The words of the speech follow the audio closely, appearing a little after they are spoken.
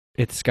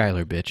It's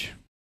Skylar, bitch,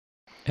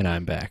 and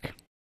I'm back.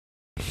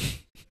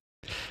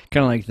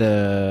 Kind of like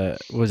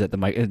what was that?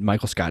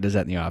 Michael Scott does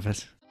that in The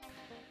Office.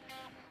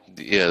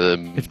 Yeah,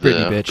 It's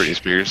Britney, the bitch, Britney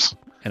Spears.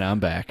 and I'm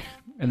back.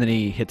 And then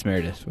he hits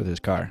Meredith with his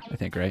car, I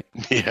think, right?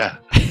 Yeah,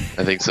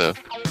 I think so.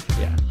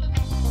 Yeah.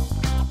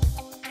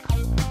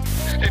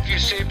 If you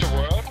save the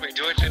world, we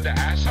do it in the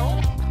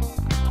asshole?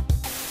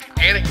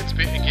 Anakin's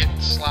been getting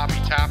sloppy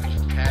toppy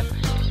from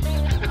Padme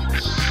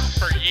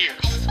for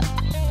years.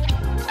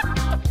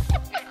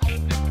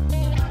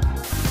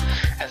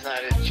 That's not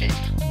it, Chief.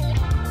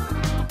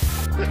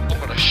 I'm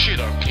gonna shit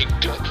on King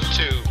Tubby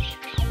too.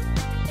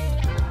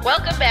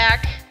 Welcome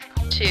back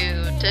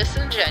to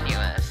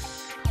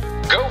Disingenuous.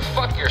 Go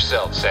fuck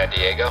yourself, San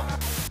Diego.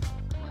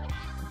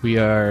 We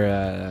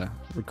are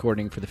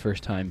recording for the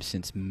first time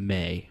since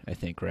May, I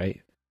think,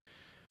 right?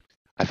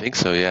 I think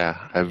so. Yeah,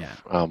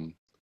 Yeah.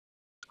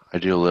 I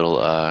do a little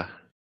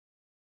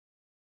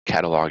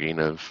cataloging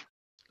of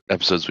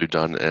episodes we've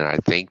done, and I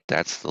think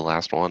that's the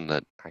last one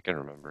that I can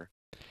remember.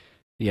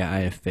 Yeah, I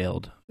have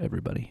failed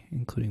everybody,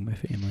 including my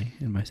family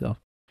and myself.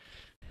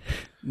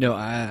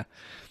 No,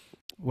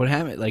 what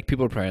happened? Like,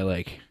 people are probably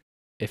like,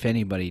 if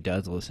anybody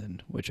does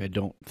listen, which I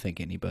don't think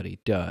anybody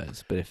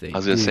does, but if they I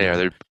was gonna say, are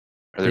there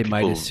they might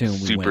people assume we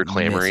super went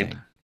clamoring?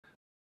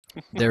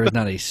 missing. There was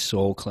not a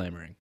soul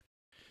clamoring,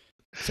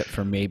 except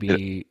for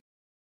maybe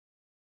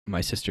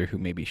my sister, who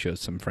maybe shows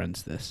some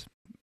friends this,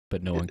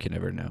 but no one can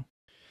ever know.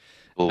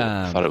 People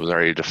thought it was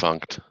already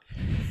defunct.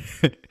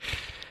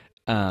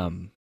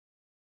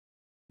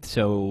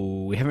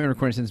 So we haven't been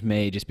recording since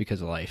May just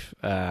because of life.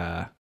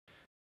 I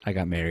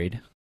got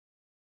married.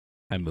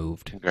 I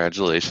moved.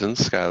 Congratulations,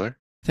 Skylar.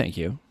 Thank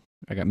you.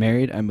 I got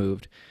married. I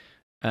moved.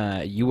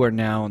 You are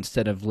now,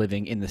 instead of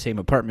living in the same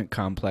apartment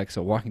complex,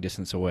 a walking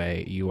distance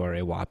away, you are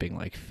a whopping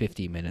like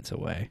 50 minutes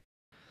away.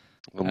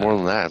 Well, more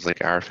than that, it's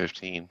like hour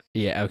 15.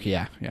 Yeah. Okay.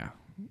 Yeah.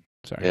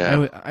 Sorry.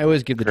 Yeah. I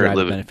always give the Current drive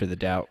the living- benefit of the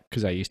doubt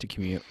because I used to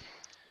commute.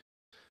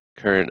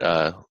 Current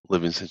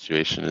living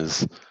situation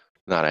is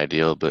not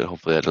ideal, but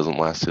hopefully that doesn't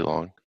last too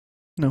long.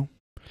 No.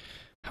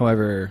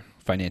 However,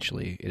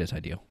 financially, it is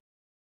ideal.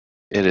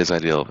 It is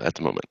ideal at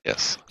the moment,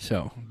 yes.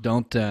 So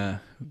don't.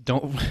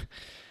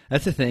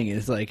 That's the thing,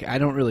 is like, I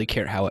don't really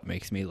care how it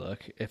makes me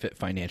look. If it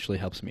financially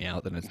helps me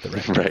out, then it's the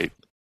right move. Right.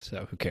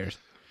 So who cares?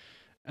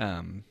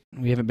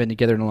 We haven't been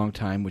together in a long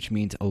time, which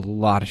means a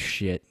lot of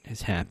shit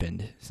has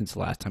happened since the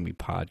last time we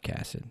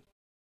podcasted.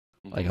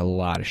 Like a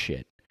lot of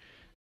shit.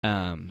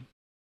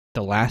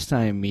 The last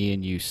time me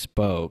and you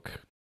spoke,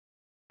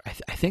 I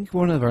think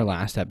one of our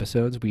last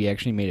episodes, we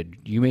actually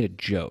you made a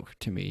joke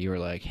to me. You were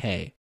like,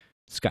 "Hey,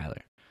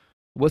 Skylar,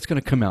 what's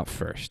going to come out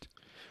first,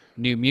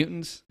 New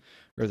Mutants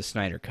or the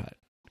Snyder Cut?"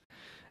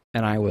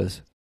 And I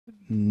was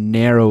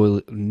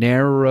narrowly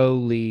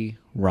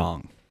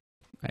wrong.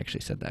 I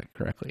actually said that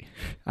correctly.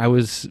 I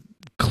was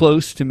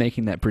close to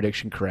making that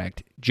prediction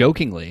correct,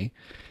 jokingly,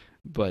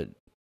 but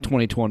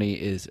 2020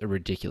 is a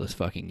ridiculous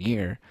fucking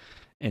year.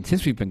 And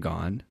since we've been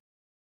gone,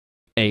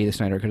 A, the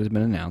Snyder Cut has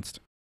been announced,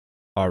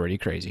 already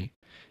crazy,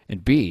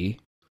 and B,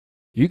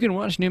 you can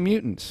watch New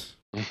Mutants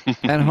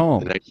at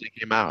home It actually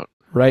came out.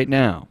 right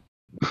now.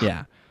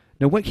 Yeah.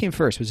 Now, what came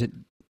first?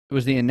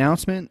 Was the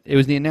announcement? It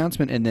was the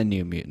announcement and then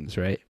New Mutants,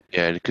 right?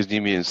 Yeah, because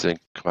New Mutants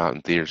didn't come out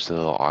in theaters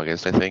till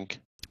August, I think.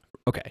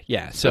 Okay,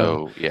 yeah.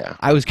 So yeah.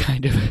 I was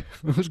kind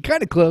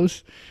of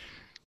close,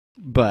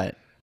 but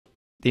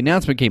the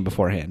announcement came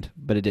beforehand,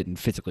 but it didn't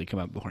physically come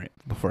out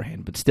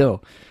beforehand. But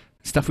still,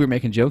 stuff we were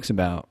making jokes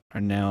about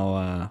are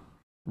now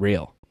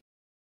real.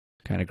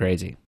 Kind of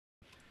crazy.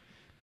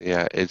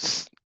 Yeah,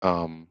 it's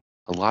a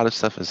lot of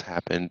stuff has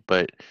happened,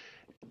 but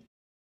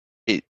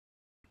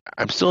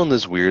I'm still in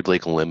this weird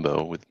like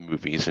limbo with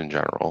movies in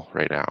general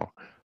right now.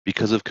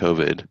 Because of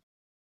COVID,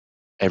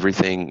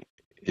 everything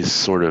is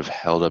sort of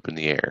held up in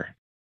the air.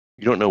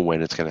 You don't know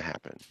when it's going to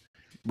happen.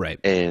 Right.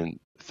 And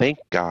thank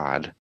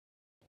God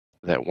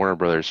that Warner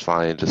Brothers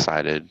finally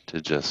decided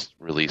to just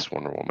release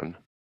Wonder Woman.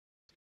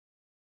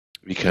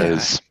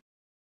 Because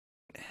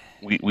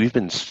we've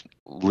been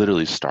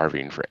literally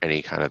starving for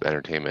any kind of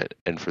entertainment.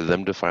 And for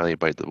them to finally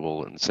bite the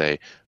bullet and say,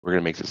 we're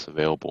going to make this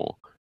available,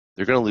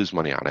 they're going to lose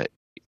money on it.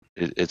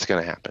 It's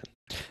going to happen.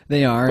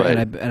 They are, But-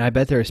 and I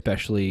bet they're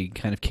especially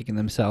kind of kicking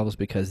themselves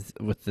because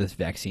with this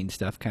vaccine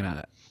stuff kind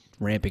of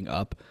ramping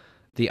up,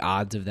 the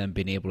odds of them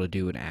being able to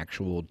do an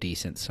actual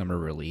decent summer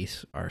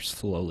release are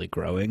slowly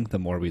growing the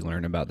more we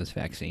learn about this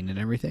vaccine and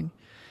everything.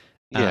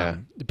 Yeah.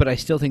 But I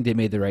still think they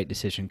made the right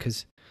decision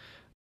because,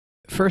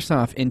 first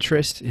off,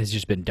 interest has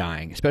just been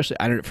dying. Especially,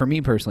 for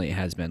me personally, it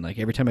has been. Like,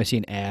 every time I see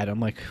an ad, I'm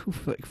like,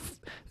 this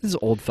is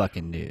old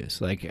fucking news.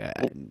 Like,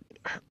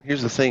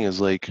 Here's the thing is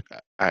like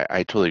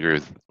I totally agree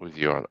with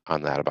you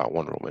on that about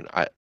Wonder Woman.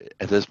 At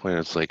this point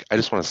it's like I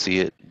just want to see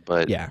it,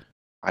 but yeah.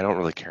 I don't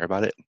really care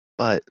about it.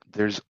 But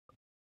there's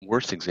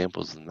worse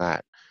examples than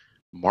that.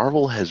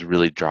 Marvel has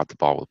really dropped the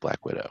ball with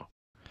Black Widow.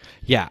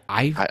 Yeah,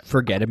 I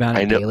forget about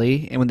I it know-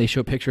 daily, and when they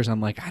show pictures,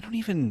 I'm like, I don't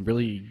even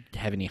really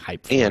have any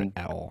hype for it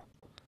at all.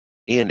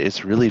 And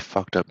it's really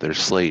fucked up their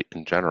slate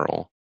in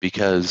general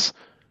because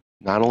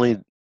not only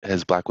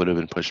has Black Widow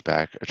been pushed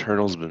back.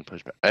 Eternals been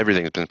pushed back.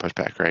 Everything has been pushed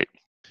back, right?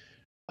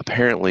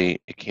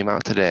 Apparently, it came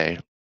out today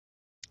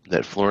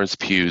that Florence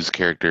Pugh's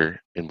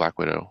character in Black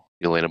Widow,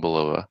 Yelena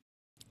Belova,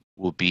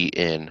 will be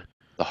in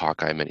the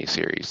Hawkeye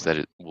miniseries that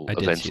it will I did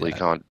see eventually that.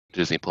 come on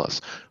Disney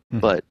Plus.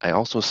 Mhm. But I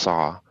also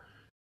saw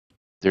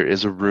there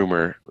is a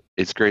rumor.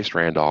 It's Grace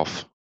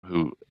Randolph,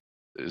 who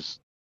is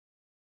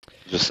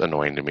just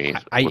annoying to me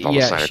with all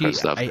the Snyder Cut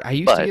stuff. I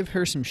used to give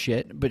her some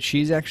shit, but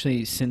she's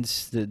actually,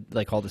 since the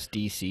all this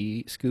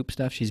DC scoop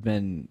stuff, she's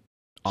been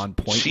on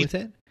point with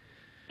it.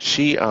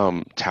 She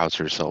touts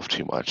herself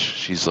too much.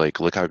 She's like,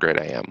 "Look how great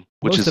I am,"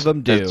 which Most of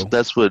them do.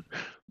 That's what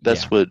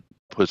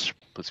puts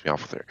me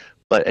off with her.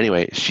 But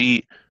anyway,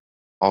 she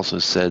also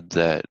said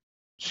that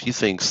she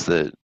thinks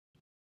that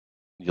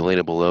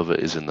Yelena Belova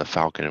is in the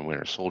Falcon and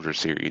Winter Soldier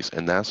series,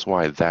 and that's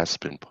why that's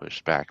been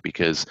pushed back,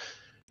 because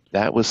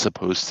that was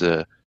supposed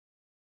to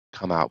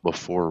come out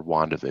before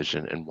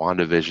WandaVision, and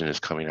WandaVision is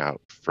coming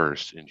out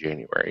first in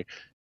January.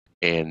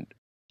 And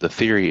the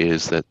theory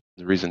is that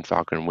the reason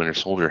Falcon and Winter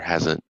Soldier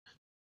hasn't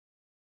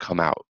come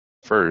out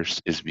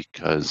first is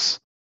because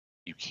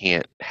you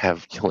can't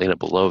have Yelena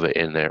Belova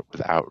in there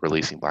without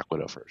releasing Black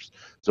Widow first.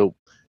 So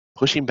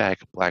pushing back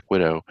Black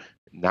Widow,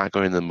 not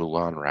going the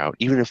Mulan route,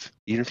 even if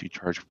you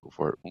charge people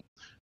for it.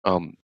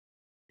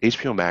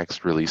 HBO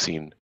Max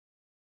releasing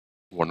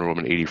Wonder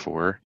Woman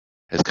 84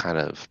 has kind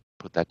of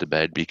put that to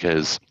bed,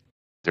 because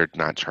they're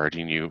not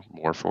charging you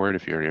more for it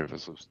if you already have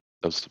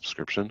a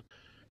subscription.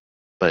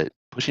 But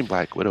pushing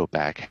Black Widow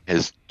back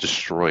has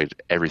destroyed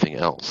everything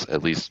else,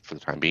 at least for the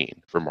time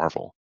being, for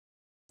Marvel.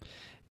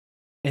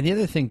 And the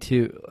other thing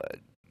too,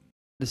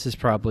 this is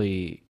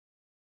probably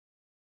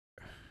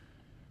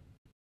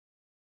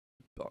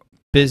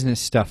business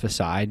stuff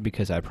aside,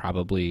 because I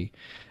probably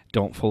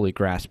don't fully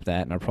grasp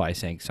that, and I'm probably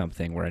saying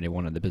something where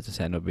anyone on the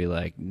business end will be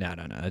like, no,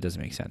 that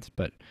doesn't make sense.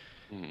 But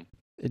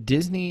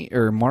Disney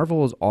or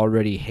Marvel is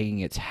already hanging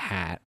its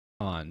hat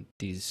on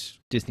these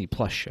Disney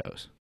Plus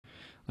shows.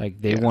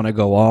 Like, they want to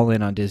go all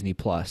in on Disney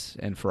Plus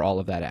and for all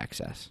of that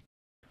access.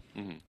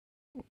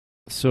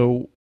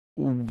 So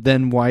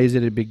then why is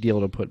it a big deal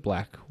to put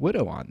Black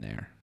Widow on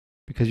there?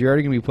 Because you're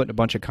already going to be putting a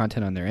bunch of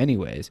content on there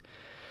anyways.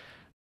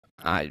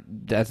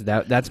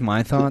 That's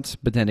my thoughts,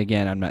 but then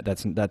again, I'm not.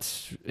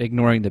 That's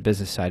ignoring the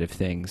business side of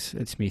things.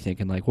 It's me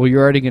thinking like, well,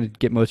 you're already going to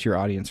get most of your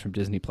audience from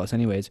Disney Plus,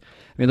 anyways.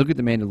 I mean, look at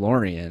the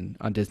Mandalorian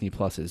on Disney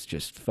Plus is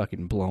just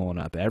fucking blowing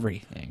up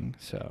everything.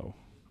 So,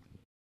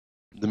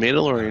 the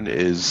Mandalorian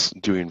is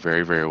doing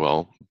very, very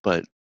well,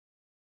 but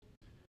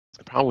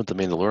the problem with the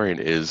Mandalorian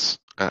is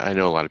I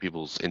know a lot of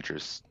people's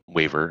interests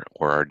waver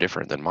or are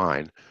different than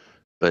mine,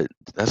 but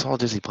that's all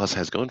Disney Plus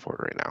has going for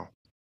it right now.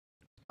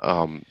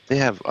 They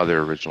have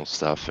other original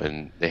stuff,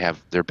 and they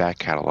have their back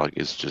catalog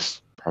is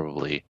just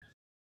probably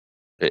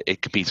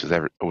it competes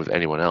with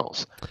anyone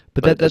else.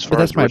 But that's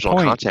my original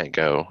point. Content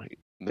go,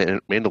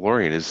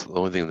 Mandalorian is the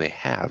only thing they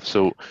have.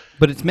 So,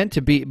 but it's meant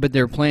to be. But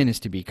their plan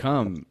is to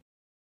become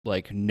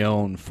like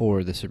known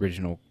for this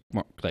original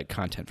like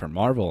content from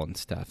Marvel and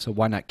stuff. So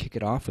why not kick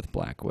it off with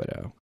Black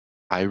Widow?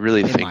 I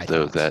really think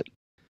though that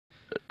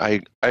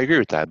I agree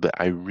with that, but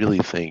I really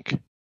think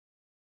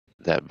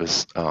that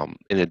was,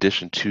 in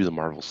addition to the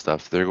Marvel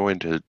stuff, they're going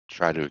to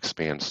try to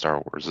expand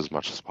Star Wars as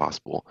much as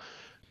possible.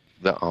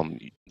 They're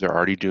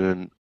already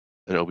doing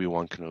an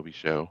Obi-Wan Kenobi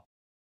show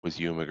with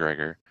Ewan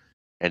McGregor,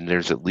 and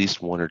there's at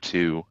least one or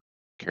two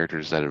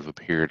characters that have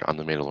appeared on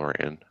The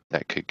Mandalorian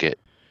that could get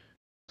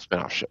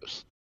spin-off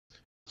shows.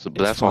 So,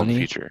 but that's all in the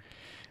future.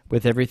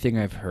 With everything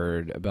I've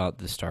heard about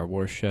the Star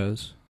Wars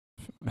shows,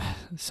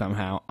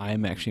 somehow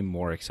I'm actually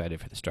more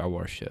excited for the Star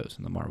Wars shows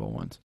than the Marvel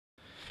ones.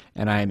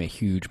 And I am a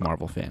huge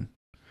Marvel fan.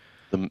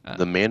 The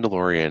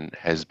Mandalorian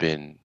has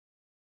been,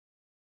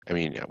 I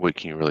mean, what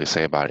can you really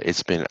say about it?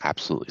 It's been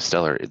absolutely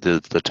stellar.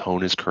 The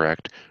tone is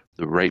correct.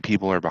 The right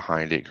people are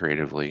behind it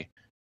creatively.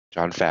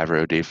 Jon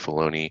Favreau, Dave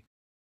Filoni,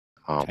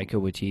 Taika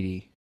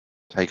Waititi.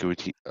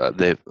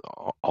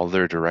 All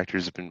their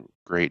directors have been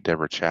great.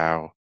 Deborah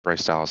Chow,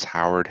 Bryce Dallas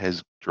Howard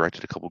has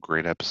directed a couple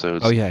great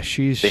episodes. Oh yeah,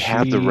 they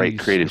have the right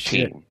creative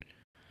team.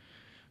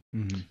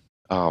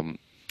 Mm-hmm.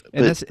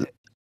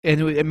 And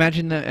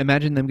imagine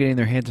them getting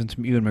their hands on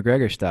some Ewan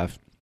McGregor stuff,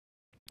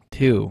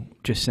 too.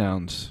 Just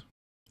sounds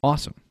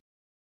awesome.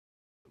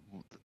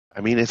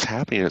 I mean, it's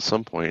happening at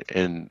some point,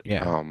 and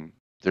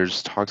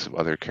there's talks of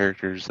other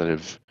characters that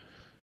have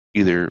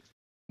either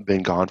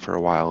been gone for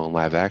a while in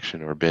live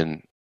action or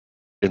been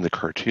in the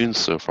cartoons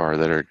so far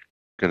that are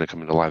going to come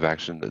into live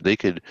action, that they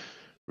could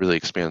really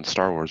expand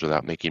Star Wars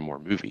without making more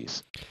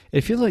movies.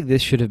 It feels like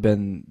this should have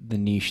been the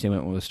niche they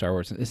went with Star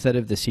Wars instead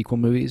of the sequel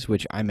movies,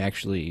 which I'm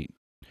actually...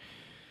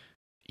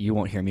 You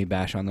won't hear me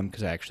bash on them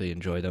because I actually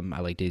enjoy them.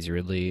 I like Daisy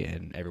Ridley,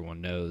 and everyone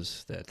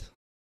knows that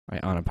I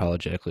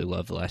unapologetically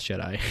love The Last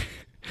Jedi.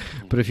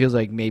 But it feels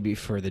like maybe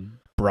for the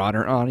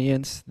broader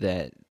audience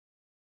that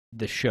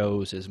the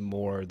shows is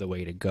more the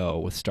way to go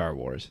with Star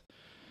Wars.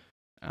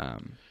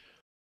 And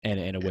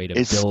a way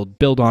to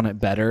build on it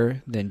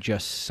better than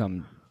just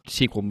some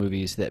sequel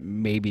movies that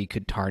maybe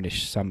could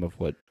tarnish some of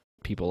what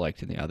people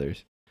liked in the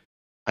others.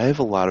 I have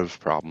a lot of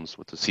problems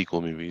with the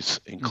sequel movies,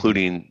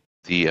 including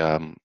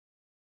the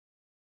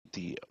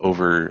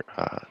over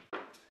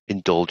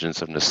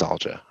indulgence of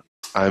nostalgia.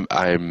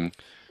 I'm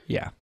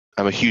Yeah.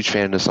 I'm a huge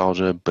fan of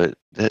nostalgia, but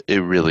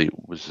it really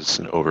was just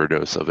an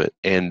overdose of it.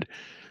 And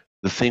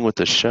the thing with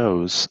the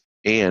shows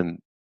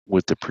and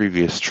with the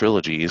previous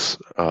trilogies,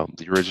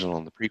 the original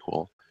and the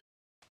prequel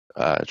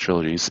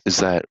trilogies, is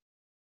that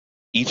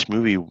each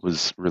movie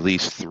was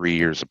released 3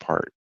 years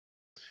apart.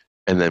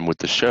 And then with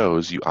the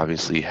shows, you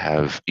obviously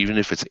have, even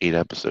if it's 8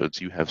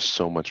 episodes, you have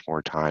so much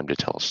more time to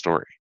tell a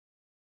story.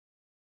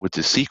 With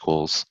the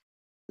sequels,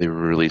 they were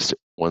released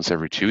once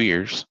every 2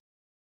 years.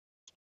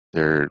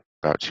 They're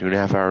about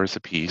 2.5 hours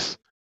apiece,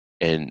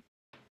 and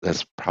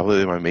that's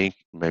probably my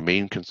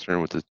main concern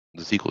with the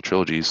sequel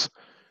trilogy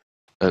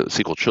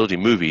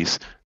movies,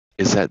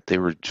 is that they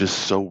were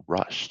just so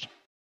rushed,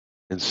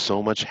 and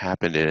so much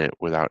happened in it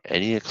without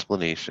any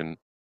explanation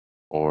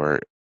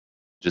or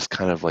just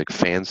kind of like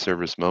fan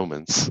service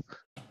moments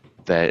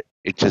that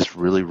it just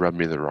really rubbed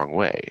me the wrong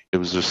way. It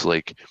was just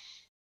like,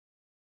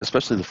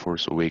 especially The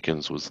Force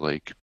Awakens was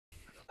like,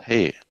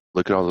 hey,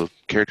 look at all the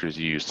characters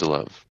you used to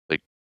love.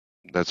 Like,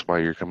 that's why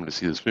you're coming to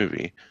see this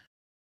movie.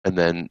 And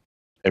then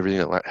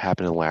everything that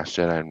happened in Last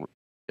Jedi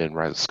and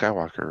Rise of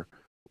Skywalker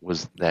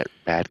was that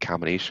bad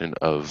combination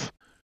of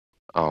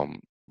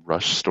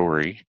rush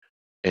story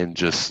and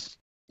just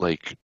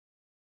like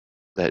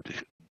that,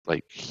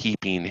 like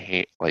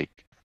heaping like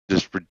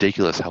just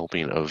ridiculous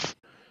helping of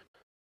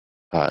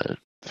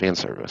fan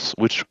service,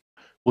 which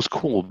was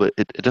cool, but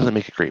it doesn't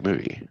make a great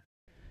movie.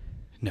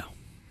 No.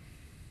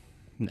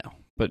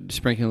 But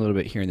sprinkling a little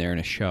bit here and there in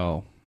a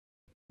show,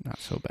 not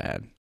so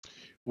bad.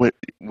 When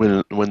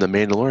the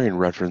Mandalorian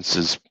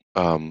references,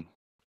 I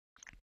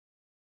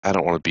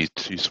don't want to be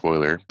too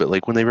spoiler, but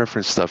like when they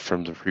reference stuff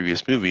from the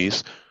previous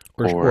movies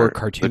Or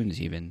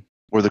cartoons even.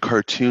 or the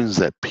cartoons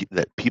that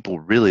people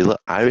really love.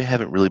 I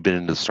haven't really been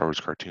into Star Wars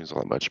cartoons all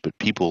that much, but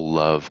people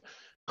love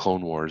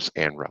Clone Wars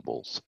and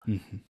Rebels.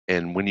 Mm-hmm.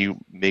 And when you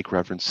make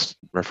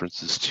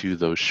references to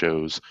those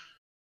shows,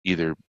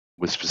 either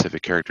with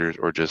specific characters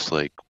or just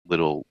like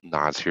little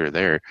nods here or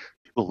there,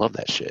 people love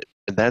that shit.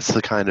 And that's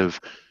the kind of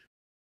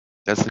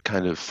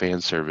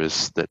fan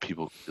service that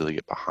people really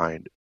get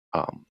behind,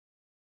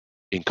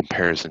 in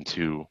comparison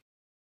to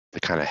the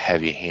kind of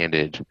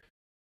heavy-handed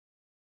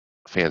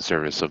fan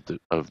service of the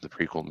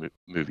prequel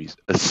movies.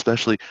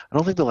 Especially, I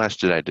don't think The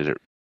Last Jedi did it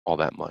all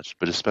that much,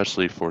 but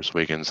especially Force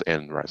Awakens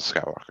and Rise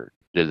of Skywalker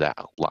did that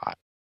a lot.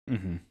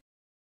 Mm-hmm.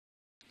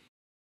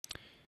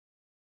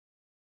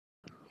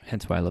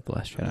 Hence why I love The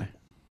Last Jedi.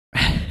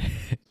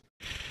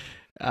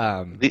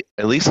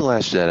 At least The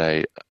Last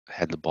Jedi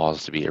had the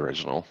balls to be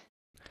original.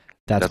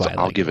 That's why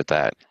I'll give it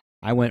that.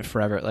 I went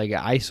forever. Like,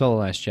 I saw The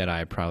Last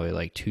Jedi probably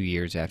like 2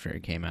 years after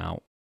it came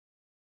out.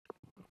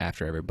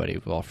 After everybody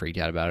was all freaked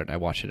out about it, and I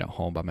watched it at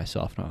home by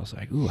myself, and I was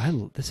like,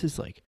 "Ooh, this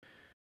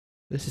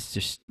is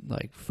just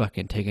like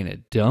fucking taking a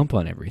dump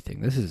on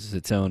everything. This is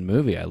its own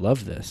movie. I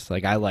love this.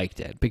 Like, I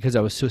liked it because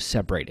I was so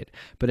separated.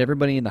 But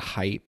everybody in the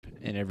hype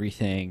and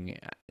everything,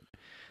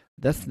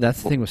 that's the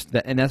thing with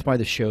that, and that's why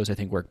the shows I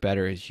think work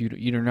better. Is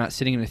you're not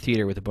sitting in a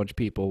theater with a bunch of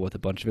people with a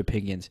bunch of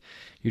opinions.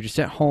 You're just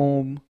at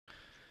home.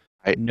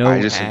 I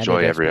just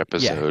enjoy every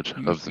episode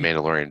of The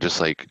Mandalorian, just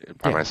like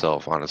by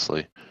myself,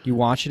 honestly. You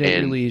watch it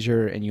at your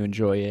leisure, and you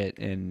enjoy it,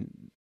 and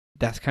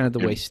that's kind of the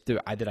way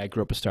that I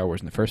grew up with Star Wars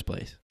in the first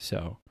place.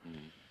 So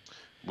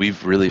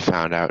we've really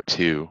found out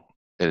too,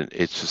 and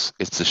it's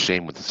a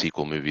shame with the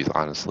sequel movies,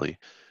 honestly.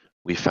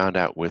 We found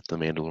out with The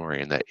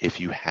Mandalorian that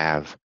if you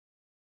have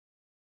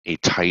a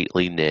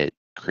tightly knit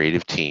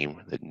creative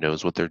team that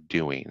knows what they're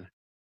doing,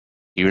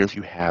 even if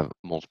you have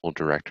multiple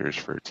directors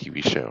for a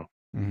TV show,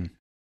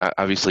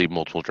 obviously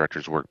multiple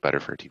directors work better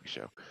for a TV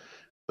show,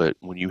 but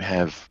when you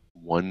have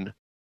one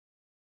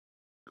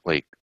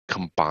like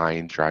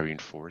combined driving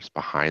force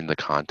behind the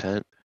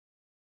content,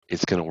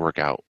 it's going to work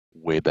out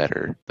way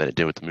better than it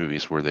did with the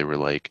movies, where they were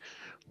like,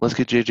 let's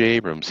get J.J.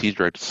 Abrams, he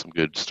directed some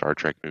good Star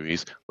Trek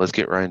movies, let's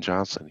get Rian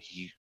Johnson,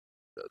 he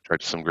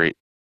directed some great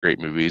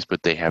movies,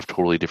 but they have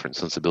totally different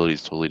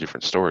sensibilities, totally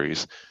different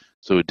stories,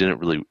 so it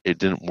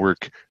didn't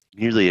work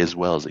nearly as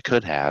well as it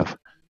could have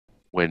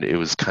when it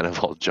was kind of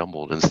all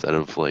jumbled, instead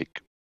of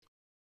like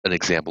an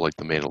example like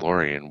The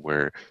Mandalorian,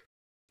 where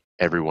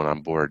everyone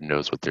on board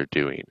knows what they're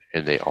doing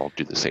and they all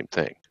do the same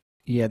thing.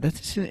 Yeah,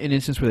 that's an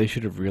instance where they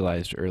should have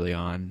realized early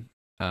on.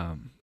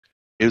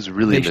 It was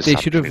really they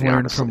should have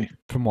learned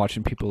from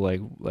watching people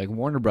like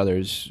Warner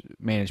Brothers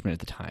management at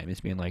the time. It's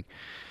being like,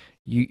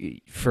 you,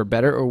 for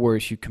better or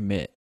worse, you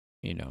commit.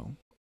 You know,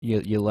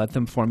 you let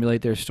them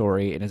formulate their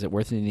story, and is it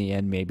worth it in the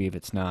end? Maybe. If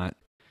it's not,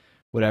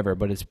 whatever.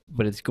 But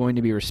it's going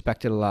to be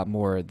respected a lot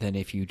more than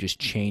if you just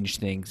change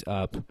things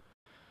up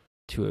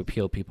to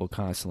appeal people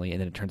constantly,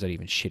 and then it turns out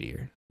even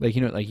shittier. Like,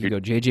 you know, like you go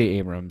J.J.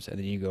 Abrams, and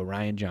then you go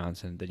Rian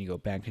Johnson, then you go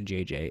back to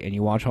J.J., and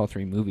you watch all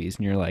 3 movies,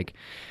 and you're like,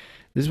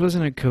 this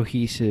wasn't a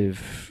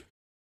cohesive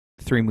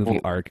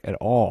 3-movie arc at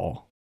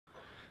all.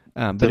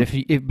 But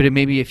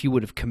maybe if you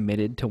would have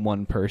committed to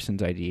one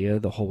person's idea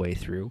the whole way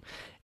through,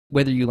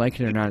 whether you like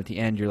it or not, at the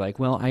end, you're like,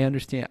 well, I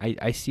understand.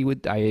 I see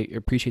what I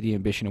appreciate the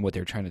ambition and what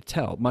they're trying to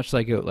tell. Much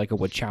like a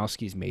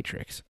Wachowski's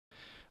Matrix.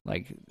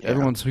 Like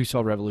everyone who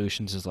saw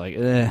Revolutions is like,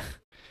 eh.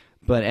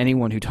 But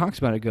anyone who talks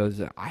about it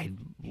goes, I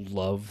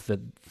love that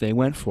they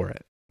went for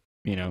it.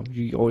 You know,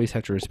 you always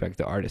have to respect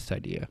the artist's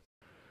idea.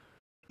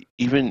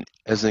 Even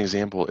as an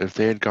example, if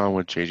they had gone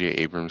with J.J.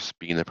 Abrams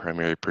being the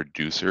primary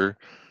producer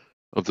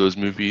of those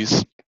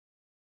movies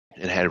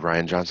and had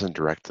Rian Johnson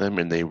direct them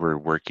and they were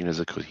working as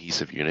a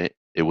cohesive unit,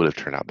 it would have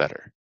turned out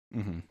better.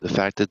 Mm-hmm. The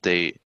fact that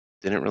they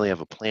didn't really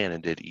have a plan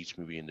and did each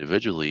movie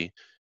individually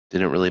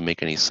didn't really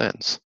make any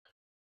sense.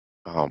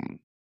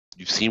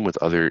 You've seen with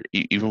other,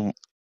 even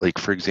like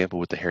for example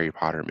with the Harry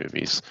Potter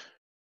movies,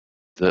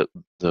 the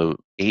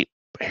 8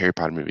 Harry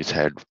Potter movies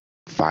had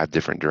 5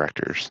 different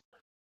directors,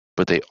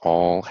 but they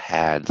all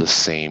had the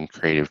same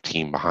creative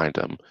team behind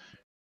them.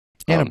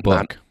 And a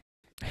book.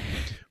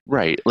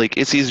 Right, like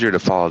it's easier to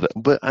follow that.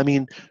 But I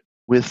mean,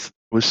 with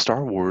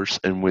Star Wars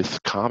and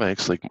with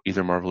comics, like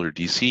either Marvel or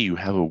DC, you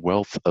have a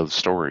wealth of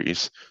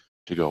stories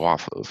to go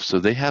off of. So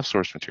they have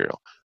source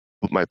material.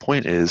 But my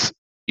point is,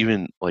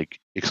 even like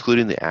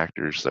excluding the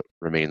actors that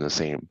remain the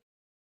same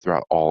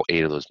throughout all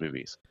 8 of those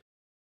movies,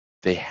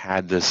 they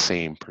had the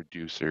same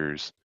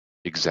producers,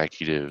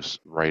 executives,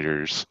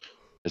 writers,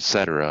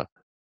 etc.,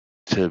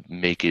 to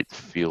make it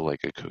feel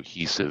like a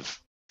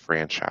cohesive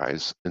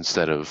franchise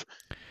instead of,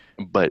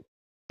 but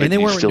And they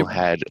you weren't still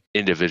had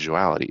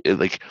individuality.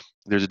 Like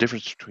there's a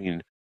difference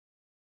between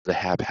the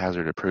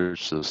haphazard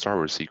approach to the Star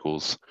Wars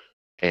sequels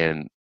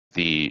and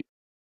the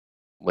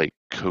like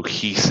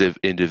cohesive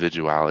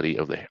individuality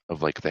of the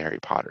Harry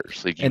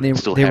Potters. Like And you they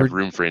still were- have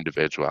room for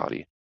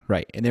individuality.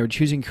 Right, and they were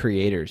choosing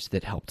creators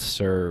that helped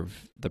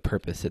serve the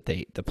purpose that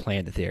the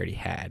plan that they already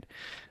had.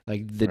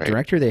 Like the Right.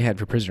 director they had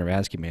for Prisoner of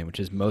Azkaban, which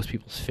is most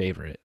people's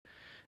favorite,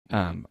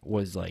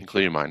 was like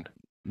Including mine.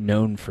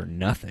 known for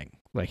nothing.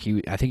 Like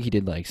I think he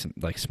did like some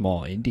like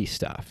small indie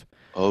stuff.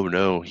 Oh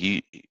no,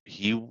 he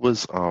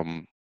was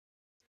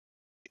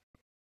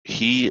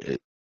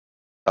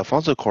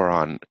Alfonso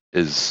Cuarón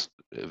is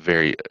a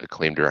very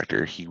acclaimed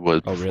director. He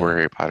was Oh, before really?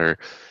 Harry Potter,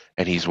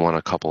 and he's won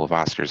a couple of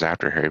Oscars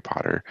after Harry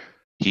Potter.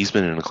 He's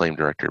been an acclaimed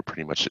director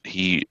pretty much.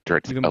 He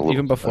directed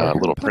Even before Harry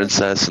Little Potter?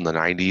 Princess in the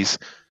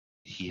 90s.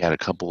 He had a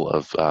couple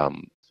of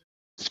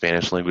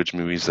Spanish language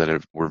movies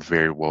that were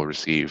very well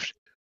received.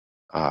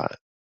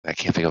 I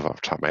can't think of off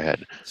the top of my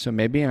head. So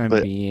maybe I'm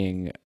But-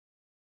 being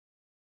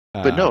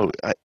But no,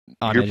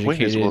 your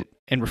point is uneducated well,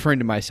 and referring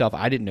to myself.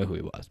 I didn't know who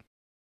he was.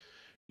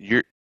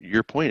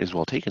 your point is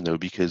well taken though,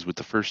 because with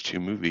the first 2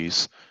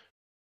 movies,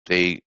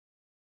 they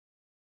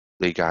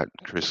got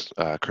Chris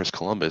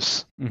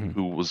Columbus, Mhm.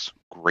 who was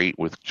great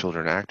with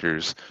children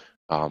actors,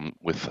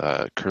 with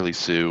Curly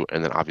Sue,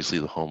 and then obviously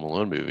the Home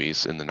Alone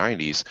movies in the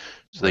 90s.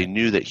 So they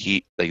knew that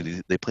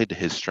they played to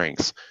his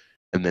strengths.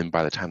 And then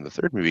by the time the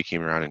 3rd movie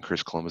came around and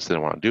Chris Columbus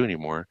didn't want to do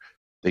anymore,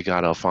 they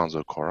got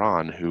Alfonso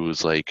Cuarón, who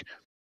was like,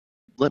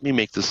 let me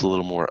make this a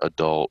little more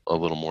adult, a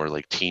little more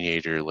like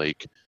teenager,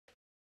 like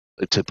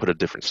to put a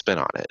different spin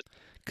on it.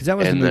 Because that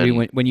was And the movie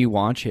then- when you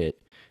watch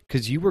it,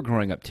 because you were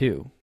growing up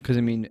too. Because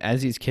I mean,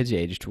 as these kids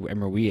aged,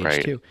 remember we aged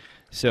Right. too.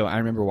 So I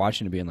remember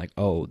watching it, being like,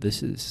 "Oh,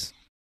 this is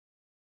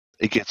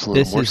It gets a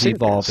little more serious.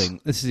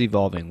 evolving. This is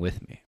evolving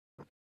with me.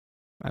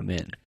 I'm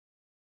in."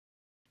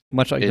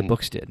 Much like the And-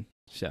 books did.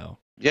 So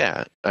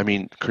Yeah, I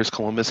mean, Chris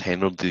Columbus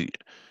handled the,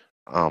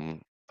 I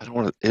don't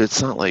want to.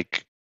 It's not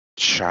like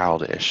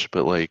childish,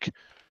 but like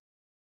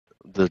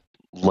the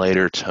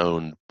lighter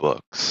toned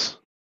books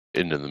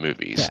into the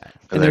movies. yeah,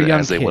 And they're then young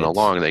as they went kids.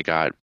 along, they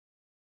got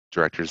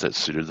directors that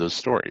suited those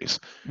stories.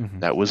 Mhm.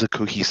 That was a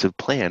cohesive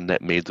plan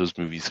that made those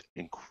movies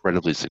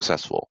incredibly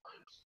successful.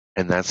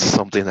 And that's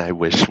something that I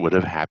wish would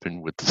have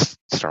happened with the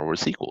Star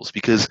Wars sequels,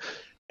 because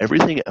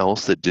everything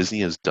else that Disney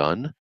has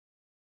done,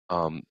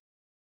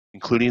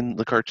 including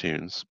the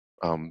cartoons,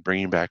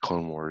 bringing back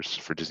Clone Wars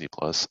for Disney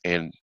Plus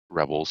and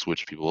Rebels,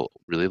 which people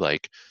really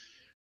like,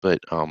 but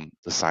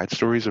the side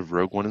stories of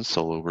Rogue One and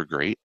Solo were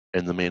great,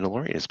 and The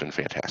Mandalorian has been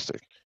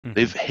fantastic. Mhm.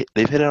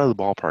 They've hit out of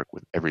the ballpark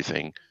with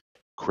everything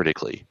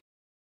critically,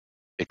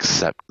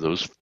 except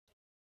those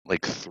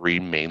like 3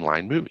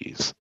 mainline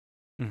movies.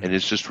 Mhm. And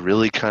it's just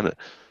really kind of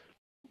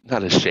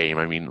not a shame.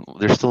 I mean,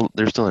 they're still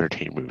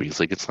entertaining movies.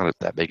 Like it's not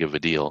that big of a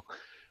deal,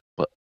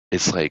 but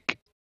it's like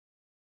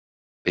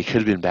they could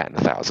have been batting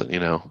 1,000,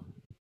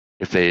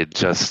 if they had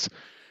just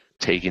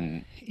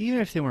taken. Even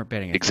if they weren't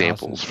betting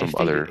Examples 1,000, from if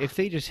they, other- if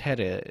they just had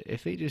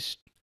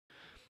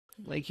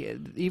like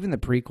even the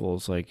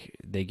prequels, like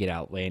they get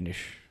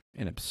outlandish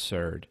and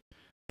absurd,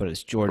 but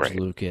it's George Right.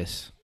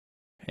 Lucas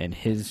and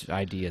his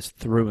ideas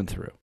through and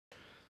through.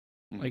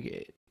 Mhm.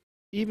 Like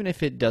even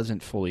if it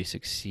doesn't fully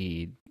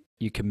succeed,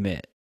 you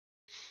commit,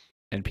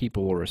 and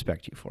people will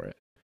respect you for it.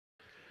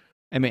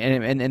 I mean,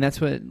 and that's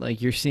what,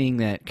 like, you're seeing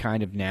that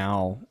kind of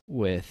now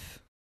with.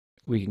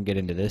 We can get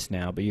into this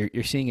now, but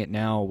you're seeing it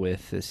now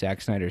with the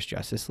Zack Snyder's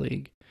Justice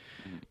League.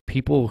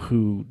 People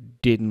who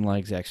didn't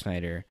like Zack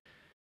Snyder,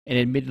 and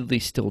admittedly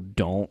still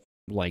don't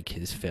like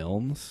his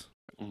films,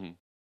 Mhm.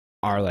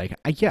 are like,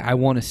 I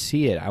want to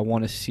see it. I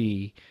want to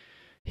see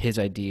his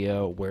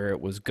idea, where it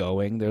was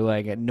going. They're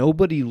like,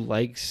 nobody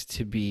likes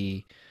to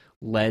be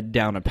led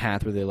down a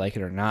path whether they like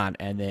it or not,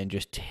 and then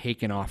just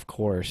taken off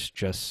course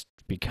just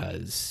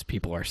because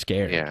people are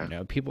scared. Yeah. You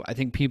know, I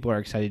think people are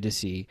excited to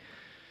see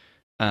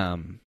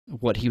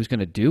what he was going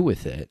to do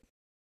with it,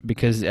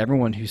 because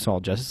everyone who saw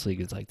Justice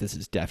League is like, this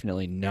is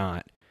definitely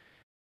not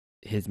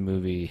his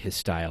movie, his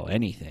style,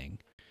 anything.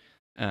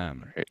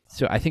 Right.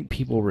 So I think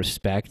people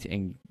respect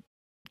and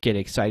get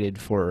excited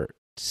for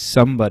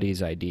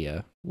somebody's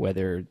idea,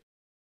 whether,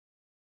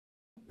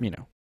 you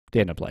know, they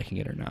end up liking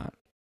it or not.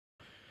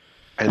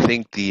 I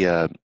think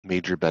the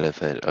major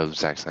benefit of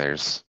Zack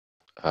Snyder's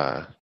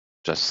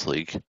Justice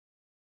League,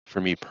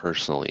 for me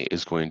personally,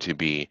 is going to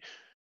be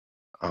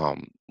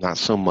not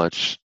so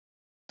much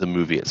the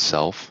movie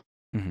itself,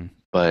 Mm-hmm.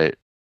 but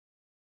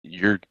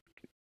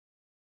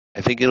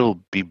I think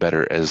it'll be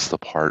better as a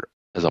part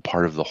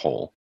of the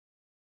whole,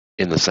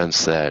 in the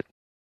sense that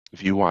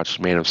if you watch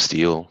Man of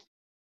Steel,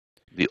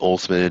 the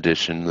Ultimate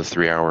Edition, the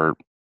 3-hour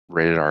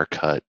rated R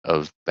cut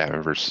of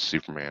Batman vs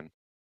Superman,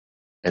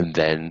 and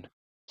then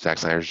Zack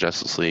Snyder's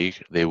Justice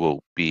League, they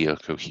will be a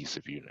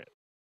cohesive unit.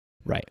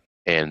 Right.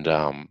 And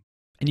And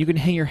you can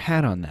hang your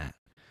hat on that.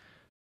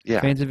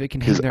 yeah, Fans of it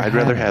can hang because their I'd hat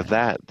rather on have it.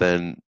 that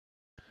than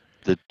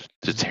the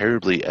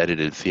terribly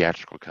edited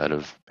theatrical cut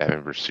of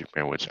Batman vs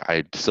Superman, which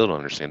I still don't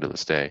understand to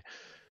this day,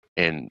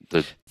 and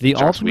The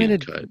Joss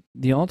Whedon cut.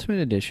 the ultimate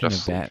edition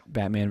Justice of League.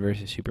 Batman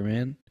vs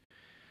Superman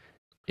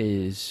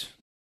is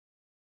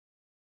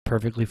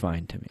perfectly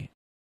fine to me.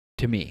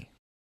 To me,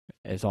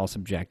 it's all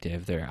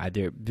subjective. They're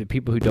either the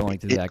people who don't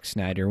like the Zack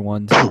Snyder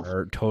ones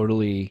are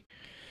totally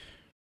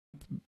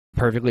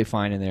perfectly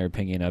fine in their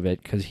opinion of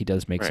it, because he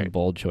does make some Right.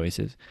 bold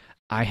choices.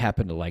 I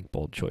happen to like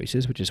bold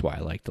choices, which is why I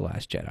like The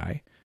Last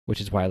Jedi, which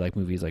is why I like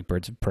movies like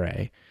Birds of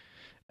Prey.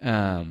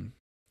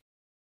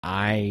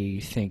 I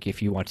think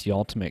if you watch the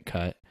ultimate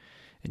cut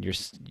and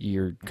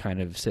you're kind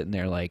of sitting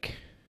there like,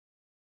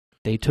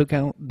 they took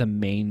out the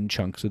main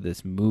chunks of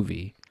this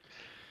movie.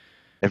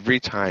 Every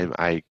time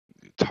I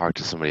talk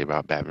to somebody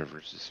about Batman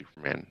vs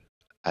Superman,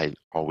 I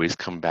always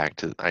come back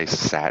to I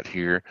sat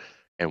here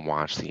and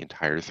watched the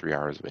entire 3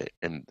 hours of it,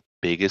 and the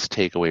biggest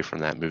takeaway from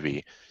that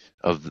movie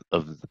of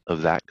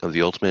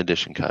the Ultimate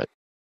Edition cut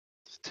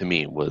to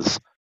me was,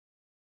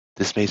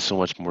 this made so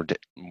much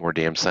more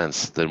damn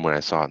sense than when I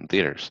saw it in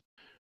theaters.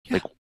 Yeah.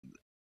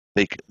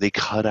 Like they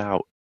cut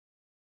out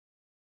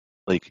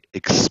like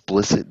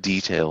explicit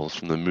details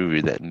from the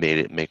movie that made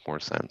it make more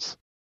sense.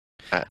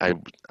 I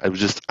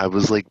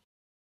was like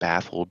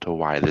baffled to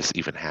why this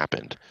even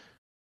happened.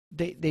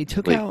 They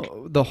took Like-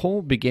 out the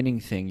whole beginning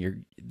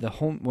thing.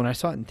 When I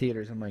saw it in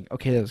theaters, I'm like,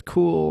 okay, that was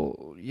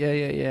cool.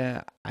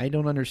 Yeah. I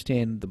don't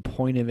understand the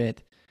point of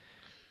it.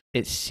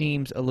 It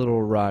seems a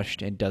little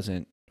rushed and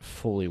doesn't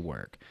fully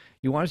work.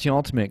 You watch the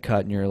ultimate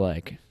cut and you're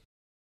like,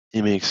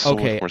 It makes so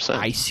okay, much more sense.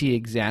 I see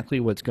exactly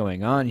what's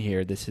going on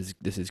here. This is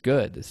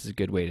good. This is a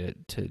good way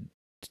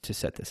to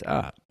set this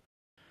up.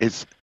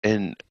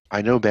 And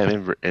I know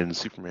Batman and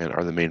Superman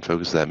are the main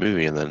focus of that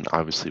movie, and then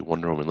obviously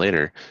Wonder Woman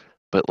later.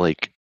 But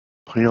like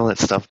putting all that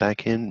stuff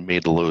back in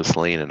made Lois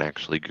Lane an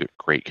actually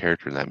great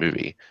character in that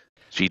movie.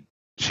 She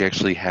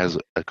actually has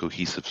a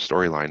cohesive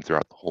storyline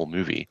throughout the whole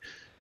movie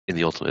in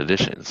the Ultimate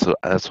Edition. So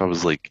that's why I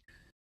was like,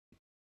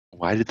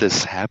 why did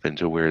this happen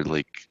to where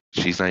like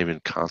she's not even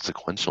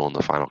consequential in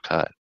the final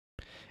cut?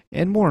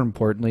 And more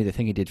importantly, the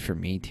thing it did for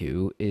me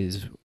too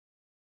is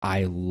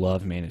I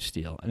love Man of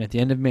Steel. And at the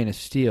end of Man of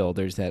Steel,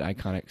 there's that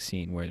iconic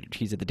scene where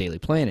he's at the Daily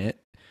Planet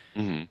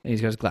Mm-hmm. and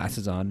he's got his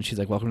glasses on and she's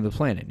like, welcome to the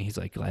planet. And he's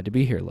like, glad to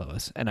be here,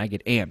 Lois. And I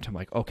get amped. I'm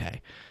like,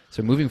 okay.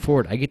 So moving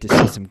forward, I get to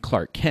see some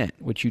Clark Kent,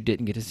 which you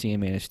didn't get to see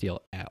in Man of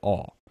Steel at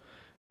all.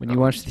 When you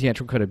watch the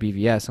theatrical cut of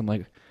BVS, I'm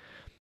like,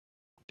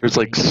 There's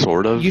like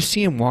sort of. you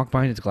see him walk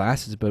behind his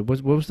glasses, but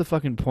what was the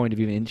fucking point of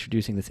even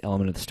introducing this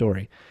element of the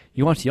story?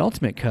 You watch the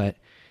ultimate cut,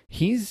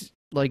 he's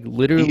like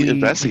literally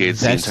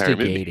investigates the entire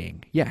movie.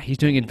 investigating. Yeah, he's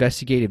doing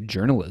investigative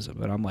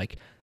journalism, and I'm like,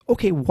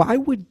 okay, why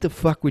would the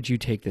fuck would you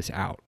take this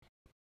out?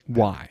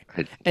 Why?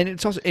 And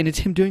it's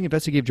him doing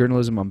investigative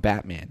journalism on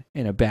Batman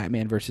in a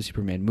Batman versus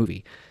Superman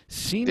movie.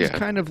 Seems Yeah.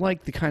 kind of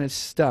like the kind of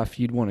stuff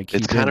you'd want to keep.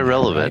 It's kind in of there,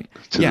 relevant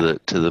right? to Yeah.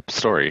 the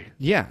story.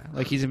 Yeah,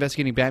 like he's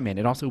investigating Batman.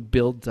 It also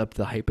builds up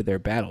the hype of their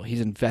battle. He's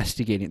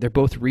investigating. They're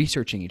both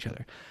researching each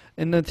other.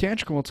 In the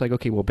theatrical, it's like,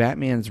 okay, well,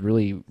 Batman's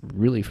really,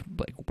 really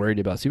like worried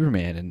about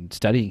Superman and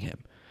studying him.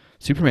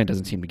 Superman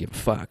doesn't seem to give a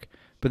fuck.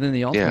 But then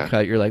the ultimate Yeah.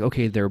 cut, you're like,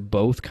 okay, they're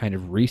both kind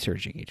of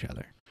researching each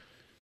other.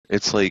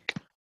 It's like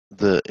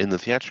in the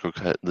theatrical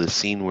cut, the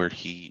scene where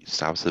he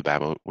stops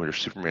where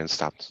Superman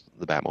stops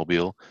the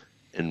Batmobile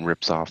and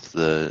rips off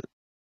the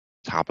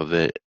top of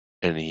it,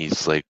 and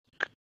he's like,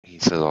 he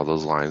says all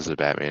those lines to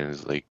Batman.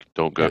 Is like,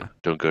 don't go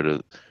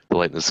to the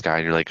light in the sky.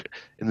 And you're like,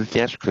 in the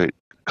theatrical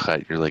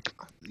cut, you're like,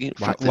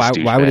 fuck this Why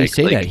would he douchebag.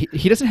 say Like, that?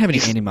 He doesn't have any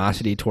he's-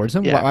 animosity towards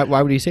him. Yeah.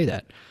 Why would he say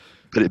that?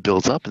 But it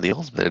builds up in the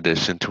Ultimate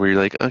Edition to where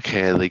you're like,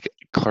 okay, like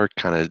Clark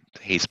kind of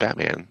hates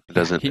Batman.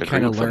 Doesn't He agree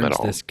kind of with him at learns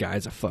all. this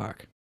guy's a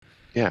fuck.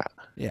 Yeah,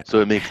 Yeah.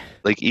 So it makes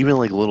like even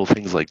like little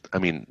things like I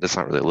mean that's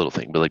not really a little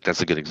thing, but like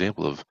that's a good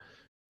example of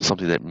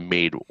something that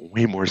made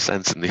way more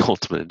sense in the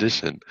Ultimate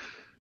Edition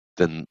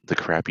than the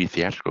crappy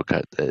theatrical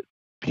cut that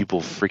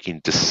people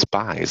freaking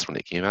despised when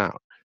it came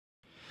out.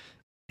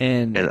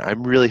 And And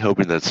I'm really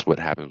hoping that's what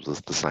happens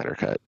with the Snyder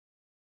cut,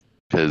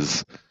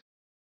 because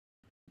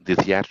the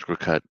theatrical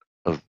cut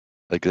of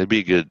like that'd be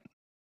a good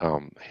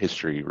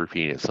history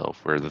repeating itself,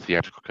 where the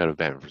theatrical cut of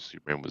Batman vs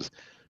Superman was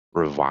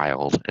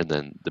reviled, and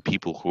then the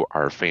people who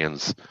are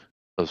fans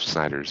of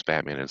Snyder's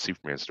Batman and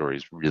Superman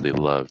stories really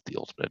loved the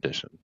Ultimate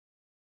Edition.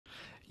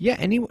 yeah,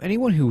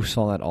 anyone who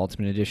saw that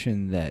Ultimate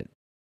Edition, that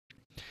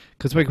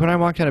because like when I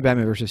walked out of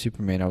Batman vs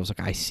Superman, I was like,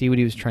 I see what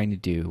he was trying to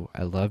do.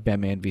 I love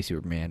Batman v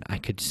Superman. I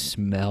could just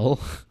smell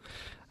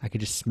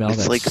It's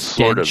that like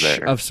sort of stench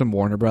there. of some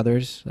Warner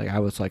Brothers. Like I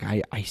was like,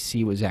 I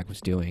see what Zack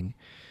was doing.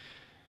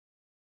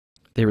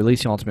 They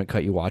release the Ultimate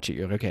Cut, you watch it,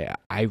 you're like, okay,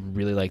 I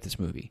really like this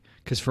movie.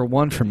 Because for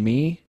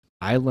me,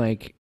 I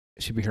like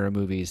superhero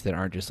movies that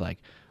aren't just like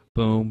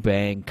boom,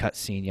 bang,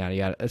 cutscene, yada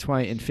yada. That's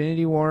why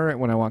Infinity War,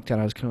 when I walked out,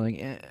 I was kind of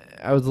like,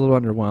 I was a little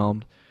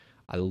underwhelmed.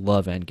 I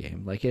love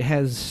Endgame. Like it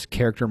has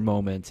character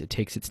moments. It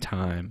takes its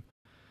time.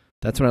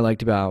 That's what I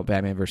liked about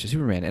Batman vs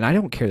Superman. And I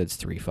don't care that it's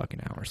 3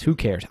 fucking hours. Who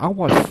cares? I'll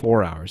watch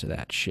 4 hours of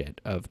that shit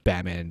of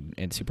Batman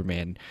and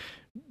Superman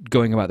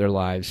going about their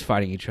lives,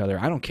 fighting each other.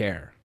 I don't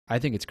care. I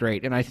think it's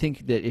great. And I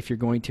think that if you're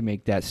going to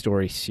make that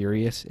story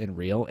serious and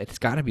real, it's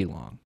got to be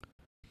long.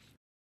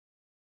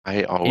 I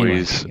in my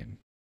always opinion.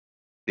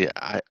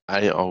 Yeah,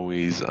 I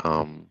always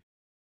am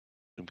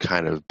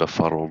kind of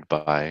befuddled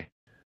by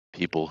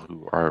people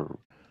who are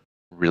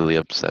really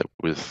upset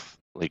with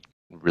like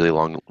really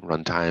long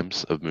run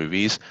times of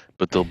movies,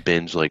 but they'll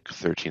binge like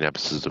 13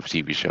 episodes of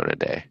TV show in a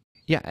day.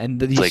 Yeah,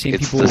 and It's these like same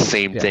it's people, the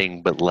same yeah,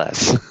 thing but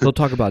less. they'll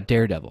talk about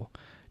Daredevil.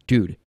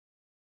 Dude,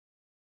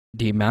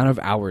 the amount of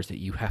hours that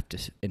you have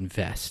to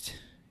invest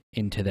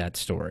into that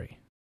story.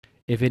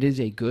 If it is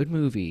a good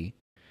movie,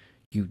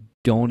 you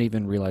don't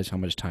even realize how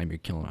much time you're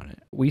killing on it.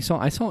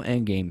 I saw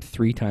Endgame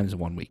 3 times in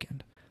one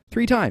weekend.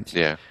 3 times.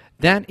 Yeah.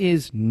 That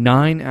is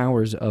 9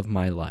 hours of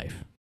my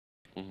life.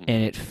 Mhm.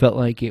 And it felt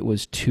like it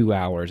was 2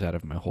 hours out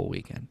of my whole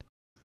weekend.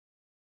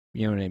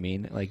 You know what I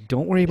mean? Like,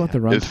 don't worry about the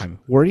runtime.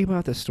 Worry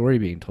about the story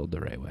being told the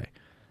right way.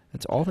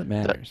 That's all that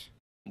matters.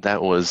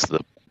 That was the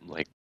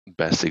like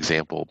best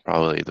example,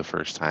 probably the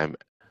first time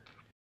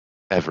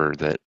ever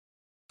that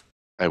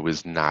I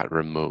was not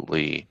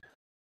remotely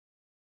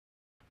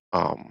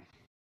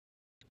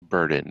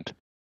burdened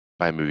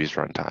by movies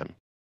runtime.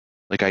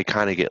 Like I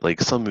kind of get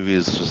like some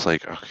movies just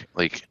like okay,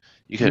 like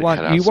you could cut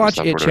out You some watch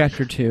stuff It or whatever.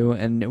 Chapter 2,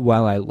 and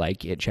while I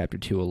like It Chapter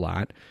 2 a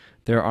lot,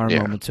 there are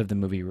Yeah. moments of the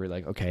movie where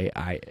like, okay,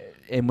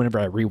 and whenever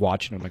I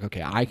rewatch it, I'm like,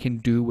 okay, I can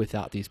do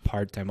without these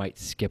parts. I might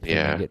skip them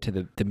Yeah. and get to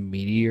the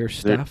meatier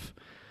stuff.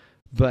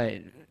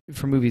 But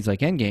for movies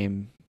like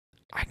Endgame,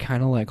 I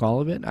kind of like all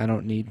of it. I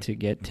don't need to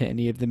get to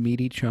any of the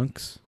meaty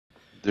chunks.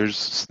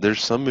 There's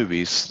some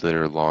movies that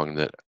are long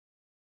that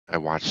I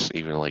watch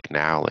even like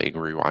now, like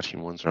rewatching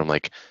ones where I'm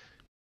like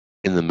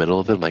in the middle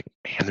of it, I'm like,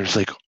 man, there's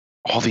like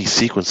all these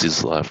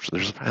sequences left.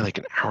 There's probably like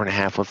an hour and a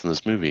half left in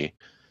this movie.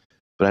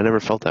 But I never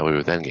felt that way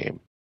with Endgame.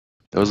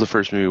 That was the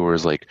first movie where it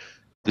was like,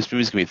 this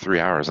movie's gonna be 3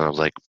 hours, and I was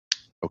like,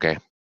 okay,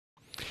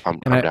 I'm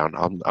down.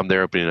 I'm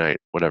there opening night,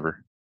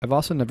 whatever. I've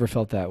also never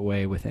felt that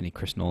way with any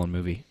Chris Nolan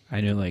movie.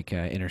 I know like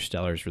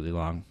Interstellar is really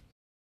long.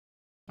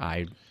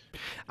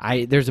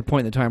 There's a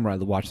point in the time where I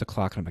watch the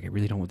clock and I'm like, I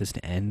really don't want this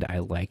to end. I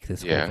like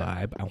this whole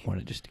vibe. I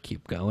want it just to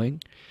keep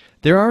going.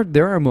 There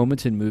are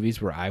moments in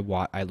movies where I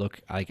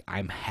look like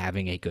I'm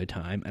having a good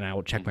time, and I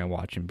will check my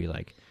watch and be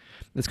like,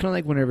 it's kind of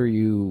like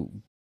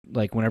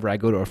whenever I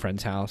go to a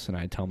friend's house and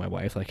I tell my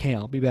wife like, hey,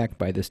 I'll be back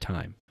by this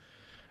time.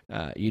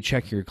 You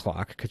check your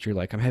clock because you're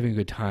like, I'm having a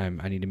good time.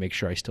 I need to make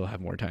sure I still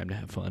have more time to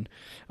have fun.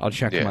 I'll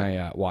check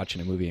my watch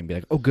in a movie and be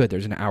like, oh, good,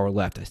 there's an hour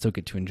left. I still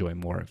get to enjoy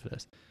more of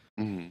this.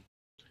 Mm-hmm.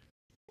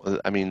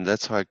 Well, I mean,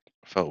 that's how I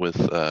felt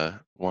with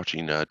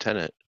watching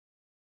Tenet.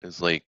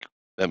 Is like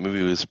that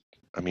movie was.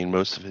 I mean,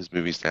 most of his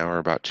movies now are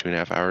about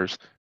 2.5 hours.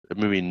 The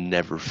movie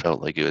never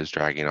felt like it was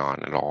dragging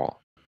on at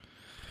all.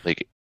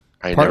 Like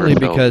I Partly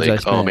never felt because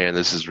like, oh man,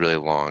 this is really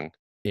long.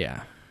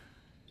 Yeah.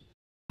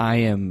 I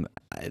am,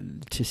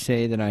 to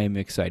say that I am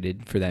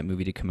excited for that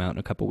movie to come out in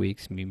a couple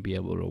weeks and be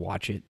able to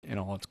watch it in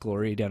all its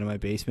glory down in my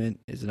basement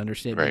is an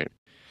understatement.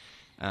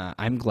 Right.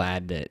 I'm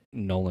glad that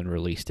Nolan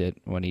released it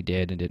when he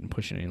did and didn't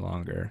push it any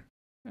longer.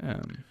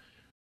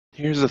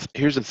 Here's the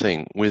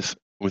thing with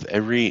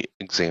every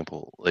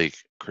example, like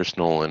Chris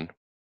Nolan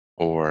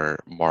or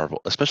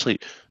Marvel, especially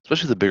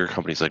the bigger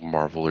companies like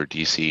Marvel or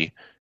DC,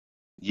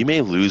 you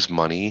may lose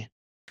money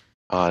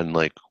on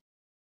like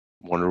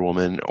Wonder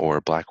Woman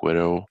or Black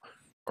Widow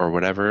or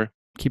whatever.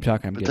 Keep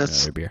talking. I'm But getting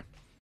another beer.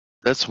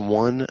 That's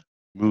one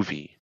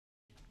movie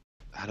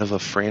out of a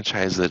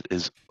franchise that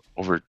is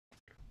over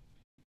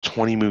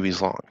 20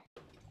 movies long.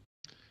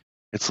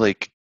 It's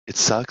like it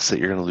sucks that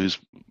you're gonna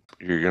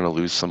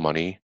lose some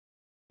money,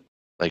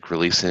 like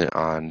releasing it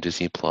on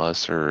Disney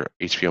Plus or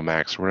HBO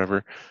Max or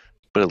whatever.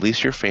 But at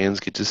least your fans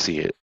get to see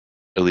it.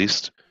 at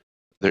least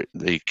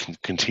they can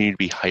continue to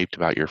be hyped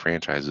about your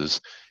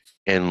franchises,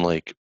 and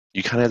like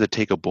you kind of have to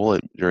take a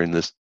bullet during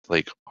this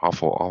like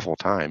awful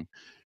time.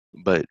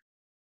 But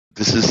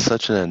this is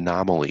such an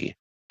anomaly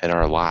in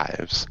our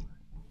lives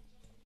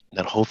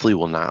that hopefully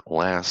will not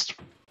last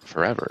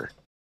forever.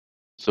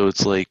 So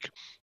it's like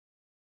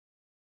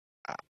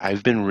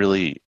I've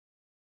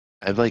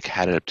like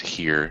had it up to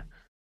here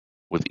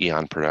with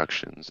Eon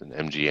Productions and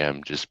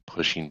MGM just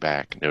pushing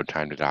back No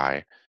Time to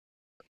Die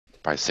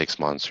by 6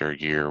 months or a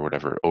year or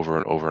whatever over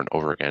and over and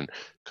over again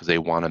because they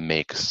want to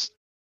make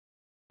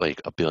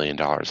like $1 billion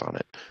on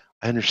it.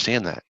 I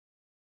understand that,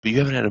 but you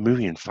haven't had a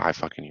movie in 5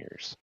 fucking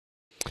years.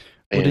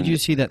 Well, did you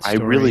see that story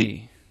I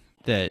really,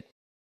 that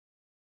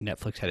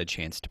Netflix had a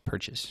chance to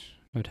purchase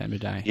No Time to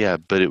Die? yeah,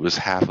 but it was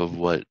half of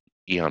what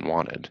Eon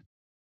wanted.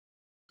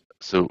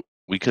 So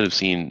we could have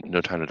seen No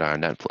Time to Die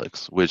on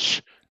Netflix,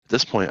 which at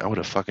this point I would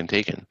have fucking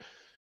taken.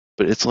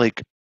 But it's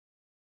like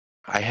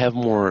I have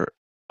more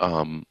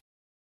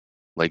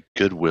like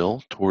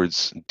goodwill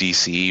towards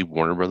DC,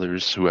 Warner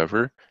Brothers,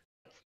 whoever,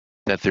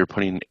 that they're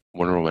putting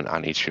Wonder Woman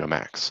on HBO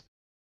Max.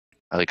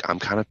 I'm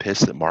kind of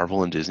pissed at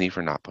Marvel and Disney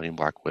for not putting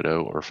Black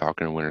Widow or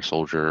Falcon and Winter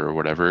Soldier or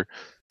whatever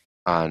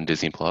on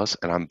Disney Plus,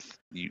 and I'm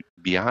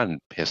beyond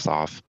pissed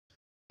off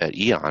at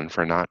Eon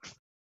for not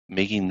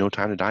making No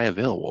Time to Die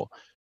available.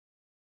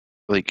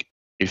 Like,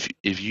 if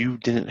you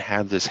didn't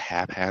have this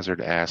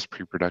haphazard ass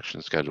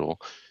pre-production schedule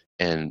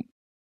and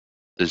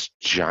this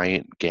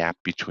giant gap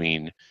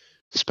between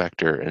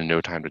Spectre and No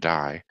Time to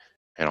Die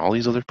and all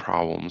these other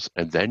problems,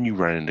 and then you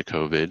run into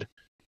COVID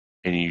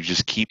and you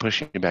just keep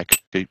pushing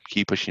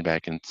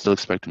back and still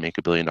expect to make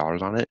 $1 billion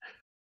on it,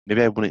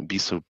 maybe I wouldn't be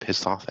so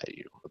pissed off at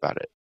you about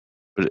it.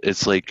 But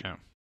it's like,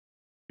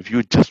 if you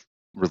had just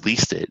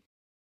released it,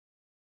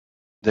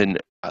 then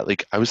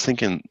I was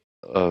thinking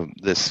of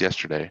this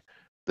yesterday.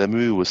 That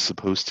movie was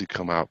supposed to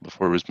come out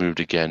before it was moved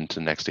again to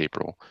next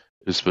April.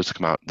 It was supposed to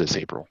come out this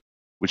April,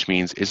 which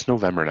means it's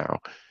November now,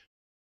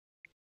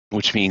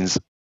 which means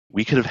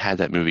we could have had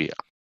that movie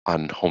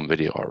on home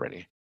video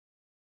already.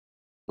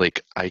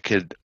 Like, I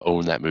could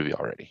own that movie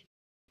already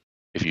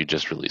if you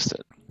just released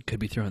it. Could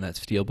be throwing that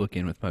steelbook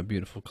in with my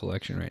beautiful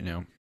collection right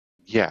now.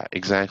 Yeah,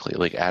 exactly.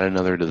 Like, add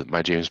another to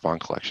my James Bond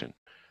collection.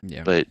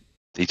 Yeah. But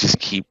they just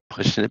keep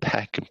pushing it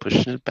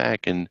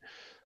back, and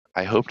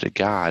I hope to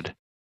God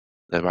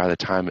that by the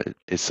time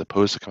it's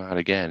supposed to come out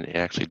again, it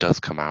actually does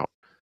come out.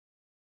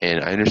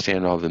 And I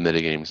understand all the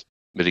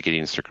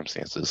mitigating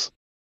circumstances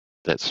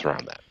that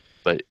surround that.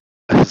 But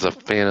as a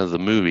fan of the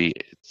movie,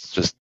 it's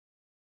just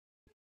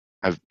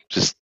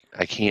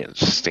I can't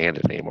stand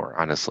it anymore,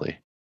 honestly.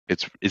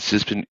 It's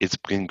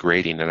been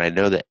grating, and I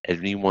know that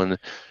anyone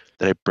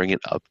that I bring it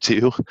up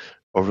to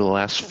over the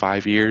last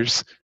 5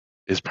 years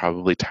is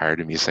probably tired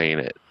of me saying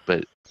it.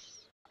 But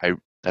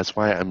that's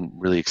why I'm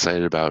really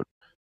excited about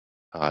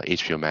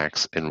HBO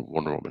Max and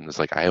Wonder Woman. It's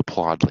like I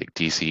applaud like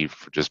DC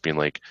for just being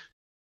like,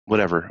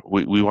 whatever,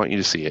 we want you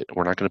to see it.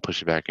 We're not going to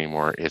push it back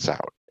anymore. It's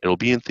out. It'll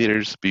be in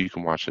theaters, but you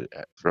can watch it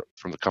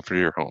from the comfort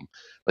of your home.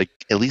 Like,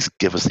 at least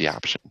give us the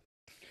option.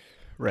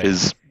 Right.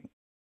 Because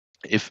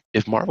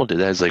if Marvel did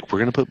that, it's like, we're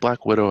going to put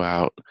Black Widow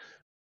out,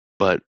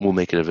 but we'll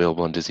make it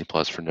available on Disney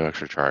Plus for no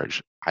extra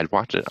charge. I'd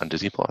watch it on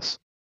Disney Plus.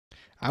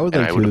 I would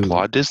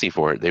applaud Disney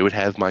for it. They would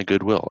have my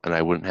goodwill, and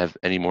I wouldn't have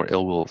any more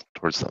ill will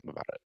towards them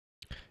about it.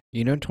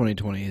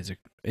 2020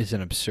 is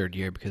an absurd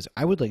year because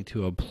I would like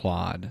to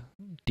applaud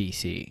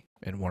DC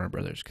and Warner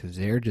Brothers because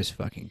they're just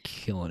fucking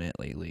killing it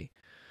lately.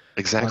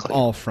 Exactly. On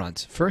all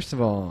fronts. First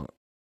of all,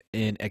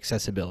 in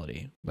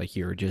accessibility, like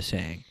you were just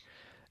saying.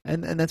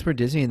 And that's where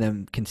Disney and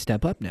them can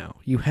step up now.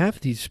 You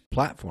have these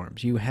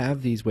platforms. You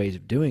have these ways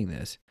of doing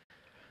this.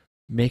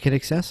 Make it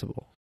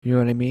accessible. You know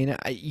what I mean?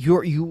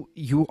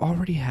 You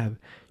already have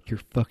your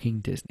fucking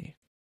Disney.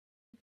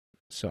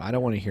 So I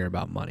don't want to hear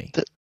about money.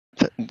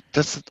 I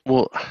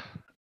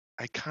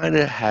kind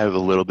of have a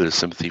little bit of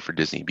sympathy for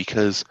Disney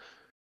because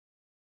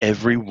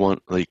everyone,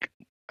 like,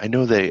 I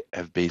know they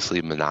have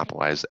basically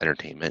monopolized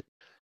entertainment,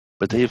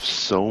 but they have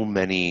so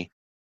many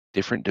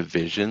different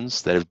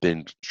divisions that have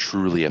been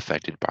truly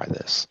affected by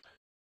this.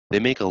 They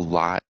make a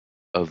lot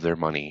of their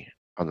money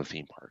on the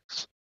theme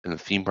parks, and the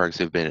theme parks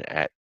have been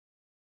at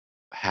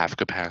half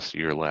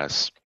capacity or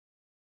less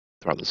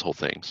throughout this whole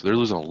thing. So they're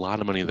losing a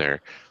lot of money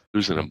there,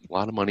 losing a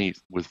lot of money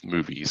with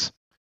movies.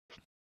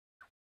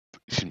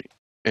 Excuse me.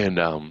 And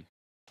I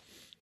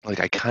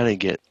kind of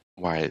get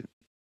why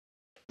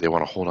they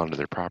want to hold on to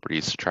their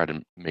properties to try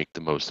to make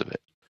the most of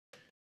it.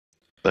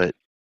 But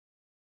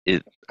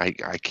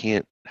I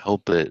can't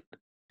help but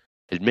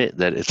admit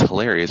that it's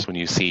hilarious when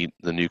you see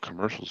the new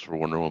commercials for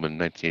Wonder Woman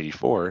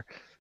 1984,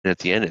 and at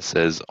the end it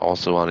says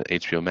also on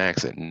HBO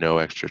Max at no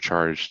extra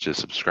charge to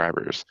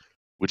subscribers,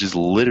 which is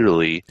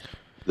literally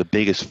the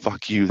biggest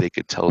fuck you they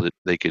could tell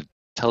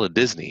to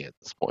Disney at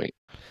this point.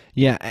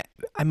 Yeah,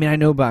 I mean, I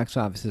know box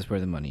office is where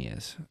the money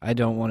is. I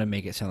don't want to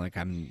make it sound like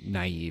I'm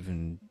naive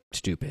and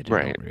stupid.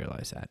 Right. I don't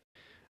realize that.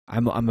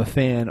 I'm a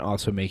fan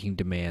also making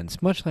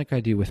demands, much like I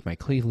do with my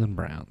Cleveland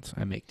Browns.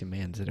 I make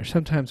demands that are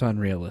sometimes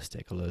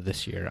unrealistic, although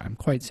this year I'm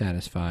quite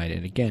satisfied.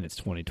 And again, it's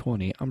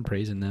 2020. I'm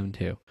praising them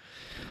too.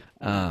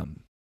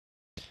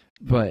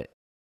 But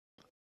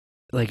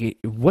like,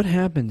 what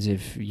happens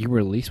if you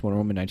release Wonder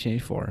Woman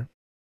 1984?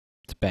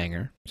 It's a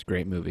banger. It's a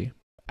great movie.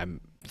 I'm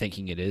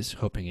thinking it is,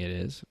 hoping it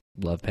is.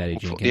 Love Patty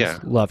Jenkins. Yeah.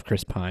 Love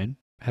Chris Pine.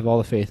 Have all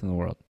the faith in the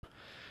world.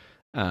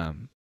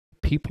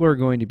 People are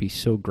going to be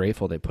so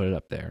grateful they put it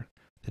up there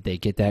that they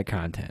get that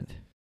content.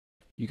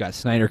 You got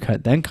Snyder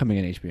Cut then coming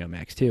in HBO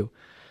Max too.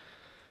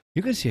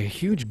 You're going to see a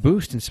huge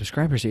boost in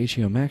subscribers to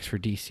HBO Max for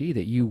DC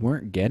that you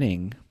weren't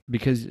getting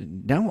because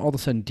now all of a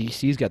sudden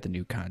DC's got the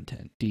new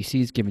content.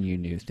 DC's giving you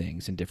new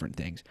things and different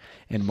things.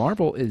 And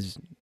Marvel is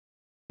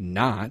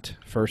not,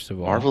 first of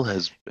all. Marvel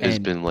has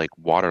been like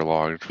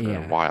waterlogged for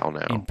a while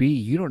now. And B,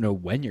 you don't know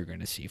when you're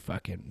going to see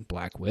fucking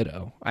Black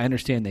Widow. I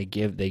understand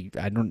did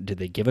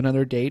they give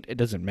another date? It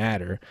doesn't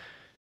matter.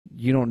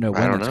 You don't know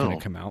when it's going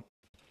to come out.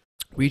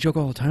 We joke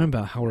all the time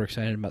about how we're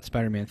excited about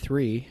Spider-Man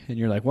 3, and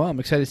you're like, well, I'm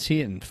excited to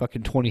see it in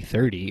fucking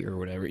 2030 or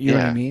whatever. You know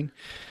what I mean?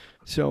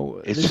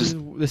 So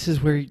this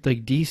is where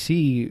like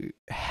DC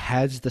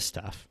has the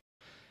stuff.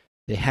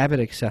 They have it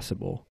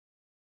accessible.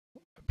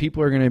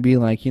 People are going to be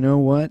like, you know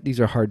what?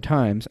 These are hard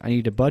times. I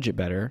need to budget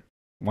better.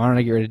 Why don't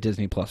I get rid of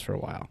Disney Plus for a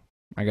while?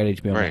 I got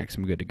HBO Max.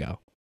 I'm good to go.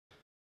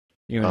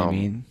 You know what I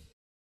mean?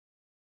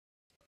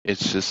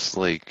 It's just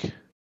like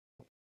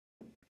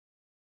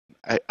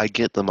I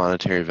get the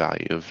monetary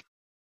value of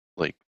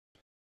like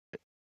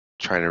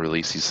trying to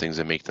release these things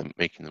and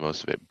making the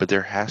most of it, but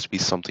there has to be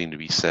something to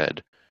be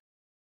said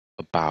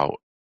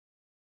about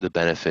the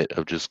benefit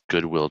of just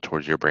goodwill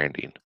towards your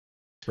branding.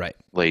 Right.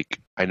 Like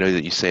I know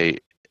that you say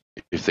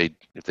if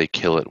they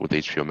kill it with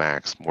HBO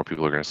Max, more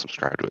people are going to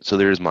subscribe to it. So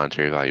there is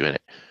monetary value in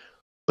it.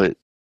 But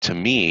to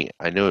me,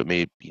 I know it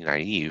may be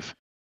naive,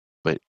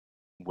 but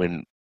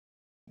when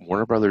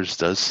Warner Brothers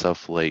does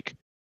stuff like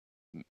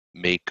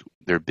make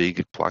their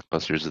big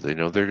blockbusters that they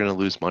know they're going to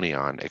lose money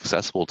on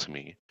accessible to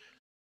me,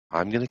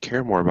 I'm going to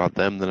care more about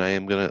them than I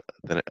am going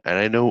to. And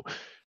I know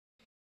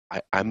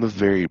I'm a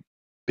very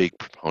big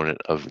proponent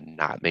of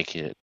not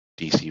making it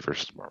DC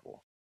versus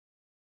Marvel.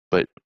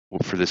 But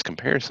for this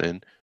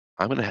comparison,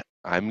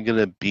 I'm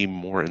gonna be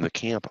more in the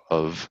camp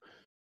of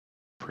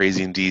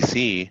praising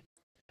DC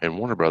and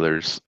Warner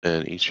Brothers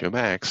and HBO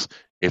Max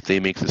if they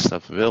make this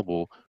stuff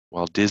available,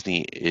 while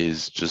Disney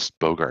is just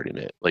bogarting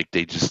it. Like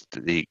they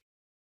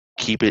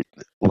keep it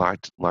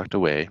locked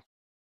away.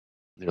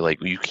 They're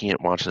like, you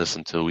can't watch this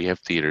until we have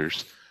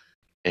theaters,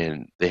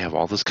 and they have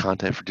all this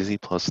content for Disney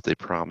Plus that they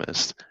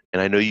promised.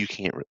 And I know you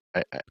can't.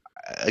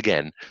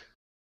 Again,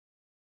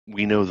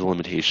 we know the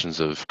limitations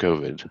of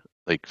COVID.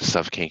 Like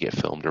stuff can't get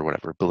filmed or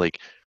whatever, but like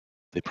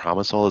they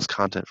promise all this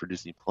content for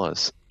Disney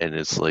Plus, and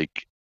it's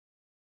like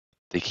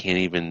they can't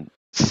even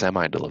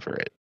semi-deliver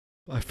it.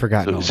 I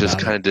forgot. So it's just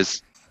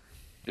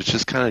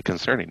kind of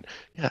concerning.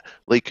 Yeah,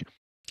 like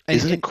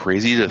isn't it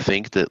crazy to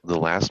think that the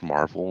last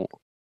Marvel,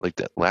 like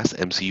that last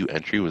MCU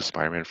entry was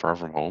Spider-Man: Far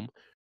From Home?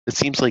 It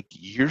seems like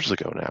years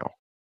ago now.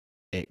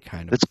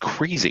 That's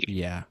crazy.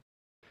 Yeah.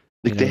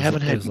 Like they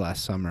haven't had. It was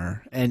last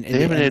summer, and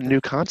they haven't had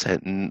new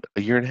content in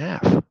a year and a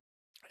half.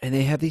 And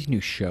they have these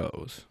new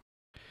shows.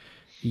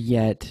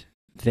 Yet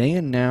they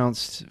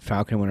announced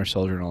Falcon and Winter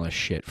Soldier and all this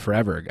shit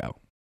forever ago,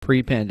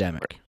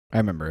 pre-pandemic. I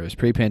remember it was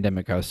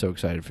pre-pandemic. I was so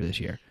excited for this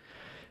year.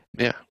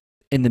 Yeah.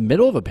 In the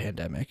middle of a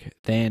pandemic,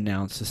 they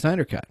announced the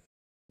Snyder Cut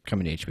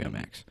coming to HBO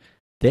Max.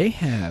 They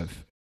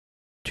have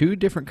 2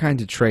 different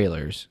kinds of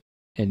trailers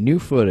and new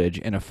footage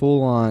and a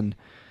full-on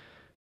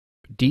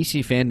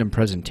DC fandom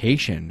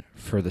presentation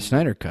for the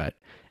Snyder Cut,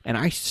 and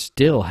I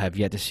still have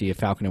yet to see a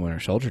Falcon and Winter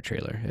Soldier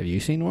trailer. Have you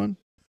seen one?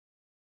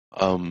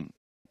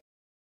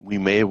 We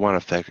may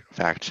want to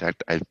fact check.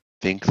 I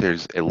think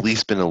there's at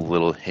least been a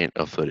little hint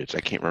of footage. I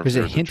can't remember.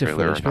 There's a hint of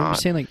footage, but I'm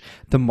saying like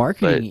the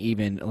marketing,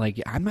 even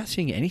like I'm not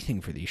seeing anything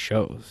for these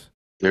shows.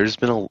 There's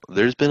been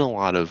a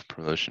lot of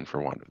promotion for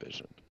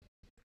WandaVision.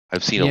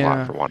 I've seen a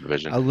lot for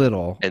WandaVision. A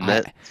little, and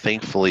that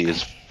thankfully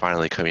is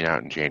finally coming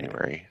out in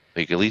January.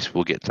 Like at least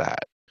we'll get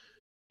that.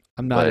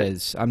 I'm not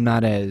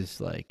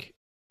as like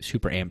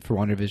super amped for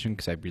WandaVision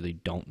because I really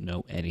don't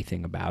know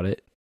anything about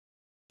it.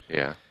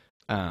 Yeah.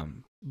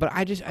 But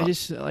I just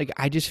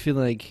feel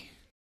like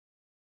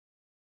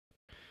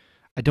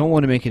I don't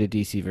want to make it a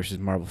DC versus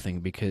Marvel thing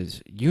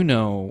because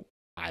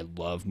I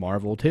love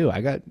Marvel too.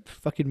 I got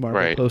fucking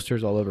Marvel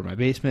posters all over my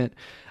basement.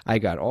 I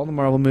got all the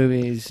Marvel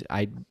movies.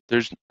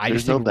 There's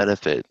no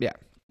benefit. Yeah.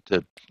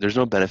 There's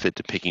no benefit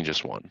to picking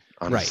just one.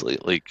 Honestly,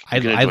 like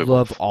I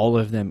love all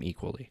of them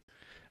equally.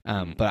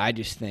 But I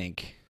just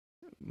think,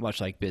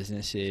 much like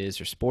businesses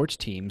or sports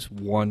teams,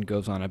 one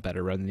goes on a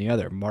better run than the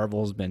other.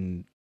 Marvel's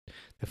been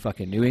the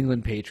fucking New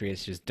England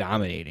Patriots just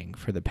dominating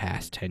for the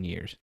past 10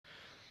 years.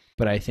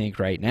 But I think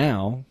right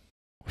now,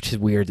 which is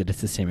weird that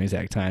it's the same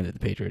exact time that the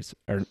Patriots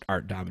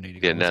aren't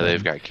dominating. Yeah, now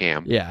they've got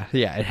Cam. Yeah,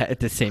 at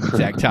the same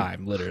exact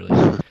time,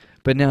 literally.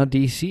 But now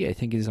DC, I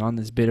think, is on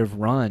this bit of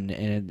run,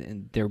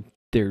 and they're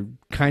they're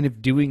kind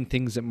of doing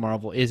things that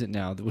Marvel isn't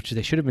now, which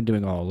they should have been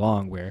doing all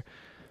along, where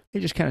they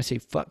just kind of say,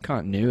 fuck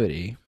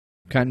continuity,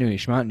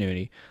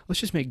 schmontinuity. Let's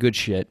just make good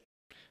shit,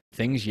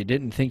 things you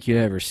didn't think you'd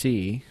ever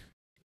see,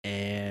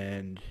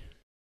 and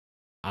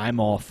I'm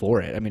all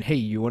for it. I mean, hey,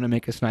 you want to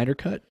make a Snyder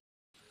Cut?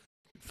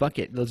 Fuck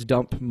it. Let's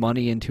dump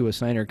money into a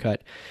Snyder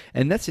Cut.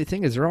 And that's the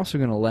thing, is they're also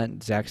going to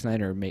let Zack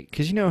Snyder make...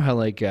 Because you know how,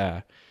 like,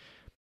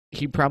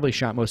 he probably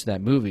shot most of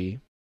that movie,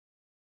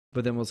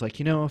 but then was like,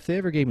 if they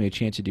ever gave me a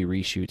chance to do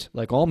reshoots,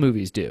 like all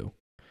movies do.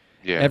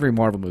 Yeah. Every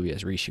Marvel movie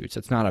has reshoots.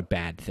 That's not a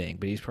bad thing.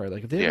 But he's probably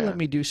like, if they ever let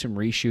me do some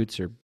reshoots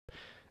or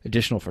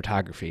additional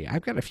photography,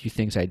 I've got a few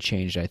things I'd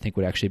change that I think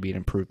would actually be an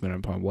improvement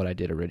upon what I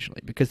did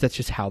originally, because that's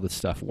just how this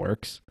stuff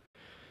works.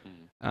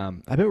 I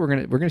bet we're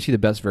gonna see the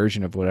best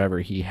version of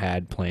whatever he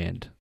had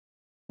planned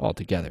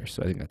altogether.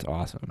 So I think that's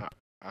awesome.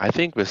 I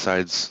think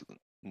besides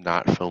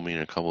not filming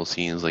a couple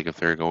scenes, like if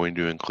they're going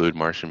to include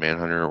Martian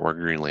Manhunter or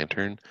Green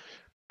Lantern,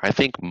 I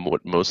think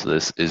what most of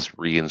this is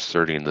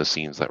reinserting the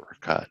scenes that were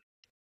cut,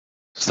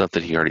 stuff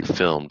that he already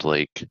filmed,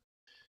 like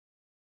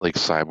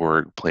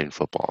Cyborg playing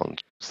football and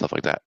stuff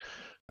like that.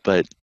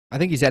 But I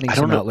think he's adding I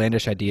some don't know.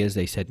 outlandish ideas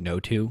they said no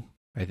to.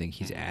 I think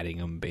he's adding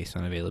them based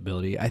on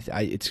availability. It's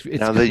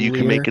now that you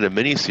can clear- make it a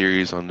mini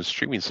series on the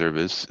streaming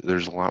service,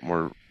 there's a lot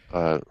more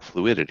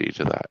fluidity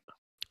to that.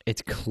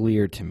 It's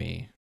clear to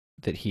me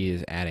that he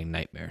is adding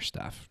Nightmare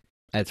stuff.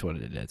 That's what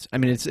it is. I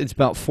mean, it's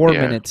about 4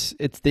 Yeah. minutes.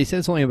 They said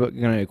it's only going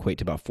to equate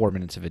to about 4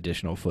 minutes of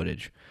additional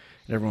footage.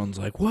 And everyone's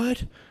like,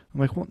 what? I'm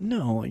like, well,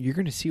 no, you're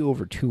going to see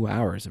over 2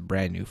 hours of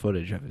brand new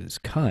footage of his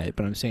cut.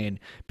 But I'm saying,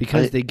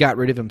 because they got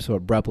rid of him so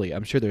abruptly,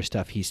 I'm sure there's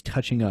stuff he's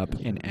touching up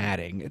and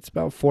adding. It's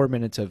about 4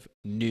 minutes of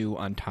new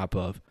on top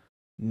of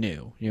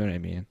new. You know what I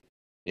mean?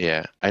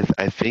 Yeah, I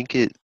think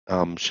it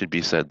should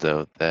be said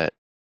though that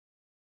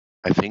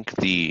I think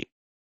the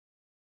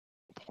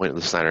point of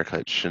the Snyder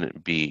Cut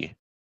shouldn't be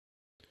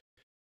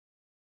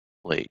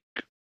like,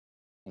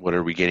 what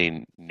are we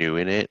getting new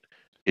in it?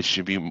 It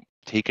should be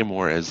taken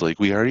more as like,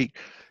 we already,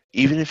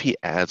 even if he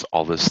adds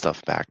all this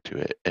stuff back to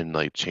it and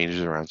like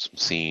changes around some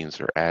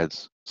scenes or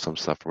adds some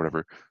stuff or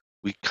whatever,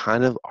 we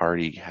kind of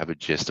already have a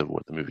gist of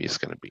what the movie is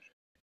going to be.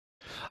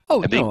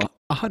 Oh, I think- no,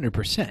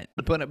 100%.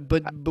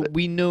 But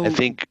we know I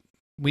think,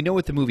 we know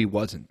what the movie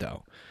wasn't,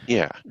 though.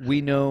 yeah,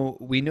 We know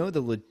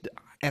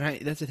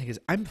that's the thing, is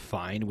I'm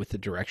fine with the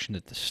direction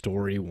that the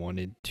story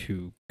wanted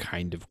to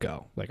kind of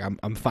go. Like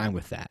I'm fine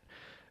with that.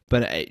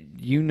 But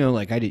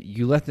like I did,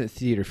 you left the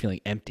theater feeling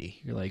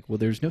empty. You're like, well,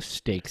 there's no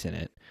stakes in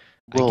it.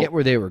 Well- I get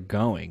where they were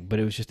going, but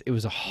it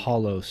was a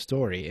hollow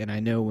story. And I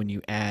know when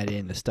you add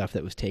in the stuff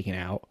that was taken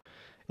out,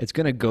 it's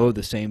going to go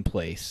the same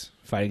place,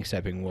 fighting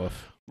Steppenwolf,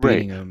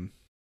 beating him.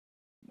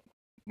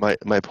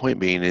 my point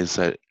being is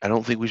that I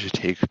don't think we should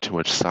take too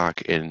much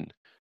stock in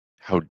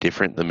how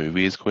different the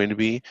movie is going to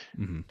be,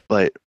 Mhm.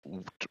 but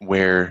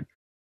where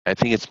I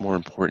think it's more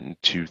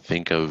important to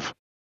think of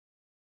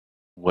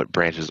what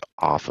branches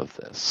off of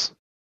this.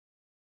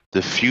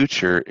 The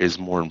future is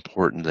more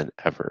important than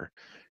ever.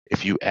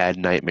 If you add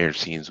nightmare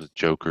scenes with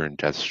Joker and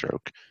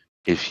Deathstroke,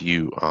 if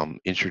you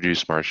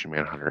introduce Martian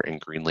Manhunter and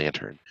Green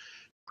Lantern,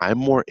 I'm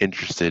more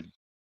interested.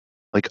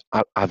 Like,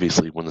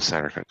 obviously, when the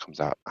Snyder Cut comes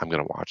out, I'm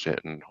going to watch it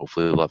and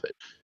hopefully love it.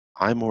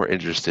 I'm more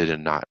interested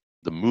in not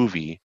the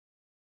movie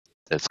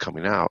that's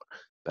coming out,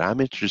 but I'm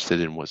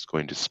interested in what's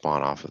going to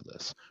spawn off of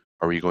this.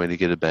 Are we going to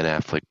get a Ben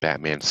Affleck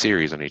Batman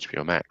series on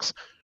HBO Max?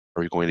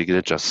 Are we going to get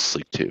a Justice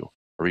League 2?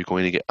 Are we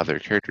going to get other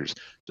characters?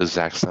 Does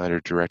Zack Snyder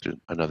direct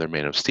another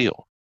Man of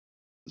Steel?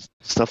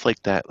 Stuff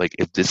like that. Like,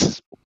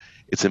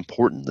 it's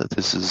important that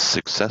this is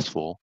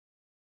successful,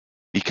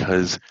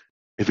 because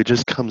if it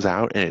just comes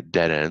out and it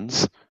dead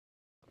ends,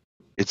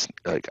 it's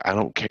like, I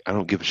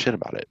don't give a shit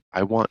about it.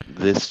 I want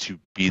this to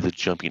be the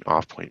jumping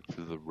off point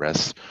for the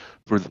rest,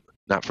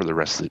 not for the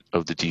rest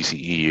of the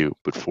DCEU,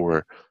 but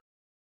for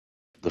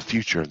the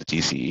future of the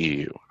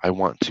DCEU. I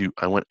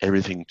want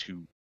everything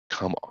to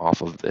come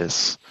off of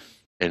this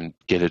and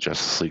get a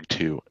Justice League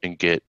 2 and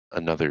get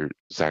another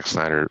Zack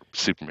Snyder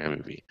Superman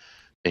movie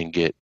and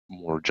get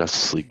more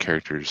Justice League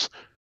characters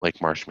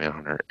like Martian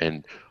Manhunter.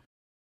 And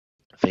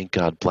thank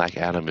God Black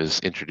Adam is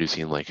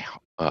introducing like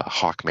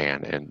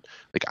Hawkman, and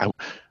like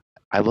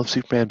I love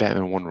Superman,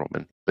 Batman, Wonder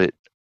Woman, but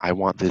I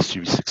want this to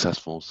be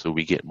successful so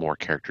we get more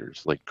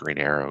characters like Green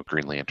Arrow,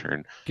 Green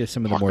Lantern, Get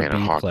some of the more Hawkman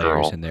and B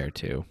players Hawkgirl. in there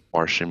too.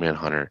 Martian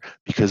Manhunter,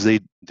 because they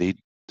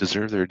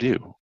deserve their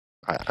due.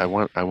 I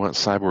want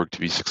Cyborg to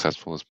be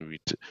successful in this movie,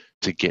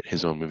 to get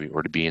his own movie,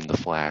 or to be in The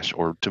Flash,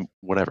 or to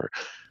whatever.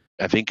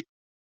 I think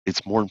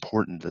it's more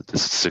important that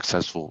this is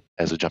successful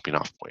as a jumping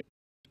off point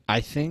I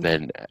think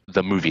than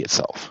the movie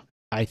itself.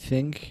 I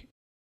think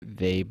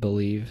they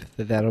believe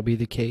that that'll be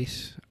the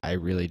case. I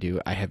really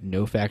do. I have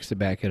no facts to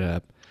back it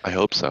up. I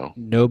hope so.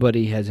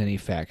 Nobody has any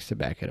facts to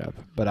back it up.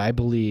 But I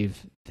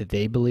believe that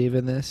they believe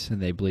in this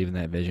and they believe in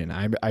that vision.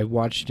 I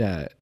watched,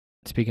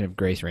 speaking of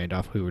Grace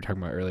Randolph, who we were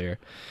talking about earlier,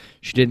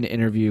 she did an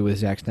interview with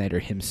Zack Snyder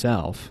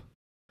himself.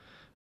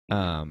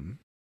 And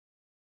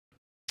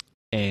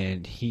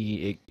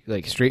he,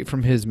 like, straight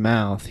from his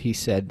mouth, he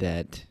said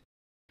that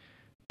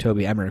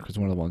Toby Emmerich was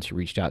one of the ones who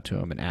reached out to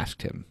him and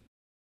asked him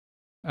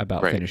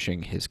about Right.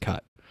 finishing his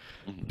cut,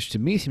 Mhm. which to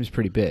me seems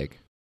pretty big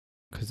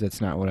because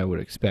that's not what I would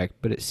expect.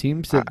 But it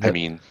seems that I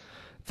mean,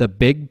 the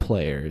big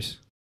players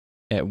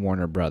at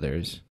Warner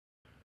Brothers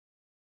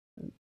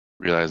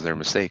realize their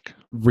mistake.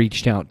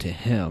 reached out to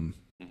him.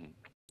 Mhm.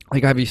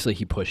 Like, obviously,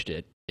 he pushed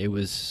it.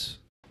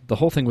 The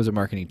whole thing was a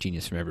marketing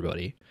genius from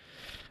everybody.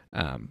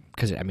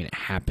 Because, it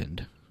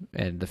happened.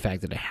 And the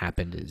fact that it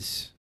happened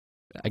is,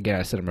 again,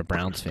 I said I'm a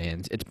Browns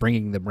fan. It's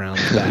bringing the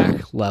Browns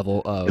back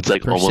level of It's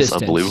like almost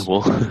persistence.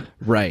 unbelievable.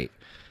 Right.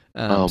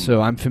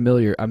 So I'm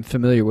familiar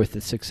with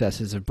the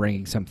successes of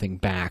bringing something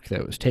back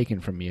that was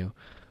taken from you.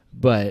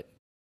 But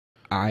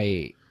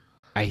I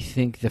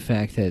think the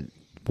fact that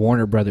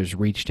Warner Brothers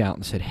reached out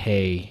and said,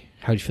 hey,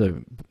 how'd you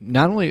feel?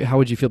 Not only how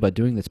would you feel about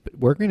doing this, but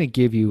we're going to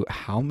give you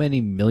how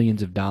many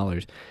millions of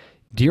dollars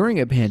during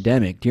a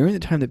pandemic, during the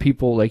time that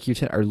people, like you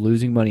said, are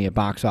losing money at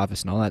box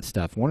office and all that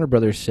stuff. Warner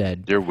Brothers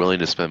said, They're willing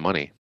to spend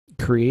money.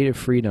 creative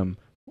freedom.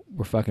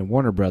 We're fucking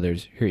Warner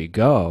Brothers. Here you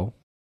go.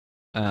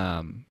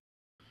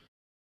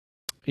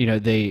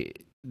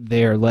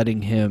 They are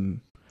letting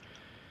him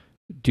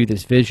do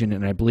this vision,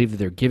 and I believe that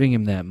they're giving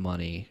him that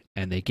money,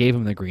 and they gave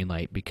him the green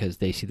light because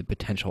they see the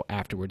potential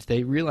afterwards.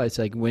 They realized,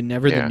 like,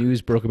 whenever the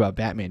news broke about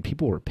Batman,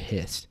 people were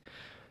pissed.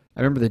 I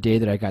remember the day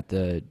that I got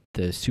the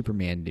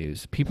Superman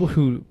news. People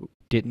who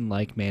didn't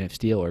like Man of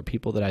Steel, or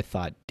people that I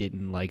thought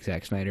didn't like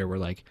Zack Snyder, were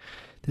like,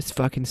 this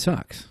fucking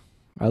sucks.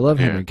 I love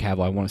Henry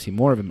Cavill. I want to see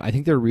more of him. I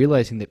think they're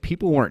realizing that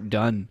people weren't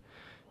done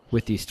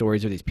with these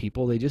stories or these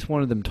people. They just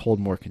wanted them told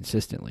more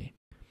consistently.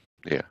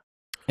 Yeah.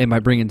 And by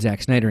bringing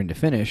Zack Snyder in to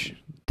finish,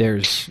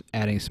 there's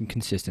adding some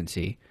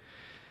consistency.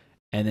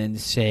 And then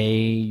say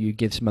you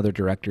give some other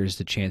directors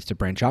the chance to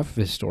branch off of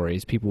his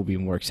stories, people will be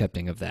more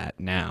accepting of that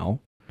now.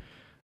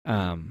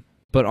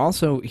 But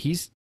also,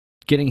 he's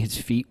getting his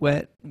feet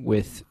wet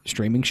with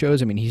streaming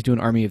shows. I mean, he's doing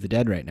Army of the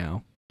Dead right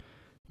now,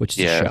 which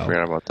is a show. I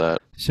forgot about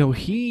that. So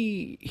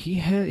he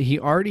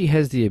already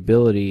has the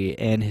ability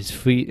and his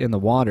feet in the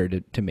water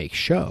to make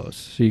shows.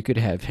 So you could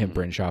have him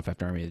branch off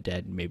after Army of the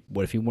Dead. Maybe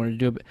what if he wanted to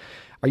do it?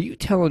 Are you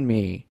telling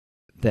me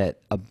that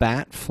a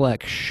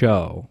Batfleck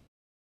show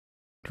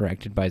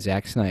directed by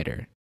Zack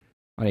Snyder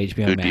on HBO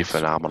It would Max be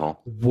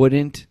phenomenal.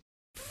 wouldn't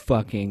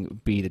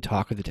fucking be the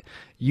talk of the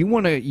you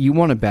want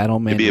to battle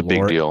Mandalorian? It'd be a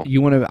big deal.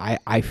 You want to?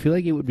 I feel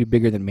like it would be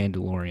bigger than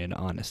Mandalorian.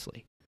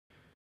 Honestly,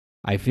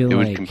 I feel It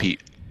like would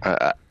compete.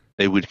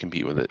 They would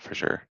compete with it for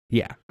sure.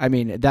 Yeah, I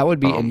mean that would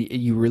be, and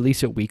you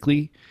release it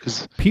weekly.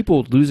 Because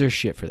People lose their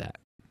shit for that.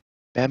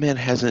 Batman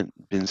hasn't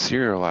been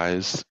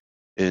serialized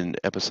in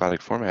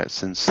episodic format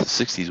since the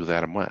 60s with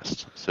Adam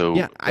West. So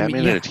Yeah, I mean,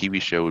 Batman yeah. in a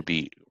TV show would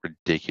be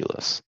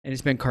ridiculous. And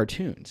it's been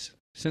cartoons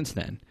since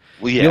then.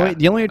 Well, yeah.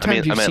 The only times I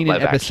you've meant seen it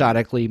live action.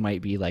 episodically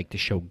might be like the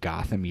show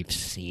Gotham. You've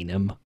seen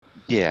him,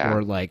 Yeah.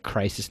 or like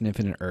Crisis in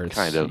Infinite Earths.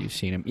 Kind of. You've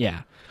seen him,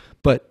 yeah.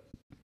 But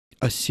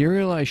a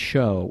serialized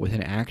show with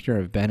an actor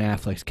of Ben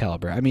Affleck's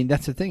caliber. I mean,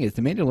 that's the thing is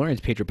the Mandalorian's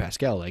Pedro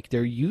Pascal. Like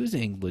they're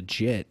using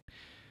legit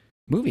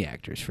movie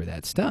actors for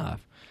that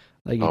stuff.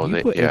 Like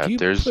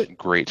there's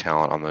great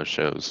talent on those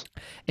shows.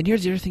 And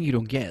here's the other thing you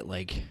don't get.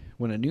 Like,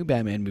 when a new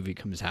Batman movie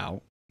comes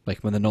out, like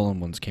when the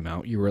Nolan ones came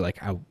out, you were like,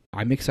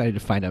 I'm excited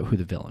to find out who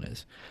the villain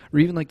is. Or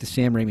even like the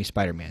Sam Raimi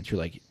Spider-Mans. You're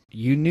like,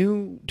 you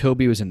knew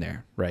Toby was in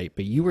there, right?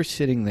 But you were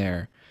sitting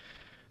there,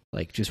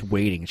 like, just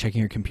waiting, checking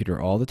your computer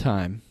all the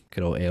time,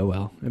 good old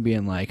AOL, and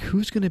being like,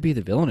 who's going to be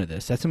the villain of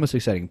this? That's the most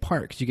exciting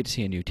part, because you get to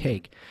see a new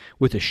take.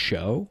 With a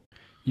show,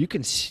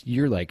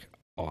 you're like,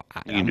 oh,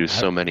 You can do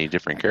so many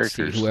different I can see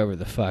characters. whoever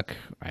the fuck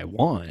I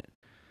want.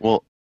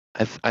 Well,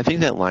 I think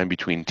that line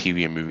between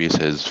TV and movies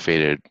has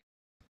faded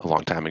a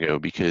long time ago,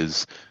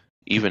 because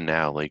even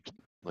now, like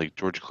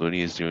George Clooney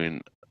is doing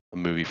a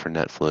movie for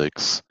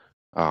Netflix.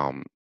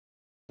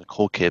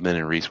 Nicole Kidman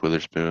and Reese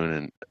Witherspoon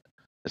and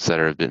et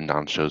cetera have been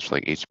on shows for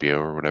like HBO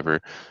or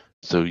whatever.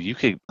 So you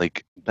could,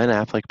 like, Ben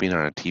Affleck being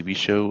on a TV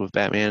show of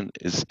Batman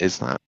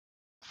is not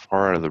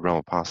far out of the realm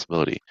of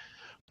possibility.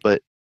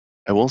 But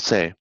I will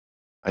say,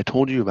 I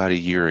told you about a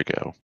year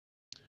ago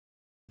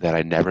that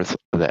I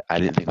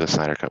didn't think the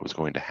Snyder Cut was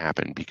going to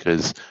happen,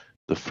 because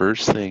the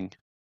first thing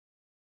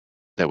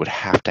that would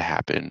have to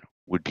happen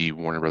would be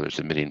Warner Brothers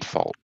admitting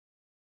fault.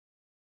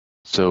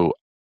 So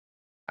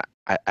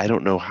I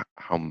don't know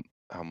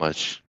how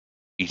much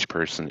each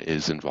person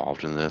is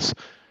involved in this,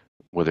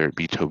 whether it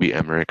be Toby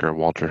Emmerich or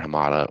Walter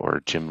Hamada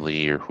or Jim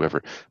Lee or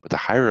whoever, but the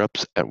higher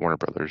ups at Warner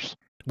Brothers,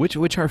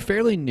 Which are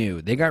fairly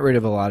new. They got rid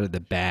of a lot of the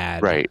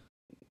bad. right?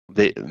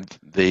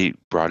 They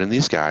brought in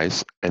these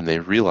guys and they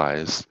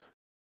realized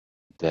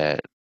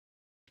that,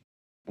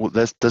 well,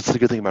 that's the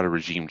good thing about a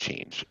regime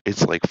change.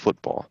 It's like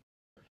football.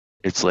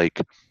 It's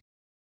like,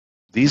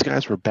 these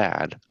guys were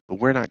bad, but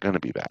we're not going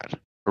to be bad,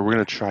 or we're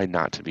going to try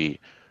not to be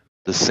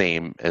the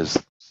same as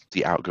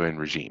the outgoing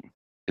regime.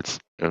 It's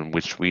in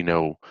which we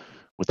know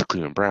with the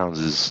Cleveland Browns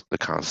is the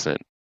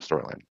constant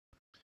storyline.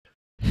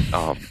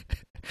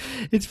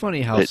 It's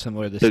funny how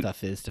similar this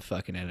stuff is to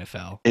fucking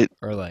NFL.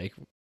 Or like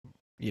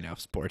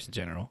sports in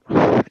general.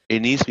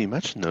 It needs to be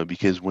mentioned though,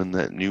 because when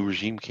that new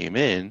regime came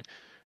in,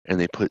 and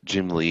they put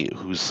Jim Lee,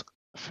 who's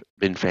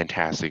been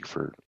fantastic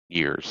for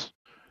years.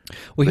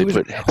 Well, he They was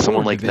put in the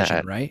someone horror like division,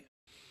 that. right?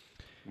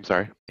 I'm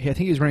sorry. I think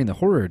he was running the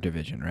horror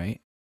division,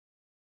 right?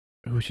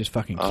 Who was just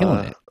fucking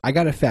killing it. I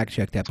gotta fact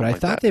check that, but I something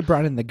like thought that. they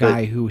brought in the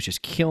guy who was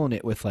just killing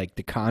it with like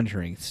the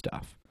Conjuring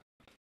stuff.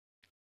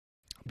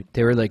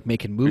 They were like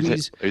making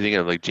movies. Are you thinking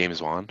of like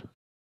James Wan?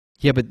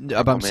 Yeah, but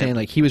I'm man. saying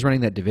like he was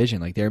running that division.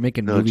 Like they were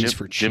making No, movies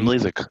for cheap.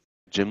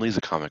 Jim Lee's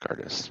a comic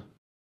artist.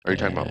 Are you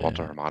talking about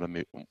Walter Yeah.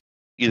 Hamada?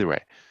 Either way,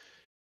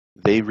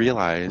 they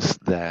realized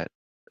that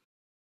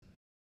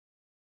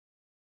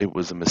it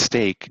was a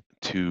mistake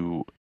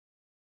to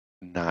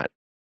not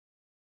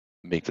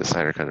make the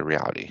Snyder Cut a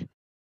reality,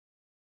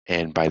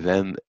 and by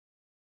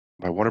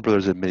Warner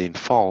Brothers admitting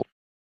fault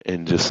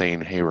and just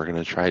saying, "Hey, we're going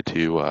to try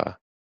to,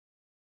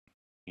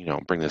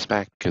 bring this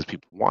back because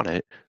people want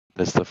it."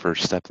 That's the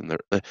first step in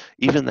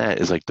even that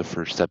is like the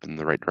first step in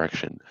the right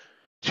direction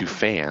to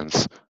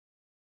fans,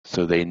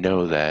 so they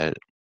know that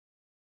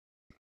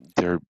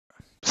they're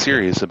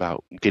serious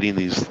about getting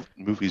these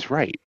movies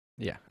right.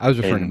 Yeah, I was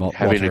referring and to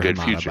having Walter a good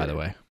Hamada, future. by the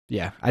way.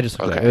 Yeah, I just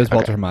looked Okay, it. It was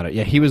Walter okay. Hamada.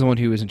 Yeah, he was the one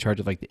who was in charge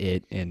of like the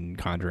It and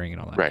Conjuring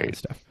and all that kind of Right.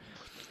 stuff.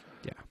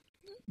 Yeah,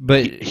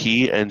 but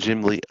He and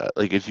Jim Lee,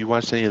 like if you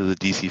watched any of the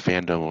DC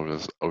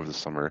fandom over the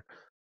summer,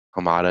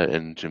 Hamada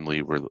and Jim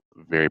Lee were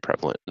very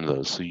prevalent in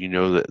those. So you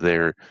know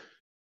that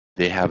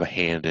they have a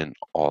hand in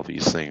all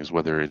these things,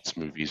 whether it's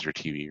movies or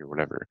TV or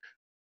whatever.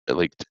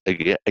 Like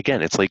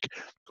again, it's like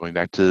going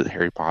back to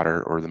Harry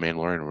Potter or The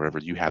Mandalorian or whatever.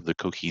 You have the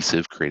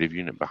cohesive creative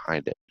unit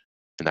behind it,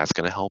 and that's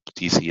going to help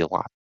DC a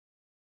lot.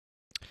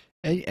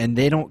 and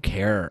they don't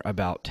care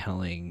about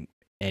telling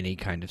any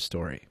kind of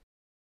story.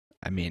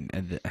 I mean,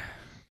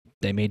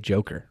 they made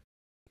Joker,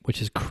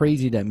 which is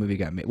crazy that movie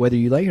got made. Whether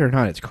you like it or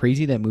not, it's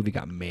crazy that movie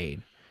got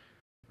made.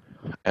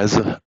 As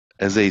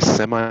a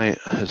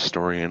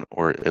semi-historian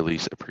or at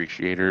least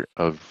appreciator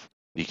of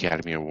the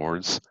Academy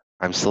Awards,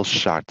 I'm still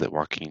shocked that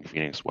Joaquin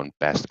Phoenix won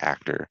Best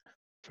Actor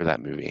for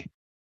that movie.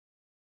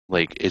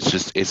 Like it's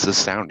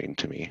astounding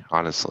to me,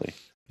 honestly.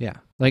 Yeah,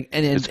 like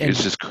and It's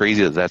just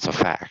crazy that that's a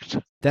fact.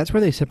 that's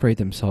where they separate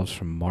themselves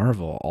from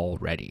Marvel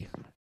already.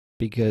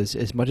 Because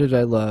as much as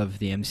I love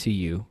the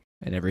MCU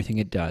and everything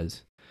it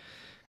does,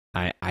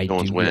 I No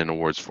one's do winning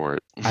awards for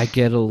it. I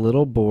get a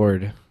little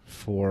bored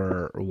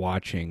for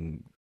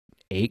watching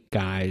 8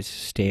 guys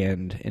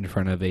stand in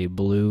front of a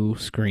blue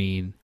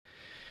screen,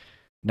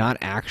 not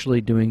actually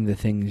doing the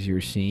things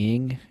you're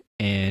seeing,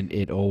 and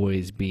it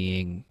always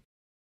being,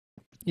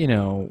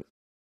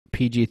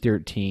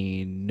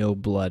 PG-13, no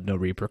blood, no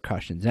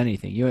repercussions,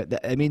 anything.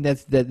 I mean,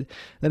 that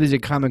is a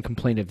common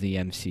complaint of the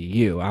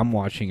MCU. I'm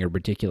watching a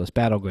ridiculous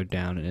battle go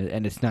down,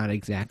 and it's not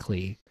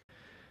exactly.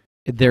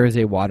 There is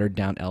a watered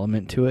down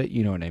element to it.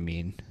 You know what I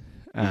mean?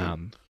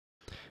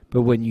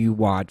 But when you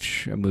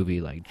watch a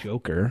movie like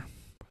Joker,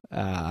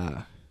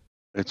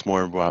 It's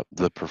more about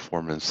the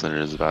performance than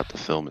it is about the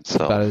film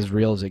itself. about as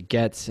real as it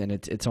gets, and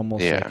it's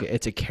almost Yeah. like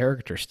it's a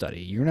character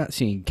study. You're not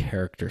seeing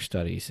character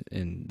studies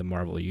in the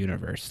Marvel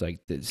universe. Like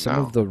some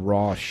No. of the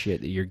raw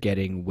shit that you're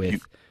getting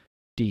with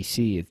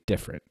DC is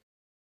different.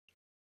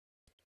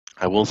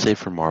 I will say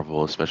for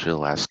Marvel, especially the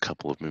last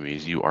couple of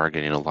movies, you are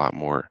getting a lot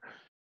more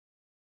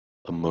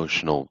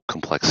emotional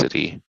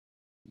complexity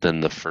than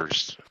the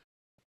first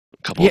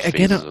couple of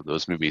again, phases of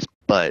those movies.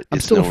 But I'm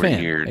it's still a nowhere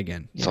fan near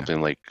again. Yeah.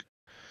 something like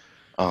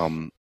I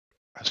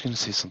was going to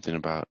say something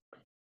about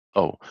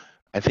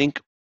I think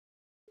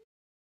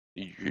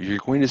you're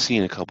going to see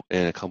in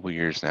a couple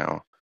years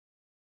now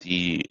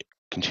the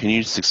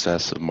continued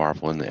success of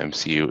Marvel in the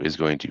MCU is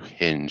going to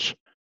hinge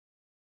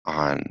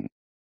on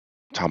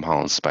Tom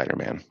Holland's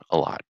Spider-Man a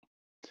lot.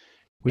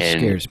 Which and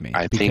scares me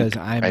I because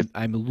think-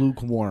 I'm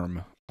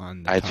lukewarm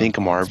on the I Tom think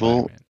Holland Marvel-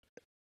 Spider-Man.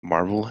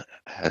 Marvel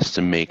has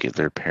to make it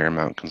their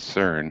paramount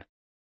concern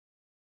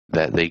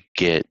that they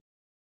get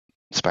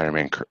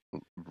Spider-Man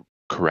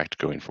correct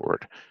going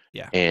forward.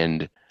 Yeah.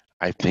 And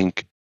I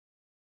think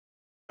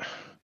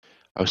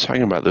I was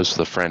talking about this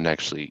with a friend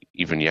actually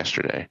even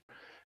yesterday.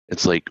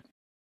 It's like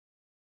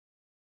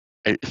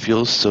it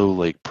feels so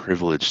like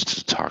privileged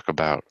to talk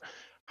about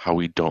how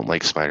we don't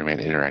like Spider-Man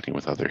interacting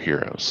with other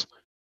heroes,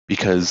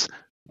 because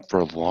for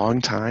a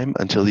long time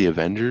until the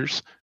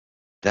Avengers,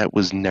 that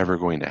was never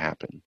going to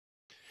happen.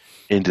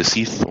 And to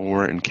see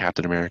Thor and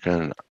Captain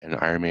America and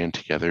Iron Man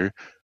together,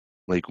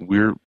 like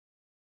we're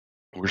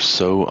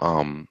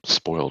so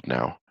spoiled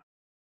now.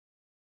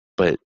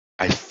 But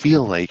I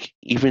feel like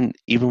even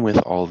with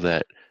all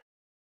that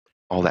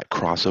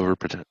crossover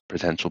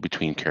potential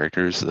between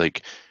characters,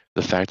 like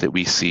the fact that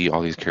we see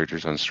all these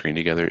characters on screen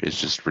together is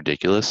just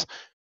ridiculous.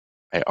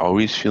 I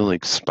always feel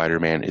like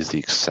Spider-Man is the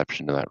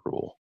exception to that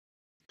rule.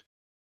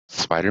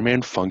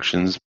 Spider-Man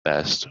functions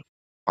best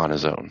on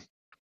his own.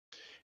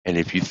 And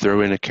if you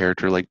throw in a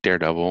character like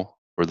Daredevil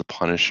or the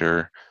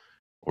Punisher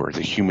or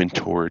the Human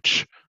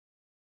Torch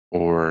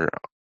or,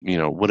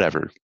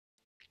 whatever,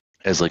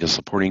 as like a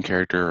supporting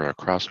character or a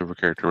crossover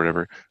character or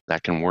whatever,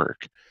 that can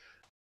work.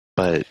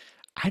 But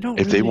I don't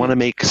If they want to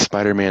really. make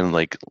Spider-Man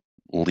like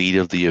lead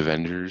of the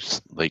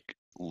Avengers, like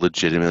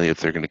legitimately, if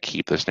they're going to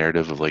keep this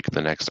narrative of like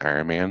the next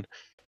Iron Man,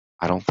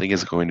 I don't think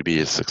it's going to be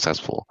as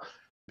successful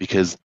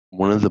because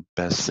one of the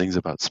best things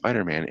about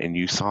Spider-Man, and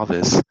you saw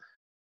this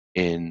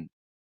in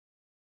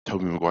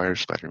Tobey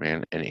Maguire's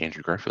Spider-Man and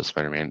Andrew Garfield's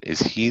Spider-Man,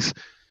 is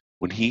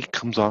when he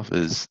comes off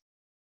as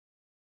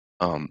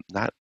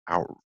not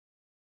out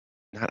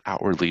not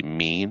outwardly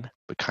mean,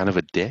 but kind of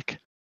a dick.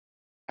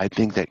 I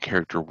think that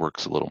character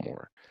works a little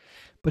more.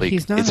 But Like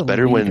he's not it's a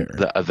better when leader.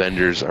 the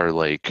Avengers are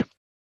like,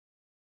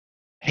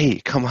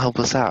 "Hey, come help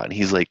us out," and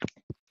he's like,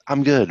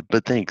 "I'm good,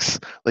 but thanks."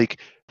 Like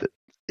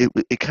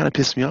it kind of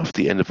pissed me off at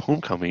the end of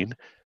Homecoming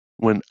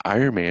when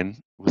Iron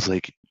Man was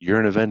like, "You're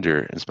an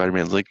Avenger," and Spider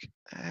Man's like,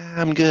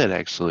 "I'm good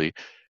actually,"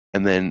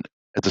 and then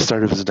at the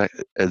start of his at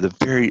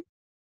the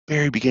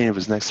very beginning of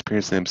his next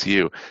appearance in the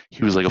MCU,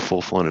 he was like a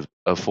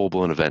full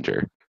blown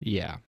Avenger.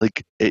 Yeah.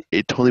 Like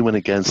it totally went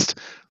against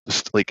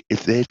like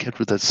if they had kept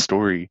with that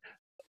story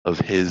of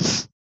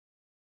his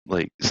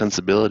like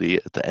sensibility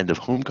at the end of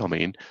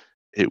Homecoming,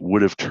 it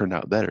would have turned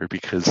out better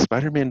because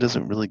Spider-Man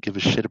doesn't really give a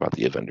shit about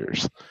the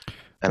Avengers,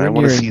 and We're I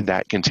want to see nearing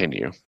that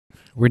continue.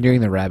 we're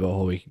nearing the rabbit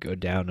hole we could go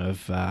down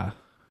of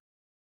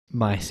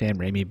my Sam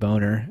Raimi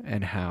boner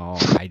and how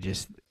I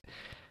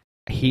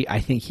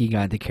think he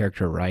got the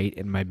character right,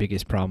 and my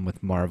biggest problem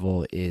with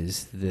Marvel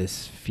is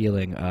this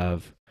feeling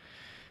of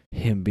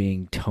him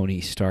being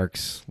Tony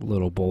Stark's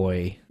little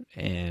boy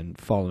and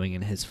following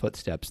in his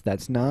footsteps.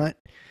 That's not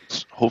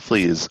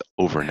Hopefully, is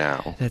over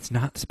now.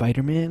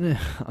 Spider-Man.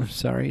 I'm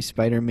sorry,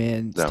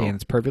 Spider-Man No.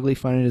 stands perfectly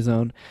fine on his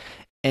own,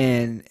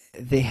 and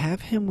they have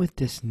him with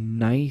this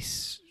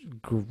nice,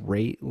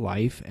 great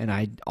life, and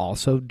I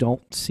also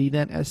don't see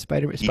that as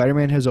Spider-Man.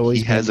 Spider-Man has always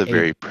He has been a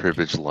very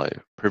privileged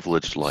life for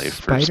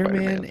Spider-Man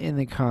Spider-Man. in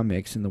the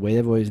comics, and the way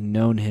they've always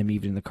known him,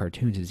 even in the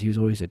cartoons, is he was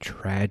always a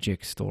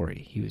tragic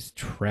story. He was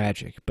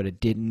tragic, but it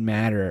didn't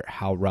matter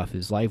how rough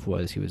his life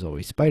was. He was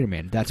always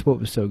Spider-Man. That's what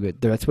was so good.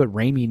 That's what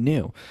Raimi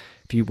knew.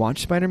 If you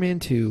watch Spider-Man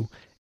 2,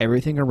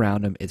 everything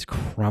around him is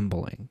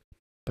crumbling,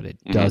 but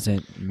it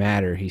doesn't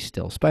matter. He's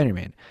still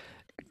Spider-Man.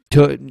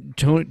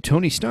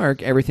 Tony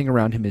Stark, everything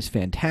around him is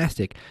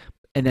fantastic,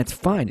 and that's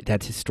fine.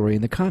 That's his story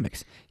in the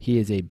comics. He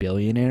is a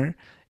billionaire,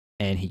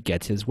 and he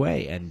gets his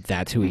way, and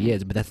that's who he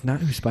is. But that's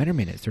not who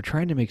Spider-Man is. They're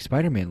trying to make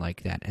Spider-Man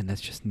like that, and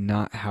that's just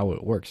not how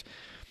it works.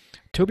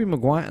 Tobey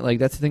Maguire, like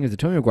that's the thing is the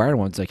Tobey Maguire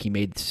ones, like he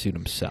made the suit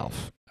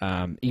himself.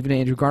 Even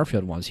Andrew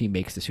Garfield ones, he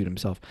makes the suit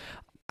himself.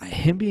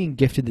 Him being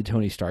gifted the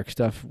Tony Stark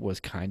stuff was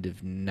kind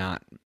of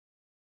not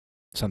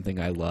something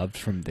I loved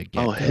from the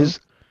get-go. Oh,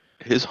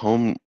 his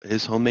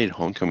homemade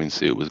Homecoming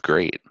suit was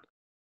great.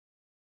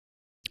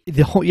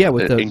 The whole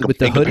with the in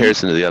hoodie.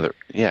 comparison to the other,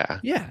 yeah.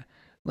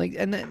 Like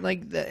and then,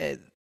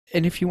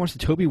 and if you watch the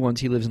Toby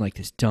ones, he lives in like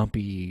this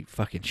dumpy,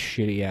 fucking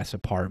shitty ass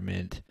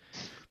apartment.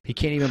 He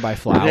can't even buy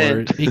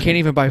flowers. He can't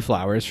even buy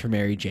flowers for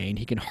Mary Jane.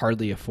 He can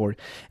hardly afford.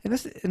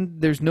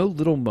 And there's no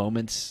little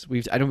moments.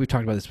 I know we've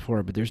talked about this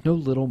before, but there's no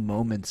little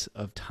moments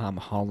of Tom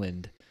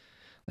Holland.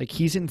 Like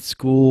he's in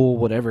school,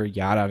 whatever,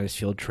 yacht on his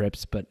field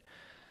trips, but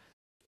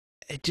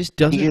it just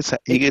doesn't.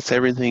 He gets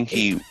everything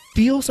he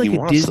feels like he a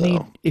wants, Disney.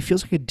 though. It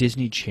feels like a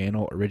Disney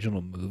Channel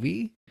original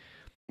movie.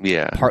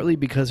 Yeah. Partly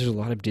because there's a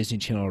lot of Disney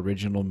Channel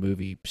original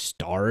movie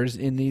stars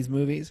in these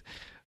movies,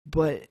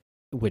 but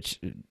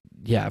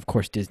of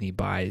course Disney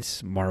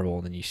buys Marvel,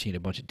 and then you've seen a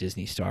bunch of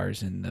Disney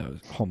stars in the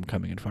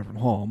Homecoming and Far From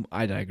Home.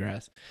 I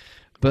digress.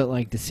 But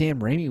like the Sam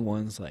Raimi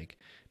ones, like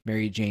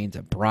Mary Jane's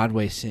a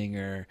Broadway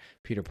singer,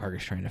 Peter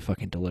Parker's trying to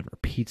fucking deliver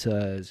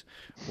pizzas,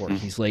 or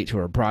he's late to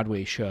a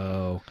Broadway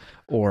show,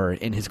 or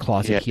in his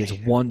closet he has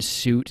one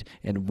suit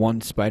and one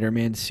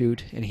Spider-Man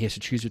suit, and he has to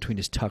choose between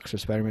his tux or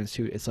Spider-Man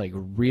suit. It's like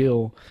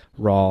real,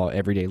 raw,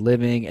 everyday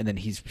living, and then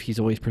he's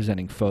always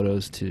presenting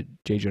photos to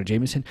J. Jonah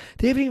Jameson.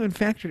 They haven't even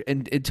factored,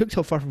 and it took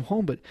till Far From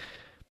Home, but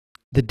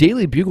the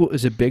Daily Bugle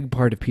is a big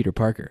part of Peter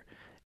Parker,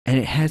 and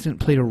it hasn't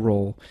played a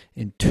role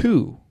in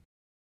 2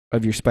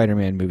 of your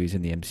Spider-Man movies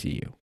in the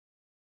MCU.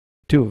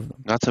 2 of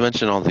them. Not to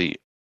mention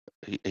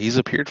he's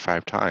appeared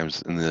 5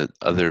 times in the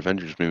other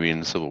Avengers movie in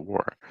the Civil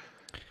War,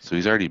 so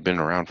he's already been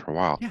around for a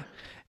while. Yeah,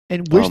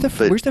 and where's the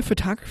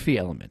photography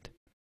element?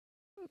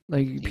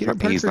 Like Peter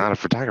Parker, he's not a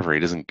photographer. He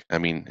doesn't. I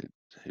mean,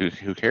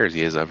 who cares? He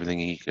has everything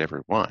he could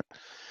ever want.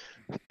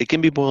 It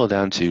can be boiled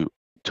down to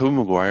Tobey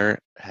Maguire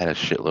had a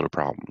shitload of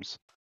problems.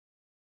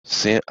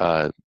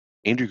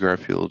 Andrew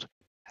Garfield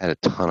had a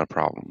ton of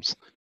problems.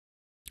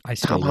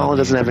 Tom Holland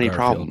doesn't have any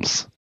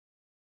problems.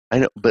 I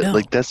know, but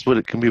like that's what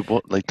it can be.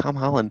 Like Tom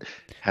Holland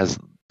has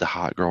the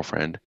hot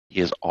girlfriend. He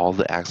has all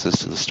the access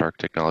to the Stark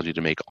technology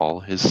to make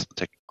all his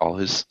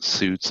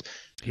suits,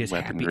 he has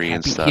weaponry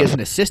and stuff. He has an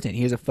assistant.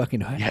 He has a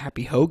fucking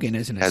Happy Hogan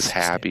as an assistant.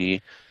 Has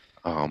Happy.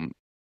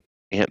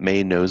 Aunt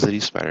May knows that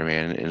he's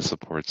Spider-Man and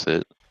supports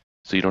it,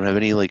 so you don't have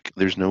any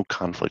there's no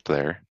conflict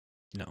there.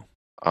 No.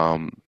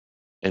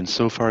 And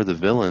so far the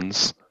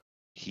villains,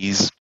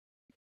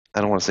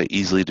 I don't want to say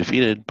easily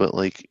defeated, but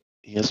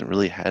he hasn't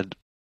really had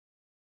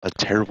a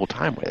terrible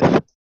time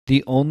with.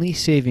 The only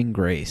saving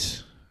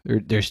grace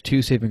There's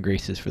two saving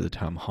graces for the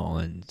Tom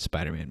Holland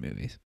Spider-Man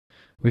movies.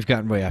 We've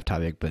gotten way off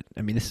topic, but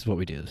I mean, this is what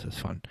we do. This is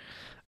fun.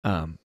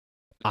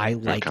 I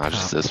like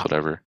consciousness,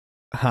 whatever.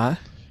 Huh?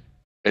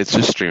 It's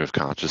just stream of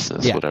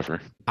consciousness, Yeah. whatever.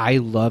 I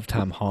love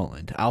Tom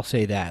Holland. I'll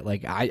say that.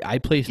 Like I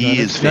place He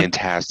is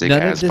fantastic.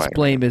 None as of this Spider-Man.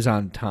 blame is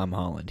on Tom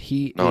Holland.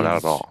 He No, is not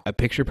at all. a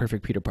picture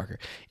perfect Peter Parker.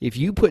 If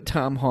you put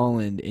Tom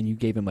Holland and you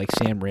gave him like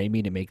Sam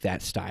Raimi to make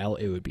that style,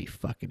 it would be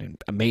fucking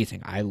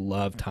amazing. I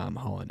love Tom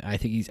Holland.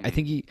 He's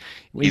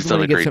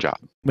done a great job.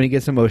 When he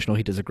gets emotional,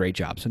 he does a great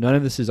job. So none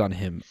of this is on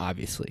him,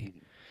 obviously.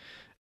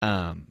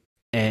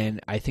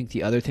 And I think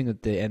the other thing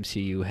that the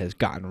MCU has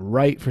gotten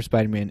right for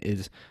Spider-Man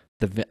is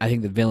I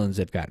think the villains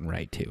have gotten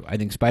right too. I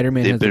think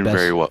Spider-Man has the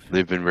best.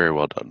 They've been very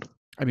well done.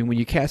 I mean, when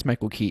you cast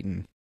Michael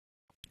Keaton,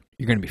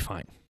 you're going to be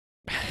fine.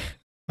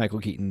 Michael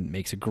Keaton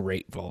makes a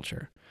great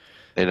Vulture.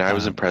 And I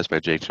was impressed by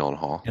Jake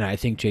Gyllenhaal. And I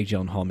think Jake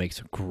Gyllenhaal makes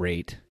a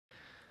great.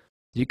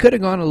 You could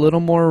have gone a little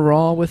more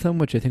raw with him,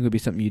 which I think would be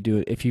something you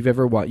do if you've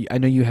ever watched. I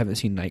know you haven't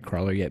seen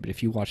Nightcrawler yet, but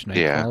if you watch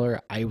Nightcrawler,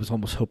 I was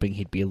almost hoping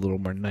he'd be a little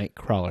more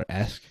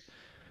Nightcrawler-esque.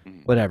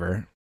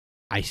 Whatever.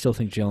 I still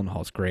think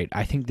Gyllenhaal's great.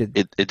 I think that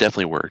it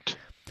definitely worked.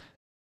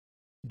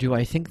 Do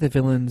I think the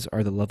villains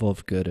are the level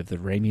of good of the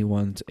Raimi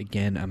ones?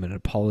 Again, I'm an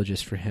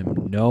apologist for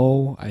him.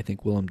 No, I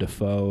think Willem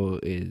Dafoe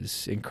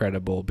is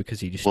incredible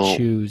because he just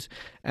chews,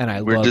 and I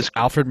love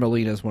Alfred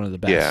Molina is one of the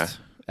best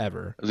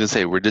ever. I was gonna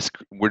say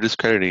we're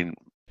discrediting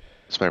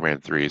Spider-Man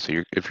 3.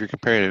 So if you're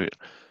comparing it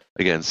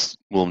against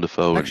Willem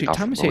Dafoe Actually, and Alfred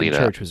Thomas Molina,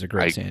 Hayden Church was a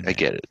great Sandman. I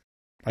get it.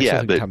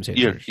 I but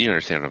you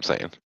understand what I'm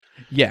saying.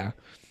 Yeah.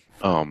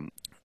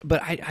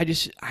 But I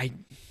just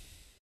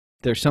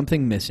there's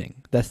something missing.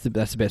 That's the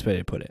best way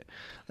to put it.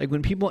 Like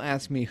when people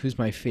ask me who's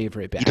my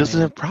favorite Batman, he doesn't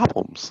have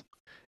problems.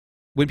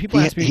 When people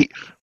ask me,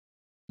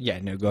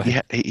 go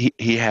ahead.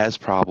 He has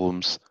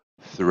problems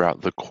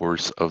throughout the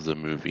course of the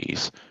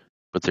movies,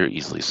 but they're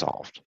easily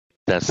solved.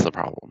 That's the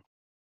problem.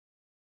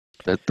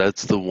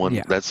 That's the one.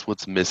 Yeah. That's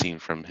what's missing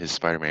from his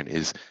Spider-Man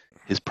is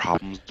his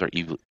problems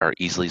are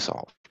easily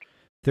solved.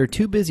 They're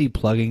too busy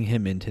plugging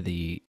him into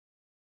the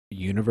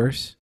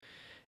universe.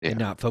 And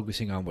not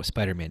focusing on what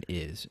Spider-Man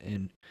is.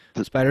 And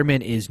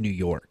Spider-Man is New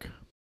York.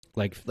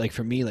 Like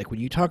for me, like when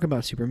you talk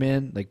about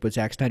Superman, like what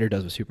Zack Snyder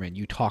does with Superman,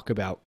 you talk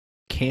about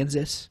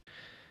Kansas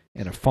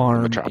and a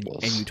farm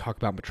and you talk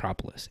about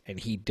Metropolis. And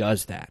he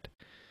does that.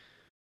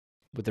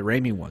 With the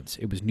Raimi ones,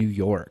 it was New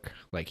York.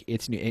 Like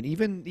it's new, and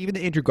even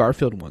the Andrew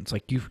Garfield ones,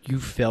 like you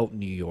felt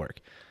New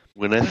York.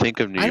 When I think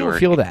of New York, I don't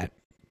feel that.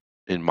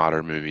 In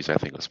modern movies, I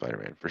think of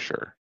Spider-Man for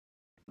sure.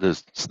 The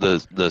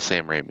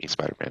Sam Raimi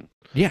Spider-Man.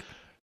 Yeah.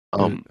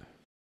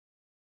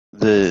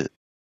 The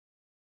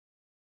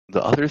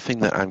other thing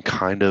that I'm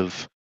kind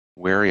of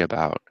wary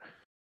about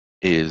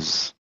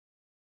is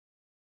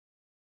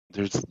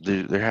there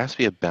has to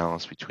be a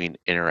balance between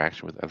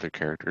interaction with other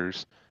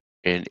characters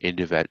and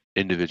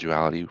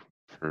individuality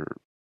for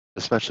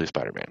especially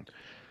Spider-Man.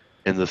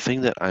 And the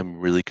thing that I'm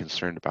really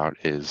concerned about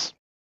is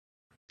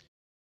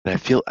that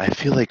I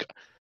feel like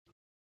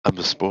I'm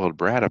a spoiled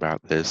brat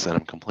about this and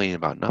I'm complaining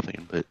about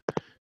nothing, but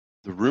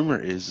the rumor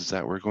is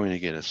that we're going to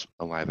get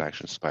a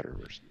live-action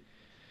Spider-Verse,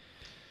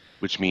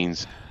 which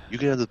means you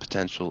could have the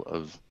potential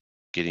of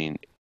getting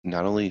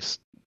not only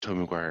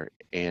Tobey Maguire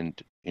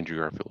and Andrew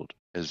Garfield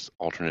as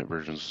alternate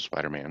versions of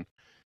Spider-Man,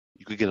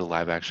 you could get a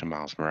live-action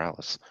Miles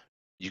Morales.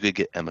 You could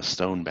get Emma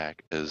Stone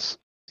back as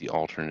the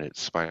alternate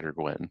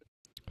Spider-Gwen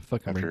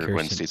after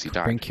Gwen Stacy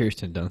died. Bring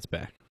Kirsten Dunst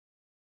back.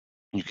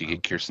 You could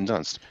get Kirsten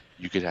Dunst.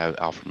 You could have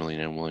Alfred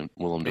Molina and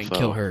Willem Dafoe.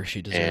 Kill her.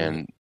 She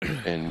deserves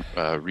and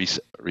Reese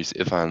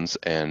Ifans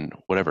and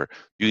whatever.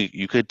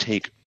 You could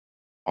take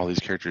all these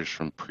characters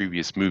from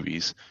previous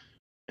movies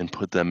and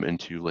put them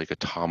into like a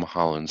Tom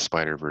Holland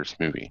Spider-Verse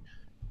movie.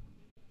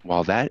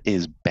 While that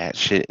is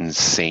batshit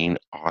insane,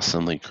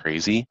 awesomely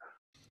crazy,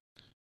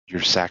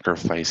 you're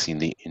sacrificing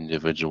the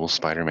individual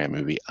Spider-Man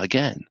movie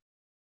again.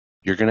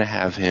 You're gonna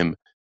have him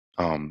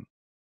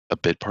a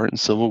bit part in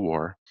Civil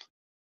War,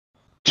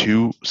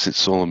 2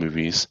 solo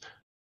movies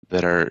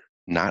that are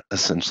not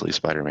essentially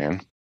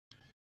Spider-Man,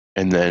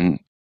 and then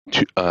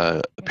 2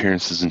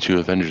 appearances in 2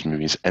 Avengers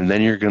movies, and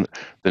then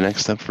the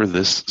next step for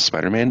this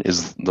Spider-Man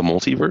is the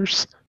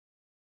multiverse.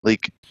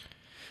 Like,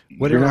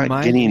 you're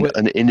not getting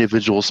an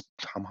individual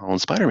Tom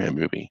Holland Spider-Man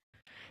movie.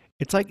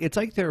 It's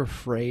like they're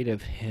afraid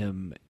of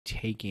him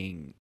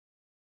taking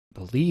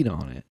the lead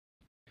on it,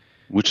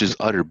 which is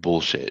utter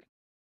bullshit.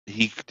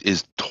 He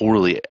is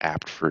totally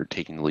apt for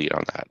taking the lead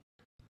on that.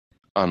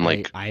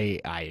 I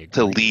agree.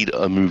 To lead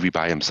a movie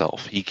by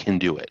himself, he can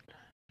do it.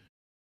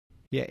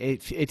 Yeah,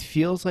 it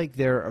feels like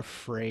they're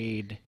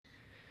afraid.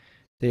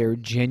 They're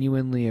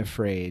genuinely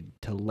afraid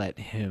to let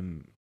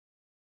him.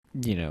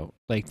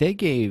 Like they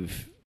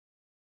gave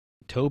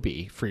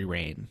Toby free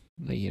reign.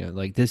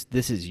 Like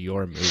this is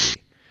your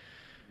movie.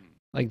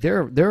 Like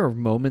there are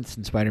moments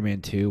in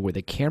Spider-Man 2 where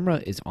the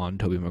camera is on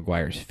Tobey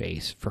Maguire's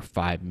face for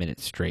 5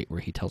 minutes straight,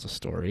 where he tells a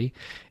story,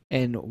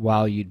 and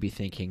while you'd be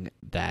thinking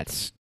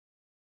that's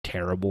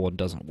terrible and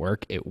doesn't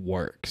work, it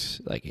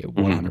works. Like it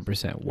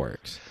 100%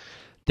 works.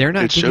 They're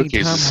not It giving Tom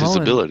showcases his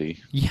Holland.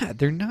 ability. Yeah,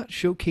 they're not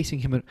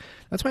showcasing him.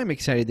 That's why I'm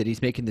excited that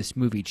he's making this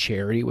movie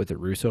Charity with the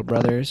Russo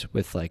brothers,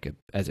 with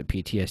as a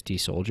PTSD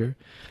soldier.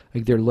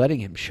 Like they're letting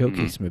him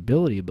showcase some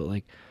ability, but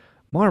like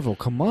Marvel,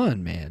 come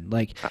on, man.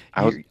 Like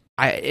I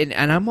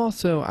want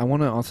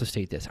to also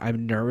state this.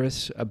 I'm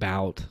nervous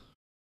about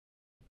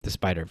the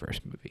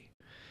Spider-Verse movie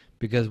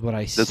because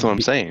That's what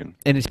I'm saying.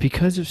 and it's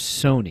because of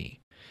Sony.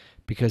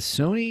 Because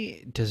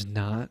Sony does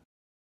not.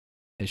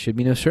 It should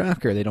be no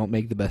shocker. They don't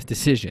make the best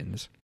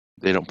decisions.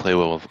 They don't play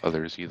well with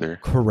others either.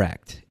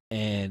 Correct.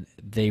 And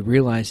they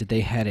realized that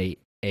they had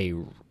a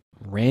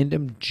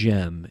random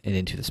gem in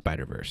Into the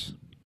Spider-Verse,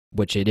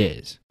 which it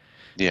is.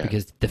 Yeah.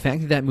 Because the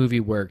fact that that movie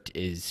worked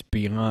is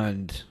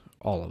beyond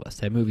all of us.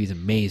 That movie's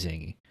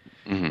amazing.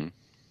 Mm-hmm.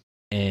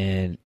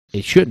 And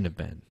it shouldn't have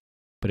been,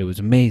 but it was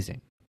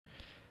amazing.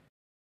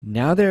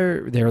 Now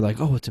they're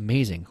like, oh, it's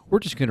amazing. We're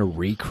just going to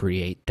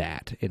recreate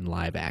that in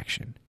live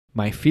action.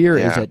 My fear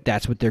is that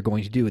that's what they're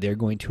going to do. They're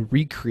going to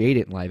recreate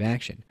it in live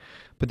action.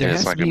 But there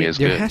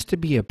has to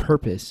be a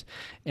purpose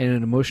and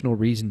an emotional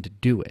reason to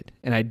do it.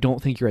 And I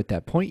don't think you're at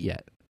that point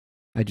yet.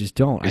 I just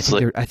don't.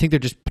 I think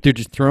they're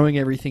just throwing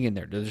everything in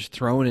there. They're just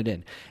throwing it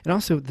in. And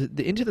also,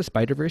 the Into the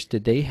Spider-Verse,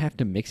 did they have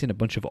to mix in a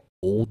bunch of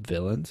old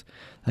villains?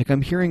 Like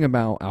I'm hearing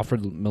about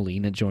Alfred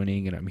Molina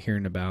joining, and I'm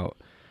hearing about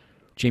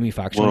Jamie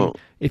Foxx joining.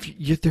 If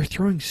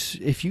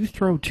you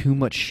throw too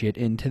much shit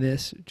into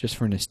this just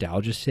for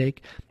nostalgia's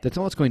sake, that's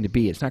all it's going to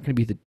be. It's not going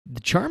to be the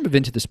charm of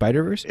Into the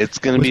Spider-Verse. It's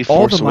going to be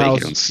Force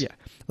Awakens. Yeah,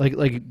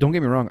 like don't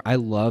get me wrong. I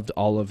loved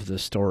all of the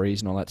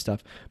stories and all that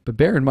stuff, but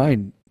bear in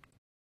mind,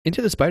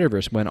 Into the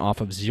Spider-Verse went off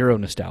of zero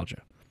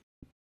nostalgia.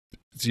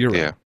 Zero.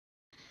 Yeah.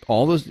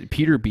 All those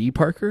Peter B.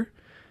 Parker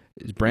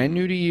is brand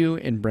new to you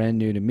and brand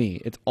new to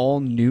me. It's all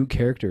new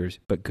characters,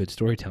 but good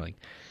storytelling.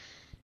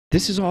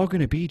 This is all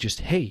going to be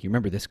just, hey, you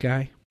remember this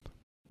guy?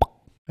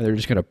 And they're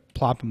just going to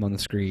plop him on the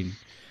screen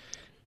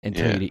and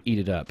tell you to eat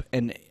it up.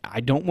 And I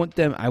don't want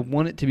them. I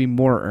want it to be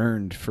more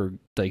earned for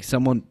like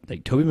someone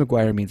like Tobey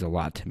Maguire means a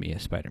lot to me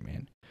as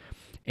Spider-Man.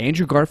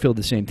 Andrew Garfield,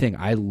 the same thing.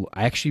 I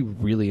actually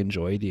really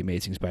enjoy the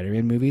Amazing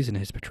Spider-Man movies and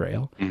his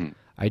portrayal. Mm-hmm.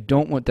 I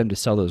don't want them to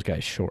sell those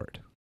guys short.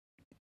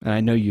 And I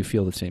know you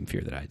feel the same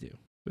fear that I do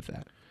with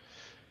that.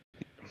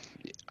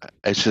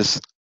 It's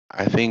just,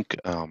 I think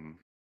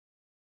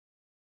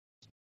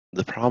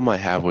the problem I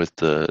have with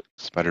the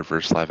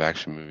Spider-Verse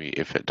live-action movie,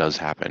 if it does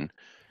happen,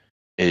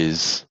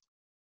 is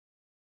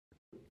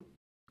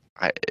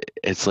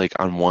it's like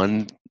on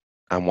one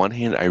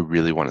hand, I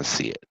really want to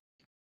see it.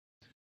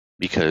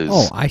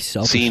 Because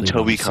seeing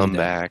Toby come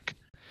back,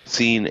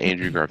 seeing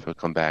Andrew Garfield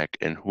come back,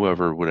 and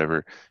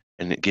whatever,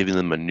 and giving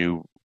them a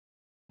new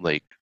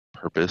like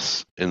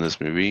purpose in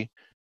this movie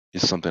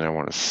is something I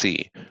want to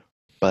see.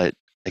 But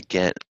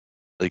again,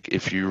 like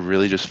if you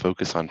really just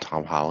focus on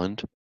Tom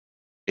Holland,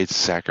 it's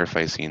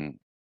sacrificing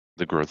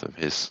the growth of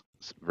his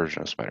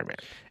version of Spider-Man.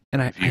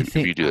 And I think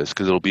if you do this,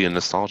 because it'll be a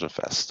nostalgia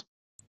fest.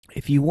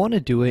 If you want to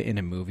do it in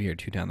a movie or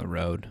two down the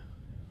road,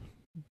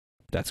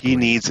 that's he great.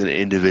 needs an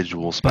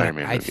individual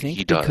Spider-Man movie. I think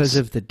he because does.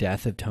 of the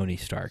death of Tony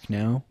Stark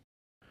now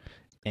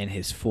and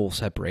his full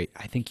separate,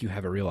 I think you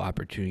have a real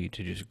opportunity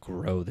to just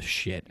grow the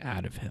shit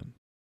out of him.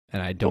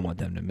 And I don't want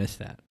them to miss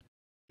that.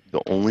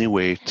 The only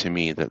way to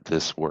me that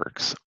this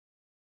works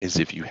is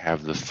if you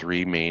have the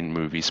three main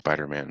movie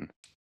Spider-Man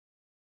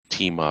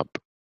team up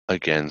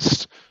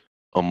against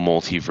a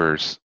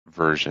multiverse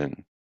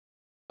version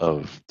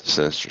of the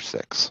Sinister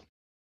Six.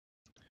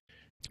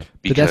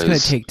 But that's going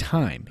to take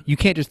time. You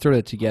can't just throw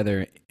that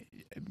together.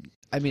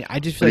 I mean, I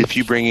just feel if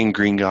you bring in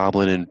Green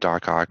Goblin and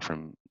Doc Ock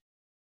from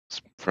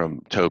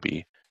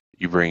Toby,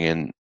 you bring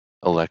in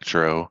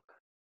Electro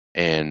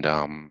and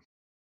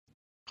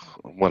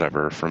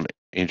whatever from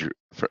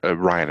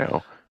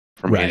Rhino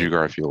from Andrew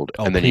Garfield,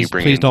 and then you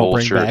bring in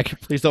Vulture.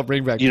 Please don't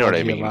bring back. You know what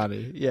I mean?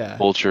 Giamatti. Yeah,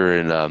 Vulture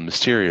and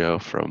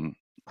Mysterio from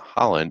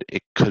Holland.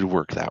 It could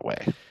work that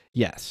way.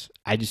 Yes,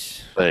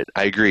 But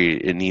I agree,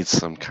 it needs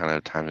some kind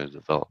of time to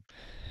develop.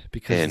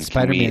 Because the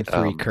Spider-Man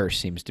 3 curse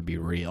seems to be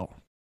real,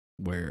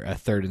 where a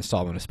third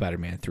installment of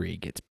Spider-Man 3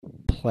 gets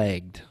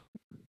plagued,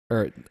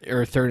 or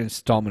a third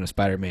installment of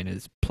Spider-Man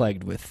is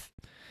plagued with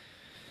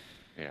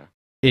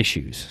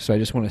issues. So I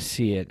just want to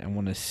see it. I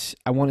want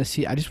to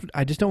see. I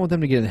just don't want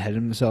them to get ahead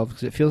of themselves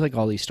because it feels like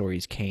all these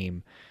stories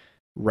came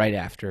right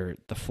after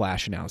the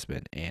Flash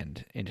announcement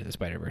and Into the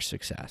Spider-Verse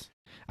success.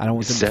 I don't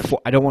want them.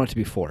 I don't want it to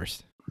be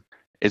forced.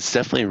 It's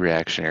definitely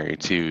reactionary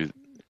to.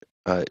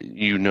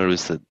 You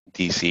notice that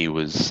DC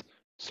was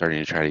starting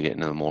to try to get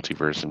into the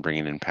multiverse and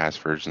bringing in past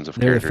versions of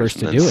characters. They're the first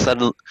to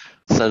do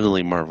it.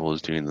 Suddenly, Marvel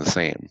is doing the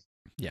same.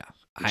 Yeah,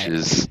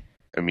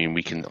 I mean,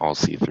 we can all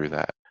see through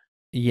that.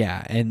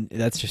 Yeah, and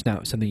that's just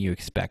not something you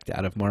expect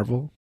out of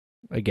Marvel.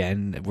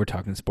 Again, we're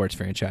talking sports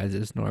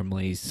franchises.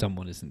 Normally,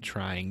 someone isn't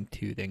trying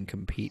to then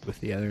compete with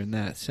the other in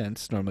that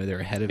sense. Normally, they're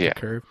ahead of the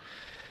curve.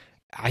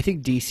 I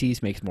think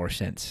DC's makes more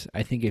sense.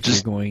 I think if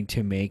you're going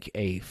to make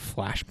a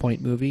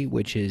Flashpoint movie,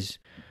 which is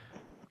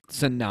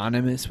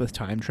synonymous with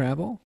time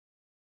travel,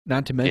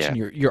 Not to mention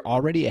you're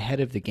already ahead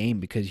of the game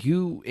because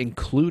you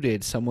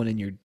included someone in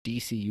your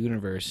DC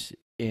universe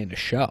in a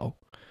show,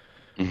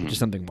 which is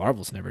something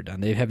Marvel's never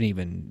done. They haven't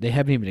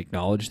even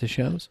acknowledged the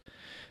shows.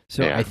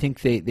 So I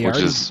think they which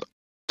already is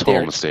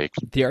total mistake.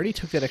 They already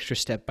took that extra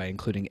step by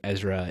including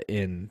Ezra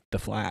in The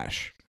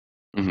Flash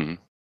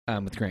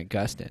with Grant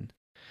Gustin.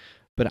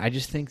 But I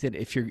just think that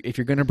if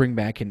you're going to bring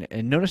back and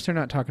notice they're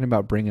not talking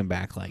about bringing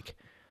back like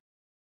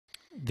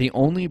the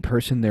only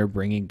person they're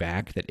bringing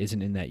back that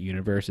isn't in that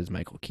universe is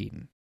Michael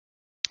Keaton,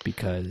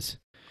 because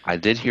I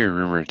did hear a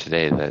rumor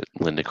today that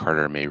Linda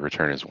Carter may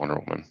return as Wonder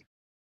Woman,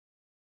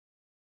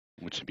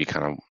 which would be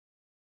kind of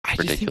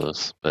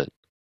ridiculous. But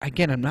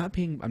again, I'm not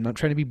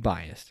trying to be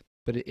biased,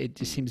 but it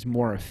just seems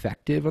more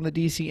effective on the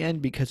DC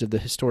end because of the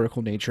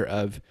historical nature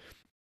of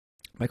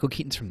Michael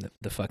Keaton's from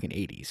the fucking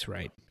 80s,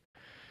 right?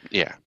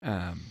 Yeah.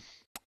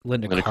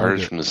 Linda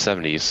Carter's from the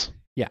 70s.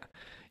 Yeah.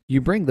 You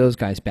bring those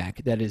guys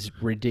back, that is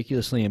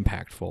ridiculously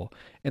impactful.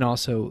 And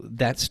also,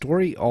 that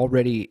story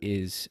already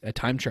is a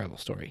time travel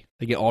story.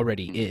 Like, it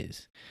already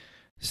is.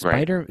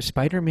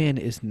 Spider-Man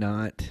is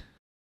not...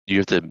 You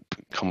have to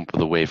come up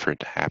with a way for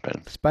it to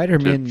happen.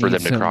 Spider-Man for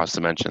them to cross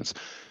dimensions.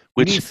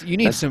 Which you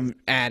need some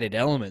added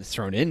elements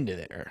thrown into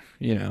there,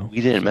 you know.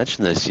 We didn't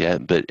mention this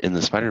yet, but in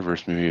the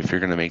Spider-Verse movie, if you're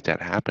going to make that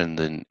happen,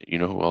 then you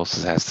know who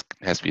else has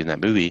to be in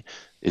that movie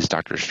is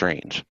Doctor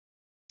Strange.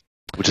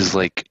 Which is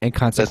like... And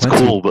that's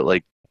cool, but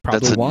like...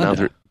 Probably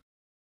Wanda.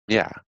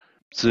 Yeah.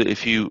 So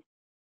if you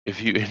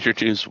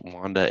introduce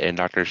Wanda and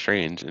Doctor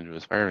Strange into a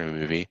Spider-Man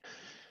movie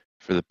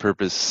for the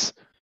purpose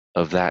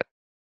of that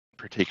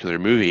particular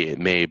movie, it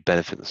may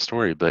benefit the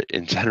story. But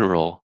in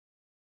general,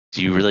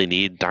 do you really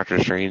need Doctor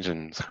Strange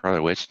and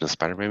Scarlet Witch in a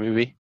Spider-Man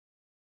movie?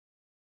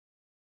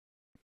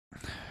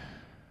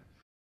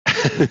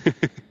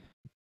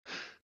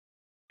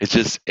 It's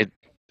just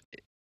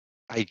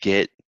I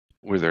get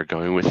where they're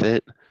going with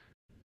it,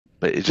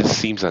 but it just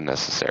seems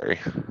unnecessary.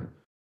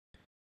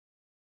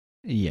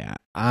 Yeah,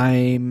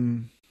 I'll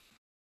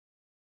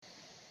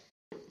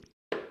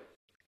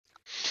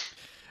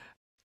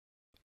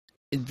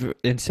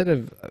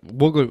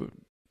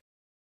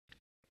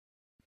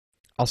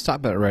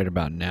stop it right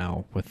about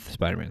now with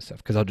Spider-Man stuff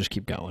because I'll just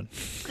keep going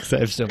because I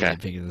have so many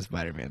opinions of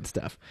Spider-Man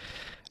stuff.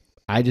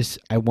 I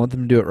want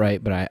them to do it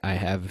right, but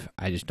I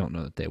just don't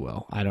know that they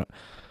will.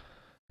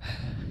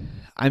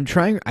 I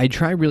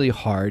try really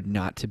hard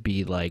not to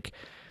be like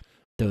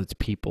those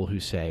people who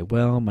say,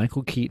 well,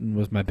 Michael Keaton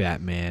was my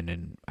Batman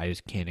and I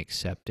just can't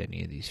accept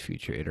any of these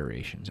future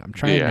iterations. I'm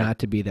trying not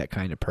to be that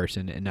kind of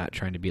person and not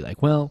trying to be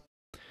like, well,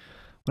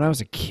 when I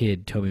was a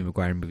kid, Tobey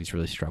Maguire movies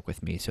really struck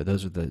with me, so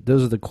those are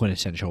the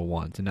quintessential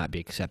ones, and not be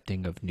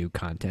accepting of new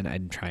content.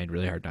 I'm trying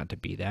really hard not to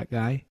be that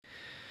guy.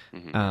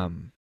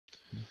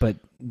 But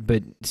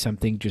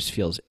something just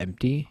feels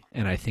empty,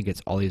 and I think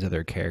it's all these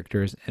other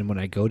characters. And when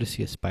I go to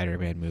see a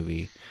Spider-Man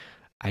movie,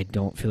 I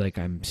don't feel like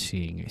I'm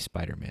seeing a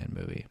Spider-Man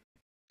movie.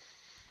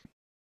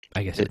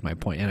 I guess that's my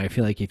point. And I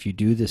feel like if you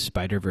do this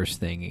Spider-Verse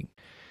thing,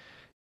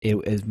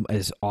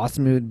 as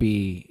awesome it would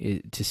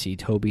be to see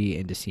Toby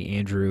and to see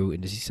Andrew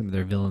and to see some of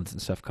their villains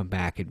and stuff come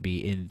back and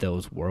be in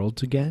those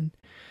worlds again,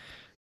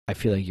 I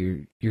feel like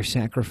you're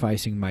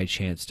sacrificing my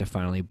chance to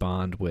finally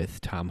bond with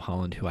Tom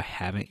Holland, who I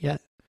haven't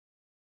yet.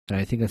 And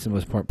I think that's the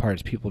most important part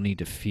is people need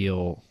to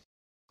feel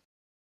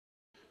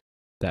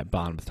that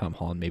bond with Tom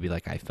Holland, maybe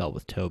like I felt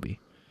with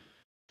Toby.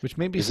 Which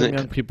maybe some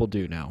young people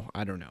do now.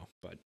 I don't know.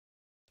 But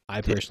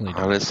I personally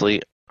don't.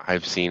 Honestly,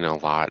 I've seen a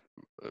lot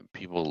of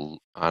people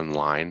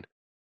online.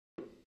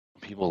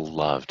 People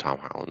love Tom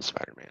Holland's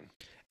Spider-Man.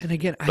 And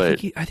again, I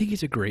think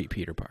he's a great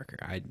Peter Parker.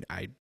 I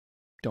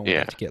don't want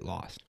it to get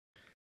lost.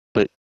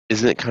 But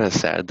isn't it kind of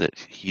sad that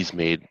he's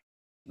made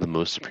the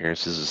most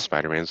appearances of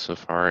Spider-Man so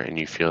far, and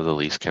you feel the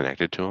least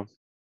connected to him?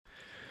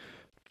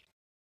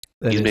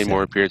 He's made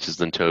more appearances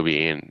than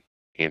Toby and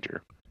Andrew.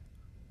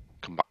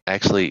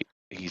 Actually,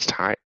 he's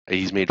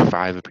made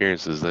 5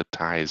 appearances that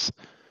ties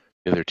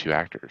the other 2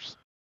 actors.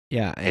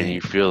 Yeah, and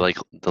you feel like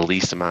the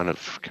least amount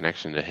of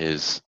connection to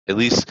his, at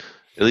least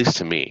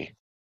to me.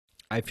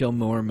 I feel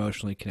more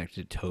emotionally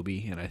connected to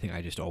Toby, and I think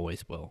I just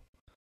always will.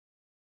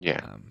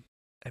 Yeah.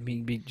 I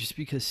mean, just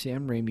because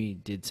Sam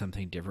Raimi did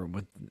something different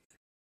with...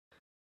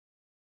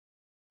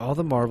 All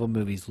the Marvel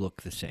movies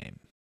look the same.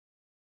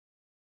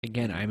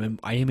 Again, I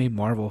am a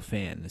Marvel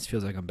fan. This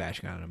feels like I'm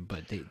bashing on them,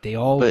 but they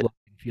all look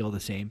and feel the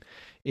same.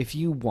 If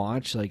you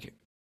watch, Sam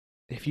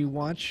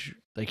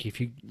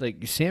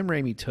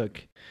Raimi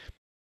took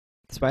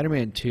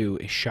Spider-Man 2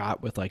 is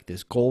shot with like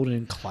this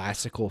golden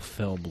classical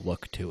film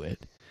look to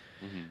it.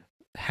 Mm-hmm.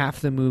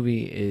 Half the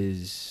movie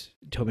is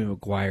Tobey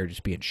Maguire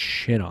just being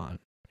shit on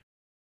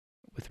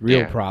with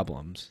real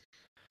problems.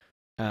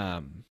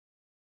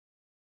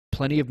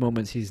 Plenty of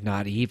moments he's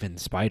not even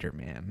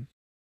Spider-Man,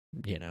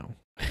 you know.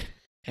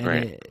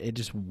 And it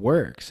just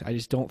works. I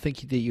just don't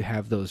think that you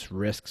have those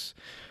risks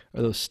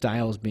or those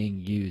styles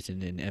being used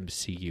in an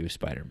MCU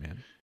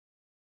Spider-Man.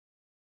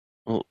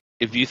 Well,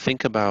 if you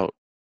think about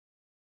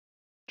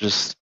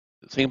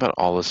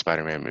all the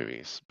Spider-Man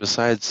movies,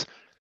 besides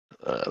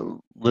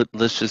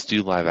let's just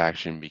do live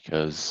action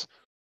because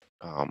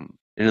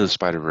Into the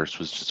Spider-Verse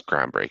was just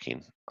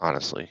groundbreaking,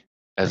 honestly,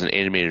 as an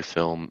animated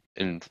film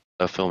and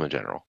a film in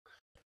general.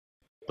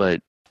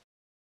 But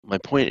my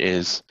point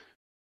is,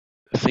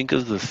 think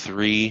of the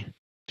 3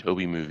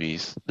 Tobey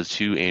movies, the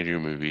 2 Andrew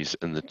movies,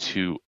 and the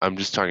 2, I'm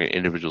just talking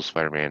individual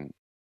Spider-Man,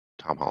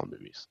 Tom Holland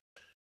movies.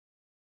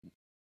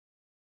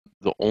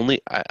 The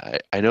only,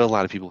 I know a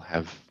lot of people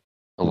have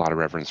a lot of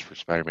reference for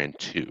Spider-Man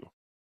 2,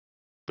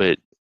 but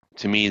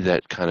to me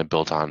that kind of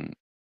built on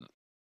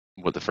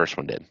what the first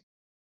one did.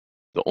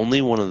 The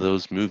only one of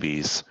those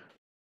movies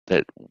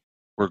that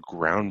were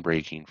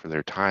groundbreaking for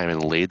their time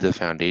and laid the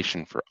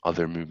foundation for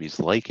other movies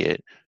like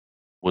it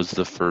was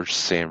the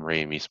first Sam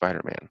Raimi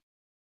Spider-Man.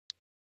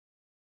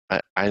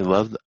 I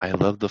love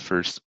the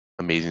first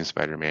Amazing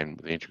Spider-Man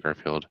with Andrew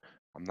Garfield.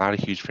 I'm not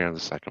a huge fan of the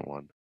second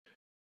one.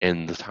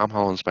 And the Tom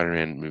Holland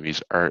Spider-Man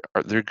movies are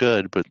they're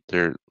good, but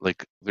they're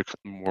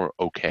more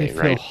okay, They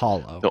feel right?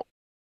 hollow.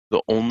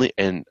 The only,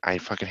 and I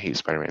fucking hate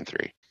Spider-Man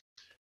 3.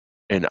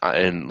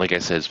 And like I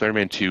said,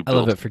 Spider-Man 2 I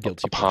love built it for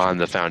guilty upon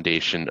the pleasure.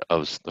 foundation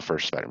of the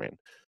first Spider-Man.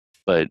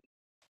 But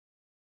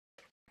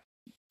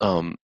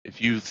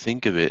if you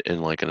think of it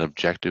in like an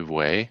objective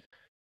way,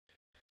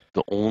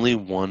 the only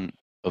one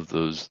of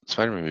those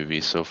Spider-Man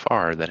movies so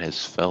far that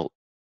has felt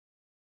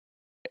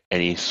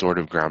any sort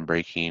of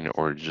groundbreaking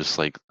or just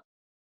like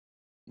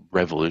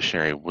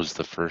revolutionary was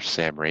the first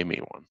Sam Raimi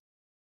one.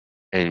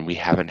 And we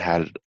haven't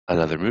had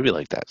another movie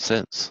like that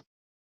since,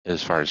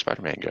 as far as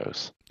Spider-Man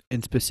goes.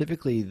 And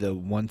specifically, the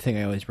one thing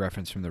I always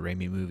reference from the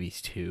Raimi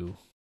movies too,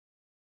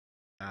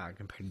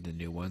 compared to the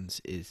new ones,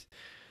 is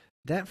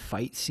that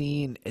fight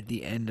scene at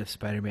the end of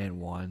Spider-Man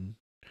 1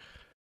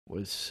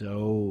 was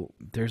so...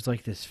 There's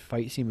like this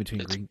fight scene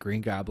between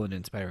Green Goblin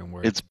and Spider-Man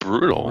where It's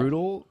brutal.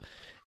 brutal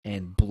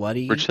and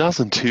bloody For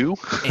 2002?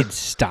 and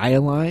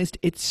stylized.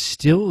 It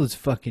still is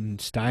fucking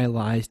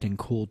stylized and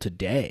cool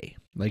today.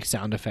 Like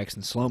sound effects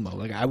and slow-mo.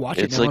 Like I watch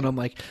it It's now like- and I'm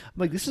like,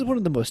 this is one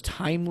of the most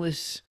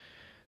timeless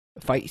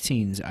fight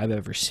scenes I've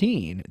ever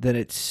seen. That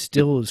it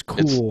still is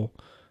cool.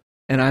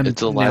 And I'm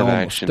it's a now live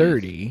almost action.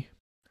 30.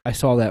 I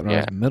saw that when I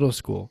was Yeah. in middle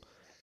school.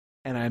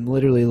 And I'm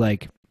literally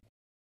like,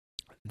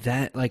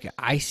 that, like,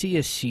 I see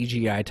a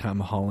CGI Tom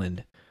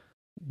Holland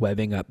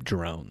webbing up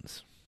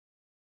drones.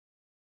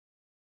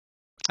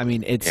 I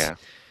mean, it's Yeah.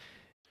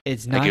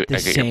 not I the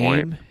get your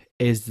point. same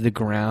as the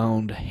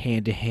ground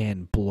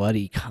hand-to-hand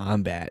bloody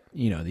combat,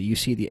 that you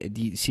see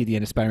the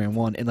end of Spider-Man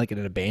 1 in like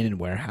an abandoned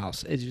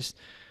warehouse. It's just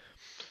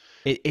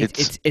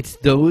it's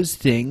those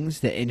things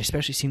that, and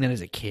especially seeing that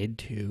as a kid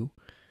too,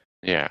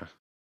 Yeah.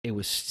 it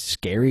was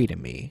scary to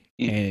me.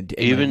 And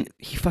even- like,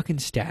 he fucking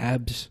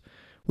stabs.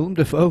 Willem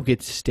Dafoe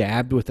gets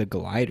stabbed with a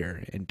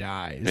glider and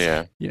dies.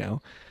 Yeah.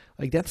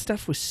 Like that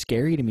stuff was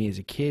scary to me as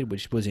a kid,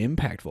 which was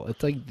impactful.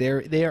 It's like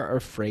they are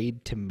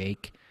afraid to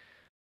make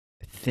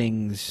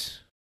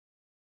things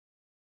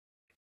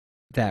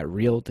that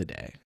real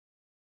today.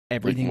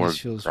 Everything more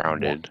just feels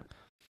grounded.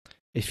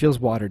 It feels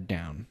watered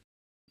down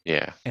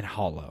Yeah. and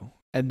hollow,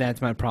 and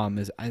that's my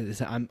problem.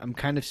 I'm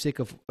kind of sick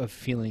of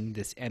feeling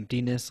this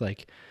emptiness.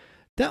 Like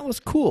that was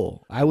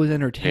cool. I was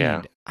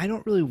entertained. Yeah. I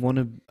don't really want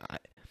to.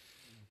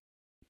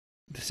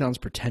 This sounds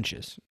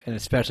pretentious, and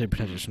especially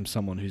pretentious from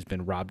someone who's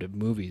been robbed of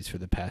movies for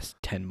the past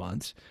 10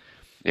 months.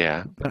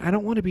 Yeah. But I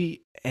don't want to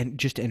be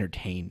just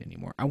entertained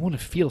anymore. I want to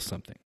feel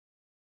something.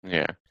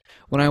 Yeah.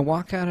 When I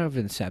walk out of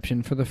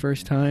Inception for the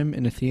first time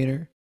in a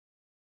theater,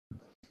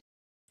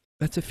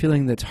 that's a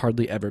feeling that's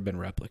hardly ever been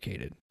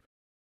replicated.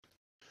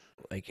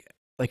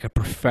 Like a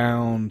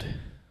profound,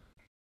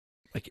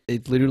 like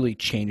it literally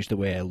changed the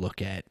way I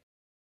look at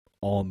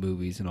all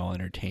movies and all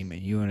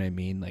entertainment. You know what I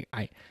mean? Like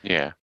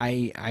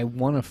I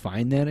want to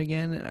find that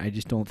again, and I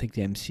just don't think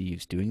the MCU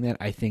is doing that.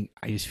 I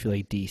just feel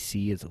like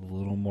DC is a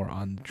little more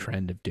on the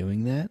trend of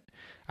doing that.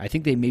 I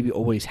think they maybe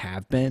always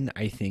have been.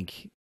 I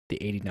think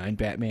the '89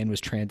 Batman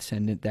was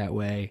transcendent that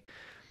way.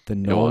 The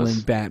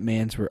Nolan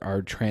Batmans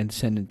are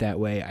transcendent that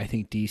way. I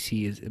think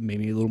DC is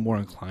maybe a little more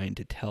inclined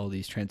to tell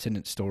these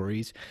transcendent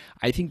stories.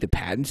 I think the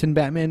Pattinson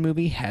Batman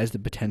movie has the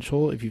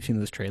potential, if you've seen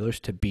those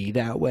trailers, to be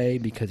that way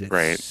because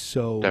it's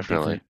so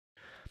definitely different.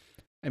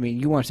 I mean,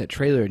 you watch that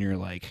trailer and you're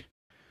like,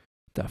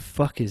 the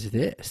fuck is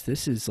this?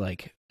 This is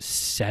like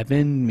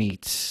Seven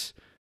meets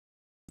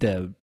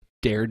the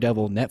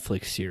Daredevil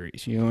Netflix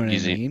series. You know what I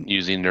mean?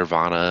 Using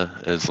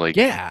Nirvana as like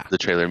the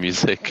trailer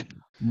music.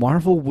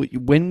 Marvel,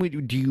 when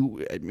would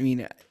you? I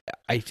mean,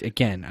 I like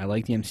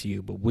the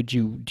MCU, but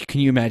can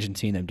you imagine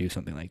seeing them do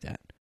something like that?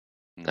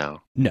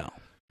 No,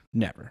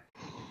 never.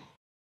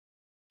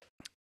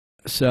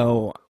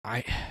 So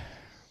I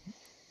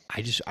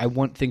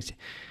want things.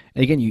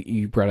 Again,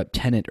 you brought up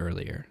Tenet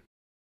earlier.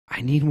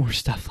 I need more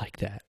stuff like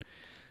that.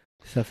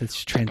 Stuff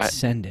that's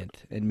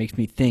transcendent and makes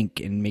me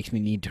think and makes me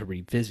need to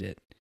revisit.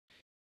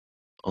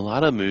 A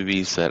lot of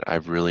movies that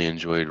I've really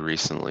enjoyed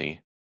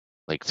recently,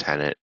 like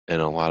Tenet,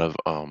 and a lot of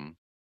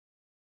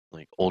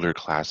like older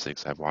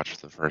classics I've watched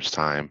for the first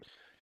time,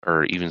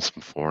 or even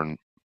some foreign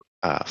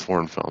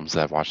films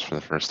that I've watched for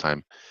the first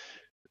time.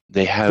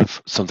 they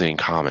have something in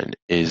common.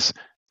 Is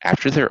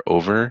after they're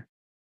over,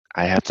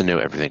 I have to know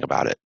everything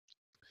about it.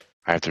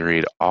 I have to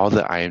read all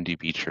the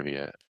IMDb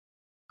trivia,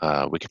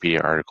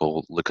 Wikipedia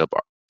article, look up,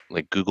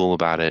 like Google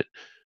about it,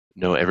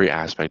 know every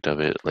aspect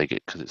of it, like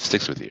because it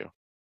sticks with you.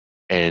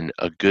 And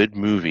a good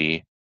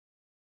movie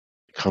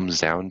comes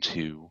down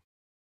to,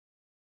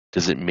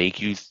 does it make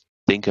you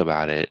think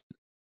about it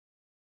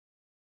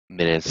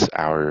minutes,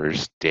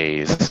 hours,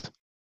 days,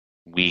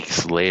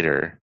 weeks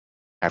later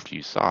after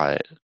you saw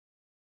it?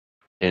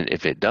 And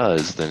if it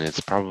does, then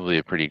it's probably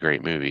a pretty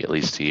great movie, at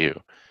least to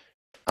you.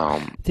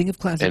 Think of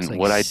classics and like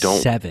what I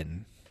don't-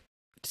 Seven.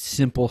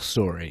 Simple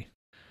story.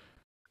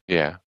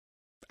 Yeah.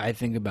 I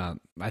think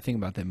about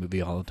that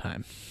movie all the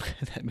time.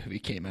 That movie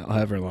came out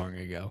however long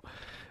ago.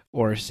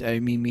 Or I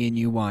mean, me and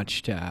you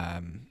watched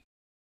Once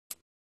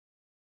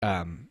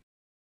Upon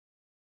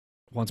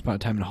a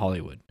Time in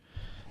Hollywood.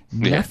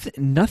 Yeah.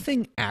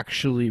 Nothing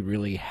actually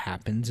really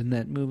happens in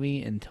that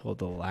movie until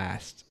the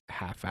last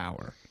half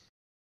hour.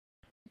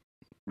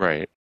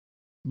 Right.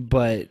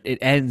 But it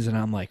ends, and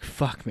I'm like,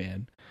 "Fuck,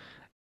 man!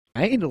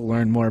 I need to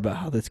learn more about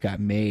how this got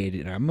made,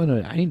 and I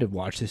need to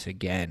watch this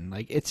again."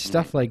 Like, it's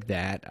stuff like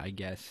that, I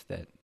guess,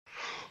 that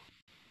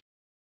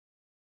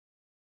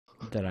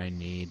I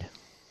need.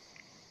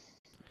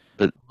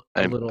 But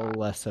A little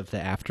less of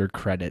the after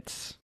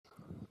credits.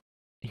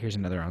 Here's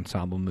another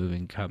ensemble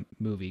movie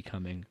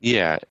coming.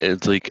 Yeah,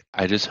 it's like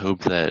I just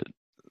hope that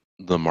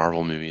the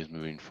Marvel movies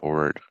moving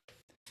forward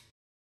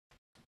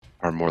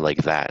are more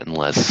like that and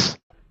less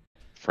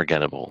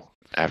forgettable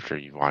after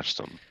you've watched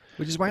them.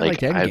 Which is why I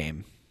Like, liked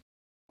Endgame.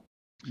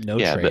 No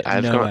but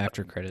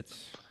after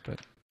credits.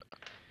 But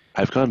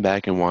I've gone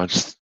back and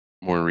watched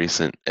more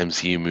recent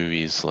MCU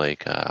movies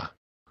like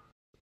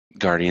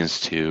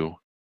Guardians 2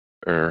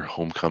 or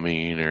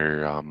Homecoming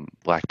or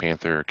Black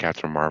Panther or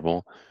Captain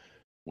Marvel,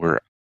 where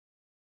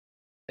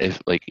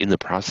if like in the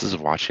process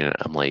of watching it,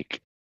 I'm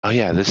like, oh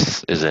yeah,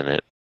 this is in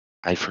it.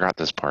 I forgot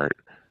this part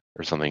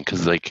or something,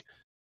 because like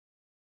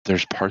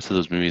there's parts of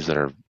those movies that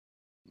are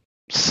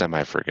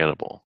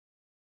semi-forgettable,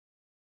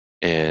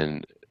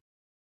 and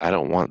I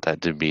don't want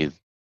that to be,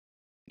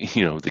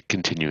 the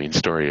continuing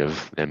story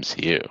of the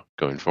MCU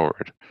going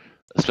forward,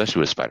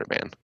 especially with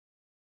Spider-Man.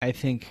 I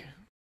think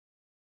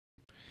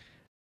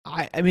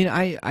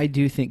I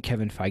do think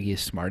Kevin Feige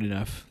is smart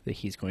enough that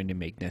he's going to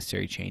make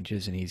necessary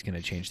changes and he's going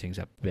to change things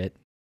up a bit.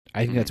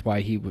 I think that's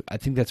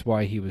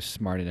why he was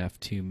smart enough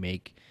to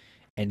make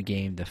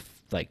Endgame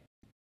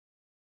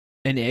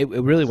and it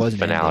really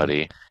wasn't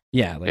Finality. Endgame.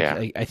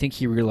 Yeah, I think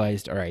he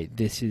realized, all right,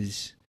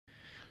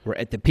 we're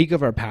at the peak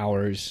of our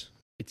powers.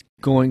 It's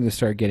going to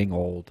start getting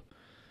old.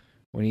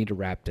 We need to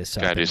wrap this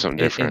up. Gotta do something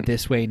different. In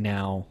this way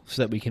now,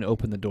 so that we can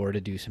open the door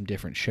to do some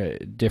different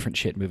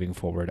shit moving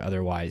forward.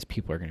 Otherwise,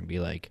 people are going to be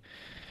like,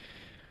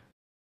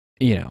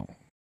 people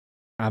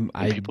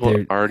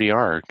already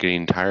are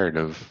getting tired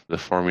of the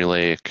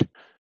formulaic.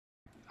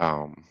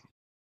 Yeah.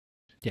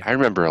 I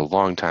remember a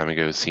long time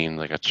ago seeing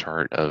like a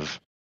chart of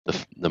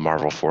the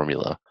Marvel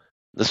formula.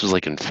 This was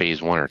like in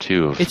phase 1 or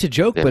 2 of. It's a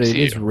joke, the but it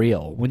MCU. is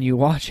real. When you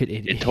watch it,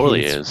 it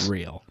totally is is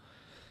real.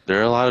 There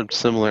are a lot of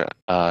similar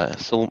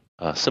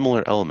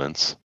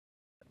elements.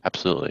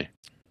 Absolutely.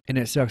 And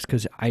it sucks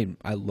because I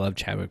love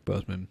Chadwick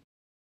Boseman.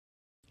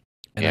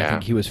 And I Yeah.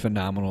 think he was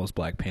phenomenal as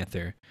Black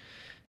Panther.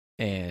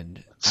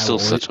 And Still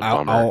such a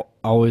bummer. I'll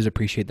always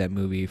appreciate that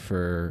movie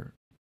for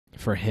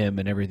him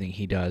and everything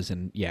he does.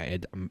 And yeah,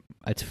 it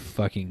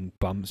fucking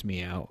bums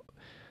me out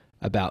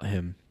about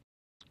him.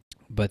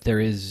 But there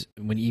is,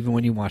 when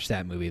you watch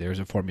that movie, there's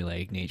a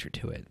formulaic nature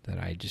to it that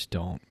I just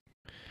don't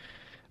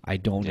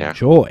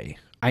enjoy.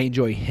 I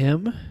enjoy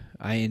him.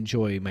 I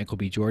enjoy Michael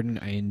B. Jordan.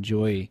 I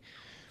enjoy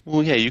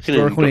you can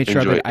historical nature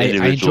of enjoy it. I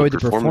individual enjoy the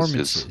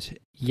performances.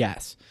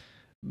 Yes.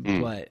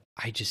 Mm. But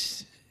I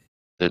just...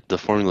 The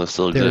formula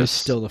still exists. There is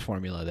still the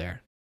formula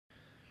there.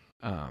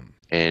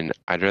 And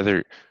I'd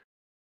rather...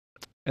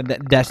 And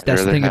that's the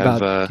thing have,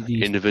 about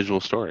these,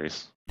 individual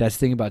stories. That's the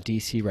thing about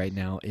DC right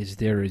now is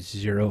there is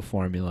zero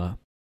formula.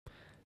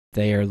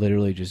 They are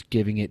literally just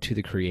giving it to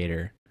the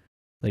creator,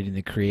 letting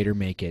the creator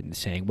make it and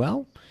saying,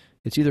 well,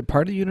 it's either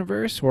part of the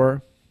universe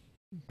or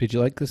did you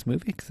like this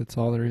movie? Because that's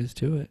all there is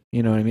to it.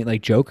 You know what I mean?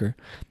 Like Joker.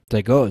 It's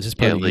like, oh, is this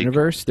part of the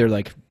universe? They're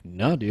like,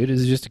 no, dude, this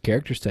is just a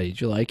character study.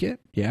 Did you like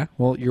it? Yeah?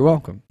 Well, you're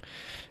welcome.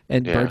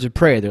 And Birds of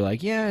Prey, they're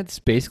like, yeah, it's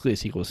basically a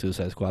sequel to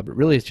Suicide Squad, but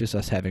really it's just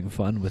us having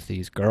fun with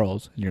these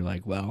girls. And you're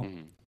like, well,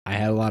 I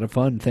had a lot of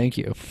fun. Thank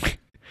you.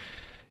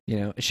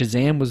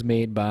 Shazam was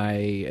made by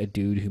a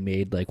dude who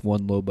made like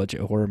one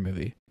low-budget horror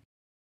movie.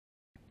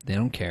 They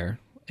don't care.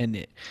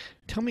 And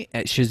tell me,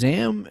 at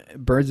Shazam,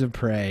 Birds of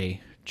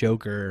Prey,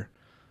 Joker,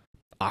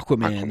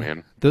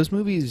 Aquaman, those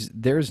movies,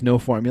 there's no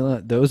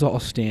formula. Those all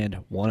stand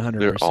 100%.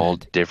 They're all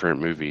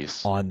different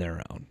movies. On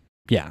their own.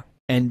 Yeah.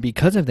 And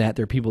because of that,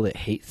 there are people that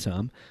hate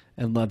some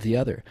and love the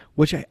other,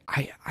 which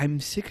I'm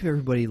sick of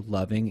everybody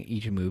loving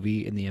each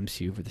movie in the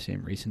MCU for the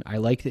same reason. I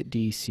like that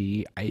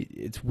DC,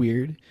 it's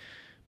weird,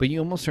 but you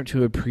almost start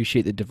to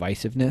appreciate the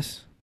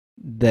divisiveness,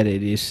 that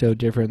it is so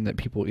different that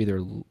people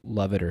either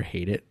love it or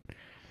hate it.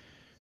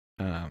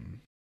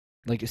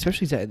 Like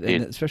especially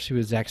Yeah. especially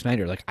with Zack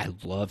Snyder. Like I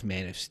love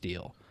Man of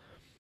Steel.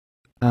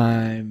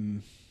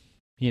 I'm,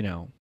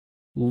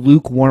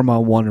 lukewarm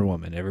on Wonder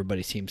Woman.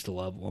 Everybody seems to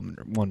love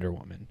Wonder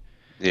Woman.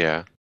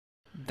 Yeah.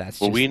 That's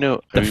Well, just we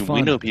know. the I mean, we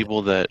fun know of it.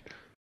 people that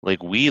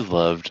like we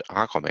loved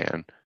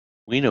Aquaman.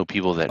 We know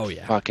people that Oh,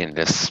 yeah. fucking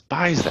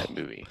despise that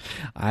movie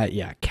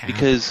Cap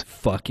because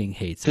fucking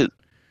hates it.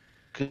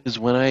 because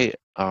when I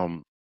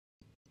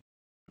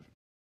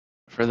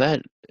for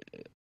that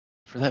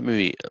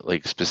movie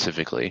like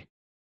specifically,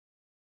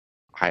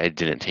 I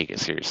didn't take it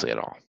seriously at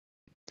all,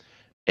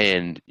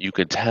 and you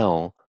could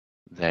tell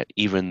that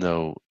even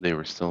though they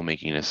were still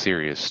making a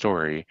serious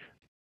story,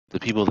 the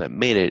people that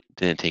made it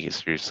didn't take it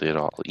seriously at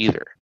all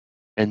either,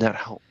 and that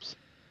helps.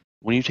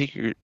 When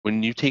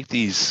you take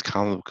these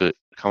comic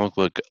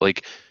book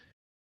like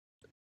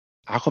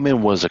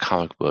Aquaman was a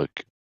comic book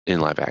in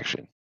live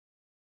action.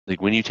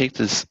 Like when you take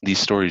these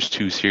stories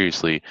too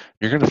seriously,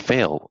 you're gonna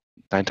fail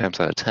 9 times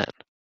out of 10.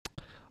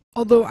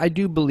 Although I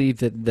do believe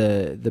that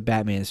the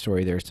Batman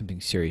story, there's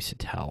something serious to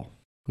tell,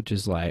 which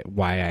is like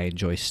why I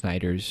enjoy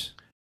Snyder's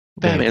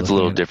way of Batman's a looking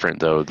little at it. different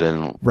though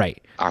than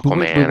Right. Aquaman but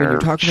when or you're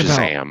talking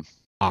Shazam.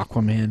 about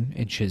Aquaman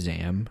and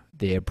Shazam,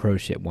 they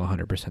approach it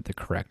 100% the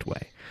correct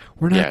way.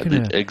 We're not Yeah,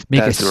 going to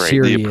make a that's right, the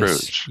serious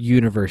approach.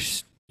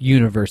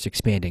 universe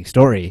expanding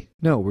story.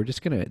 No, we're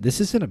just going to,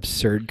 this is an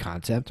absurd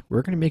concept.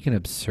 We're going to make an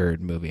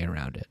absurd movie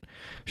around it.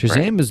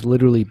 Shazam is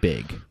literally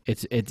big.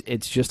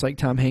 It's just like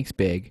Tom Hanks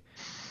big.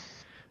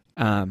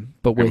 But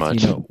Pretty with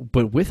much.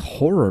 but with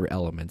horror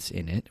elements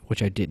in it,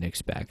 which I didn't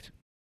expect.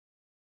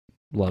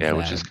 Love that.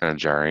 Which is kind of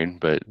jarring,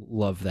 but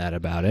Love that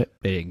about it.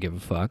 They didn't give a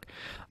fuck.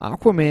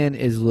 Aquaman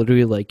is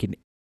literally like an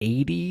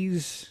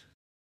 80s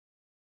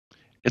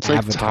it's like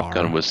Avatar. Top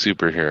Gun with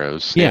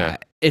superheroes. Yeah,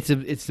 it's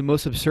the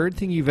most absurd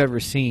thing you've ever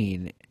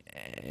seen,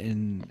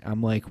 and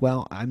I'm like,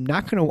 well, I'm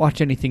not going to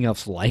watch anything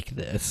else like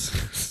this.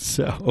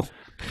 So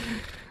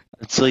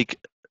It's like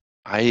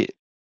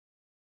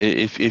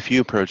if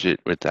you approach it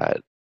with that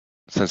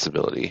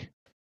sensibility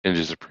and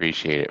just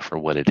appreciate it for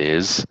what it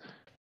is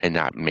and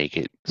not make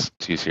it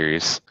too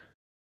serious,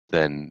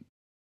 then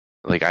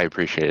like I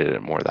appreciated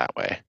it more that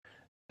way.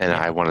 And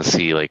I want to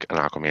see like an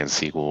Aquaman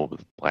sequel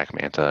with Black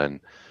Manta and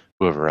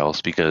whoever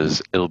else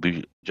because it'll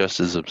be just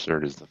as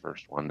absurd as the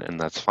first one, and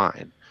that's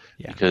fine.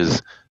 Yeah.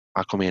 Because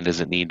Aquaman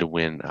doesn't need to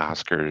win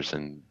Oscars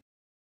and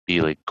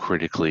be like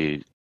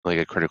critically like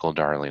a critical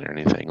darling or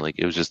anything. Like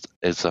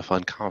it's a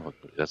fun comic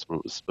movie. That's what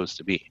it was supposed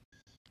to be.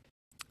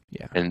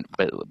 Yeah. And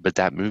but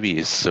that movie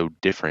is so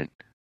different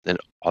than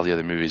all the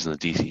other movies in the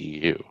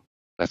DCEU.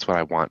 That's what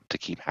I want to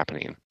keep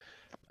happening.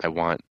 I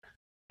want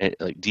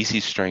like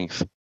DC's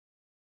strength,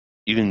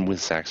 even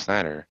with Zack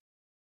Snyder,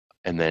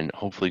 and then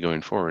hopefully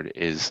going forward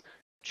is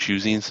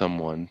choosing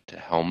someone to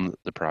helm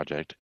the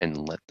project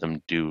and let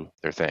them do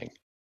their thing.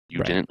 You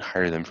Right. didn't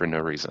hire them for no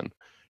reason,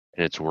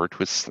 and it's worked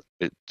with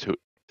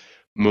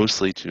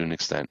mostly to an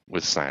extent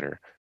with Snyder.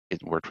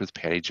 It worked with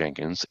Patty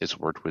Jenkins. It's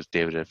worked with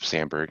David F.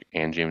 Sandberg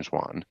and James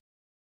Wan.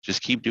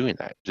 Just keep doing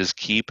that. Just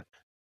keep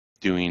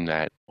doing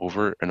that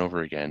over and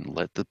over again.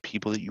 Let the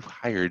people that you've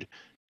hired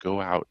go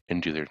out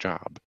and do their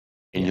job,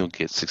 and you'll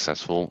get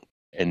successful.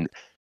 And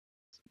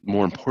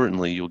more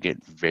importantly, you'll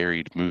get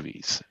varied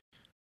movies.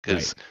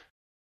 Because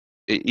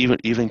even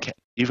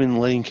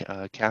letting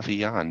Kathy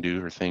Yan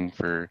do her thing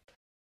for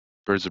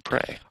Birds of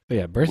Prey. Oh,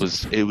 yeah,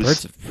 Birds of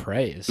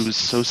Prey is. It was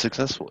so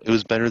successful. It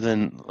was better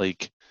than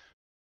like,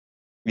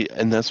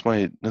 and that's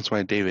why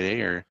David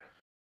Ayer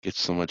gets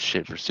so much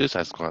shit for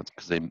Suicide Squad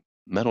because they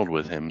meddled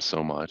with him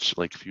so much.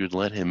 Like if you had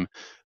let him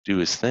do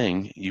his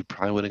thing, you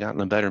probably would have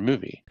gotten a better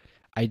movie.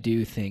 I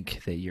do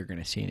think that you're going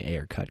to see an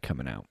Ayer cut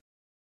coming out.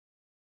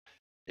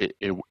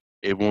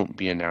 It won't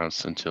be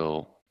announced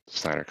until the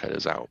Snyder Cut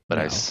is out, but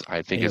No,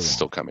 I think it's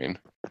still coming.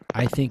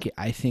 I think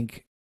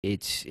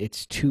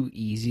it's too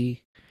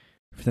easy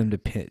for them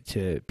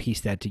to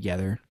piece that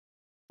together.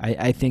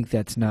 I think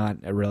that's not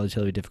a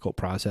relatively difficult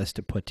process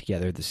to put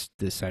together this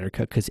Snyder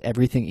Cut because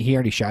everything he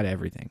already shot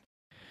everything.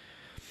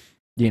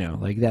 You know,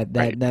 like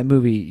that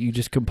movie, you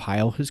just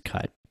compile his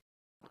cut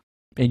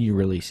and you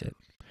release it.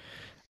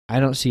 I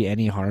don't see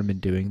any harm in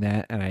doing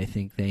that, and I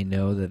think they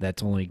know that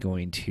that's only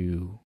going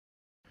to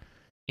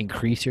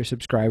increase their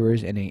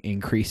subscribers and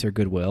increase their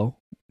goodwill.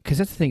 Because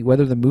that's the thing,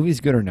 whether the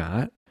movie's good or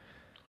not,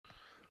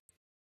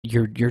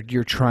 you're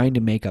trying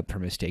to make up for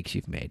mistakes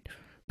you've made.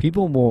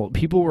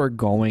 People are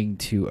going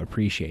to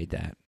appreciate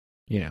that.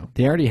 You know,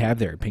 they already have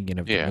their opinion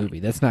of the movie.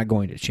 That's not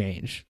going to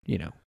change. You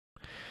know,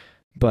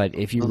 but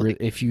if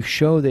you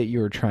show that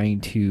you're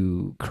trying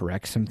to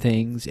correct some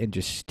things and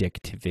just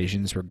stick to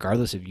visions,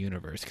 regardless of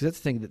universe, because that's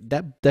the thing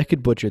that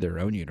could butcher their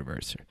own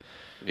universe.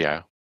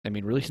 Yeah, I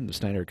mean, releasing the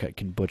Snyder Cut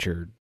can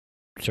butcher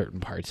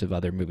certain parts of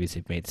other movies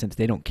they've made since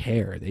they don't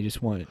care. They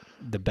just want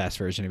the best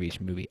version of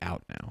each movie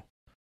out now.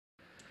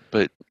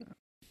 But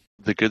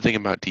the good thing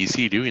about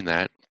DC doing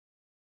that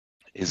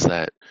is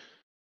that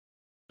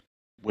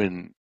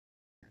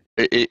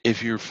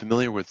if you're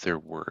familiar with their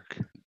work,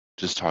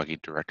 just talking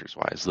directors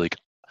wise, like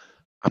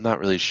I'm not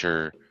really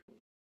sure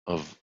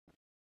of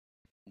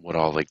what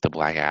all like the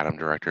Black Adam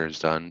director has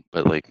done,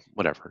 but like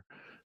whatever.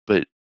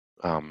 But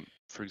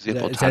for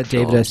example, Is Todd that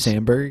David S. Phillips.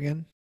 Sandberg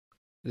again?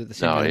 Is it the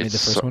same No, guy that made the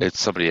first one? it's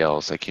somebody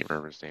else. I can't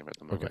remember his name at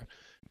the moment. Okay.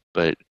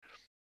 But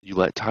you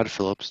let Todd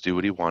Phillips do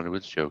what he wanted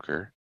with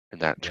Joker,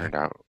 and that Yeah. turned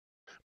out.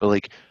 But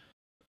like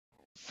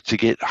to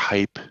get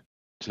hype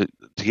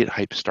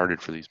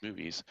started for these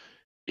movies,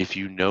 if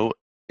you're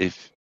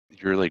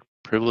like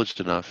privileged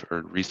enough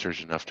or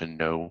researched enough to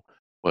know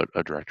what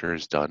a director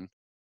has done,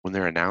 when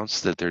they're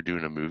announced that they're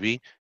doing a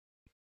movie,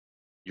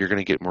 you're going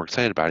to get more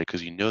excited about it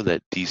because you know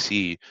that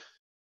DC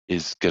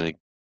is going to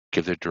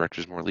give their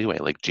directors more leeway.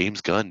 Like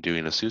James Gunn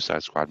doing a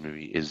Suicide Squad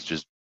movie is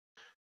just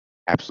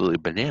absolutely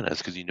bananas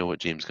because you know what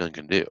James Gunn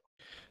can do.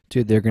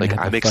 Dude, they're gonna Like,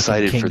 have I'm the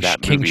excited fucking for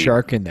that King movie.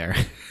 Shark in there.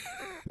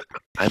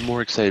 I'm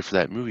more excited for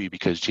that movie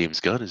because James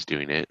Gunn is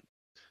doing it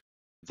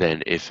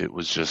than if it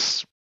was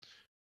just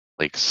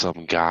like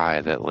some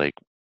guy that like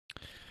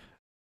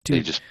they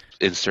Dude, just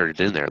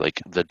inserted in there.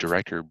 Like the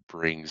director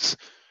brings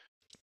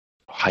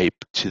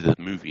hype to the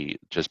movie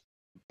just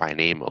by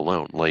name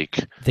alone.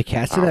 Like the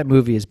cast of that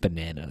movie is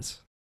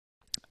bananas.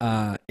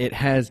 It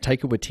has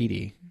Taika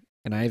Waititi,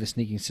 and I have a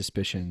sneaking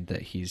suspicion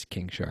that he's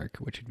King Shark,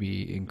 which would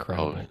be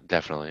incredible. oh,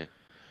 definitely.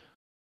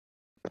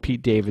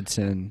 Pete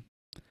Davidson,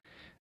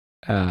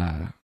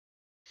 Nathan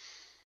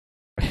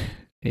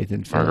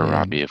Margot Fillion,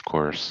 Robbie, of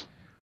course.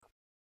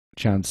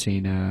 John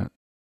Cena,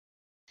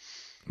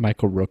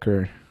 Michael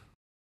Rooker,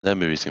 That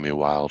movie's gonna be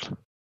wild.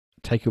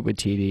 Taika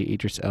Waititi,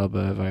 Idris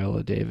Elba,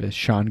 Viola Davis,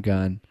 Sean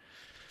Gunn.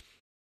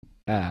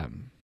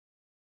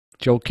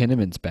 Joel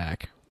Kinnaman's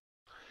back.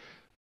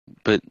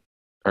 But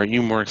are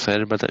you more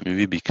excited about that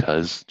movie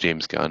because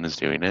James Gunn is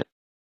doing it,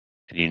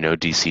 and you know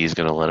DC is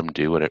gonna let him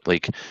do whatever?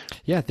 Like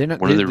Yeah, they're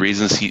not. one of the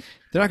reasons they're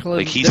not gonna.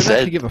 like he they're not gonna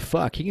said- give a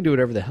fuck. He can do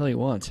whatever the hell he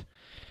wants.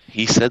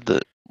 he said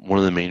that one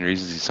of the main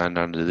reasons he signed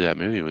on to do that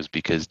movie was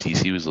because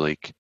DC was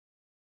like,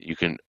 you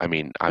can. I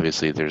mean,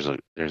 obviously there's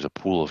a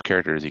pool of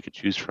characters you could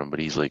choose from, but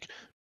he's like,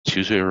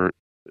 choose whoever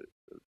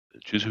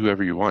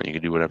you want. You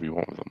can do whatever you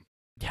want with them.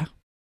 Yeah.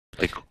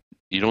 Like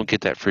you don't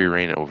get that free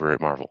reign over at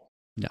Marvel.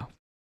 No,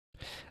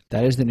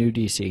 that is the new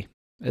DC.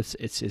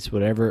 It's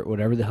whatever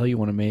the hell you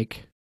want to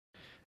make.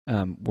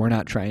 We're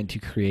not trying to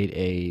create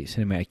a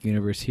cinematic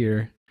universe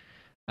here.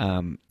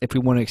 If we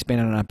want to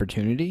expand on an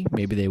opportunity,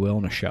 maybe they will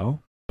in a show.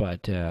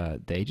 But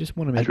they just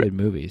want to make good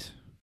movies.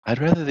 I'd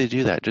rather they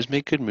do that. Just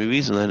make good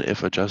movies, and then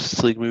if a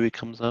Justice League movie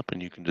comes up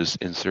and you can just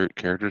insert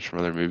characters from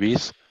other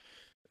movies,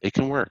 it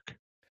can work.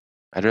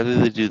 I'd rather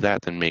they do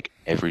that than make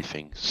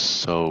everything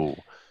so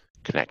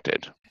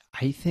connected.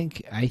 I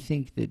think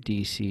that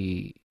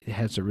DC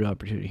has a real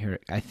opportunity here.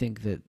 I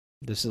think that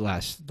this is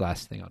the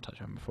last thing I'll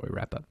touch on before we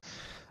wrap up.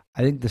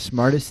 I think the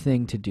smartest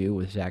thing to do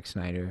with Zack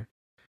Snyder,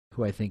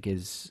 who I think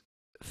is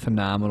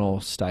phenomenal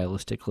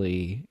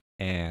stylistically,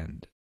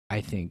 and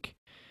I think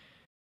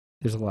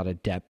there's a lot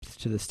of depth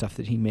to the stuff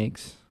that he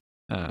makes.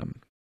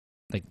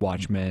 Like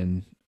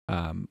Watchmen.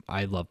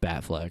 I love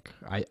Batfleck.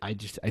 I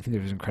think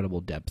there's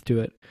incredible depth to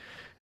it.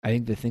 I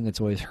think the thing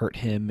that's always hurt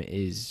him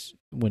is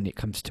when it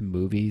comes to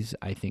movies,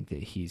 I think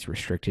that he's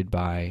restricted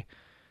by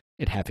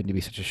it having to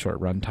be such a short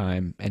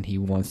runtime, and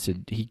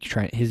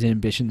his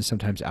ambitions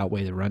sometimes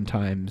outweigh the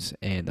runtimes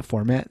and the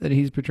format that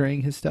he's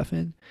portraying his stuff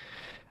in.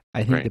 I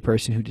think Right. the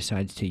person who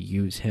decides to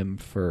use him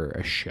for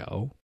a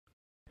show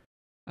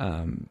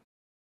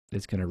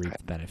is going to reap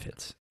the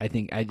benefits. I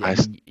mean,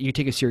 you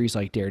take a series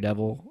like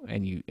Daredevil,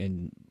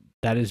 and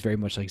that is very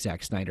much like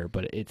Zack Snyder,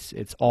 but it's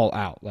all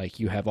out. Like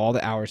you have all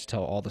the hours to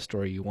tell all the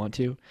story you want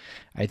to.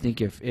 I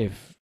think if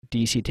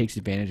DC takes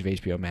advantage of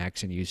HBO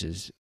Max and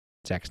uses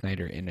Zack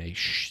Snyder in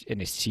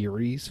a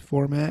series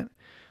format,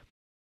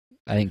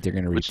 I think they're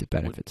going to reap the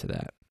benefits of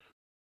that.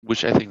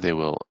 Which I think they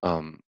will.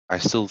 I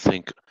still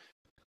think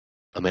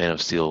a Man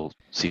of Steel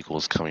sequel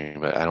is coming,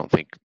 but I don't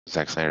think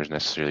Zack Snyder is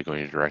necessarily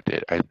going to direct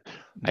it.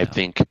 I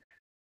think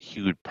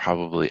he would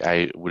probably.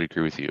 I would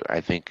agree with you. I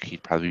think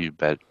he'd probably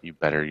be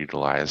better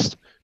utilized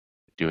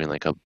doing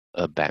like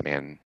a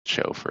Batman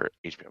show for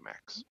HBO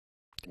Max,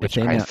 which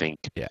I think.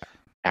 Yeah.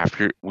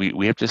 After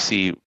we have to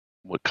see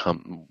what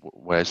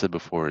I said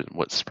before,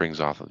 what springs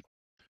off of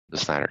the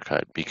Snyder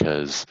Cut,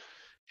 because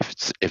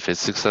if it's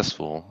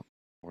successful,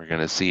 we're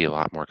gonna see a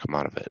lot more come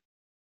out of it.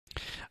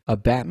 A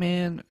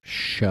Batman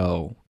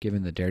show,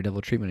 given the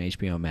Daredevil treatment on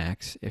HBO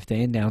Max, if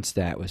they announced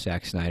that with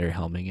Zack Snyder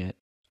helming it,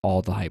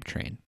 all the hype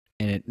train.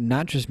 And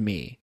not just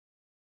me,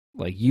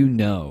 like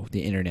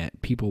the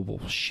internet, people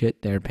will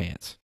shit their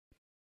pants.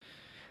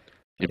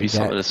 It'd be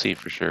something to see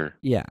for sure.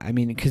 Yeah, I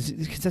mean, because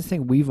that's the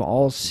thing. We've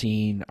all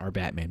seen our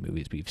Batman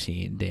movies.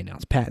 They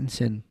announced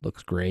Pattinson,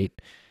 looks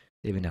great.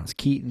 They've announced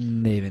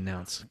Keaton. They've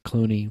announced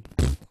Clooney.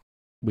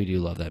 We do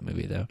love that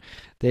movie, though.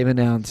 They've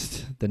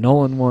announced the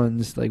Nolan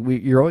ones. Like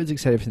you're always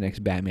excited for the next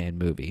Batman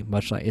movie.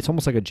 Much like it's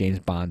almost like a James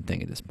Bond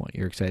thing at this point.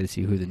 You're excited to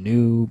see who the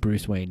new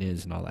Bruce Wayne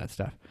is and all that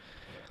stuff.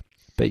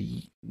 But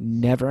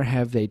never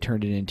have they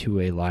turned it into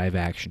a live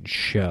action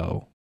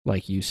show,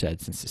 like you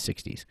said, since the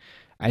 '60s.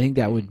 I think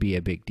that would be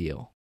a big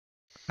deal.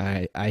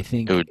 I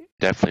think It would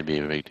definitely be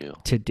a big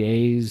deal.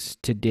 today's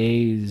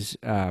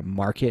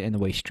market and the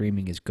way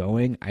streaming is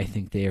going, I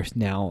think there's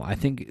now. I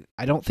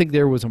don't think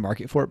there was a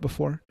market for it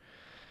before.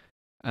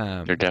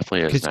 There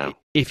definitely is 'cause now.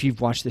 if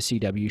you've watched the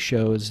CW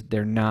shows,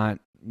 they're not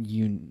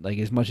like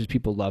as much as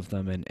people love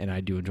them and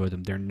I do enjoy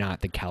them. They're not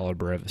the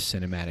caliber of a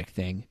cinematic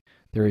thing.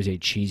 There is a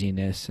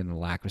cheesiness and a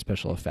lack of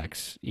special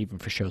effects, even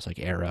for shows like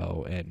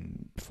Arrow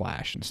and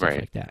Flash and stuff Right.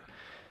 like that.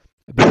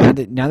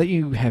 But now that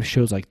you have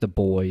shows like The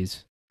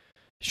Boys,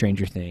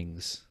 Stranger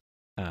Things,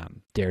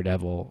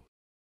 Daredevil,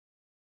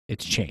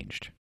 it's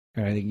changed.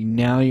 And I think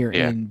now you're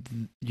Yeah. in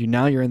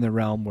the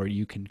realm where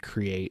you can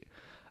create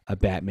a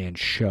Batman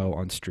show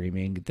on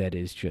streaming that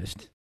is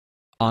just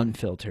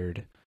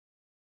unfiltered.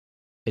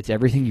 It's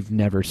everything you've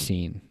never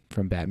seen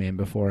from Batman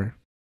before.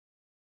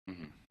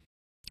 Mhm.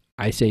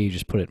 I say you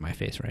just put it in my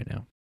face right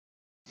now.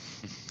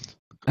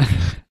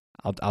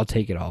 I'll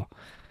take it all.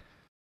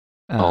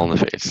 All in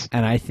the face.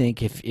 And I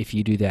think if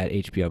you do that,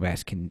 HBO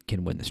Max can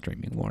win the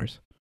streaming wars.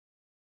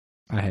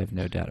 I have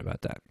no doubt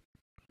about that.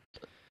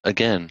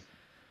 Again,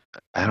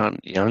 I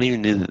don't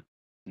even need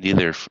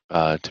there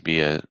to be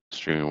a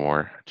streaming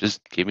war.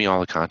 Just give me all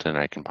the content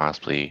I can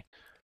possibly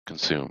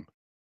consume.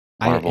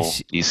 Marvel,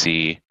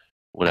 DC,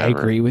 whatever. I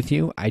agree with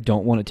you. I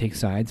don't want to take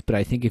sides, but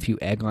I think if you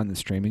egg on the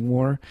streaming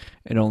war,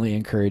 it only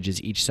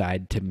encourages each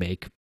side to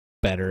make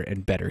better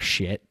and better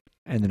shit,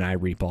 and then I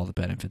reap all the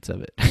benefits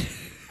of it.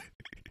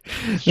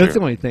 That's Sure. the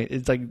only thing.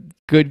 It's like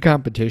good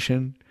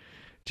competition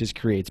just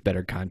creates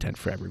better content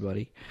for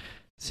everybody.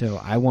 So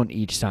I want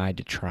each side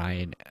to try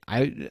and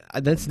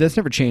that's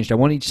never changed. I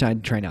want each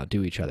side to try and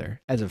outdo each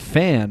other. As a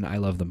fan, I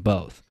love them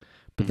both,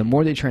 but the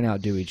more they try and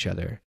outdo each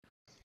other,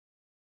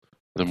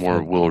 The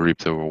more we'll reap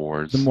the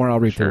rewards. the more I'll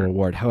reap the Sure.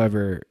 reward.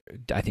 However,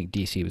 I think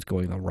DC was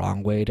going the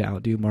wrong way to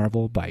outdo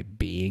Marvel by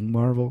being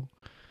Marvel.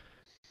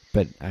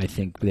 But I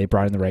think they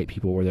brought in the right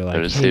people where they're like,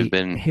 Notice hey, they've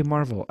been- hey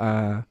Marvel,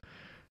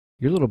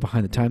 you're a little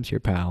behind the times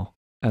here, pal.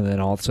 And then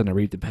all of a sudden I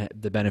reap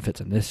the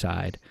benefits on this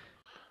side.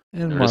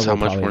 And Notice Marvel how much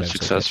probably more eventually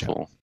catch up.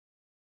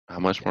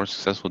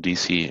 successful,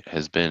 DC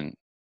has been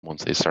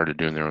once they started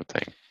doing their own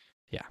thing.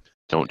 Yeah.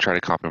 Don't try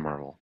to copy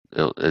Marvel.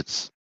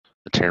 It's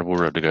a terrible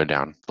road to go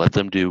down. Let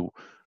them do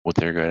what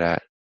they're good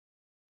at,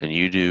 and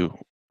you do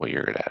what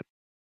you're good at.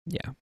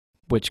 Yeah.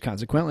 Which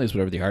consequently is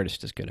whatever the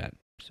artist is good at.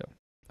 So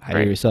hire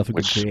Right. yourself a good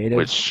Which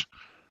creative.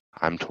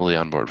 I'm totally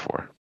on board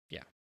for.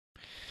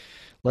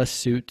 Less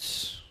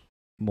suits,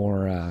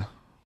 more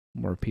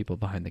people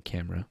behind the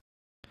camera.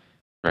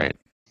 Right.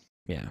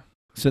 Yeah.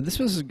 So this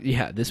was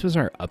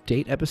our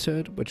update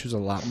episode, which was a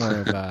lot more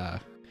of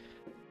a.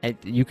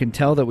 You can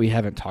tell that we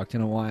haven't talked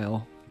in a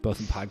while, both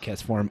in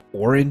podcast form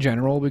or in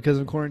general because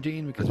of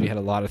quarantine, because we had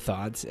a lot of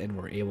thoughts and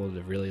were able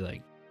to really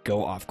like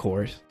go off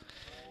course.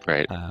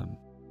 Right.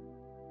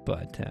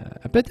 But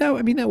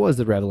that was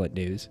the relevant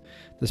news: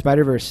 the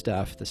Spider-Verse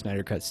stuff, the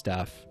Snyder Cut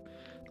stuff,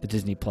 the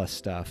Disney Plus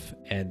stuff,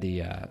 and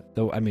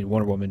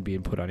Wonder Woman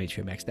being put on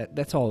HBO Max.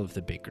 That's all of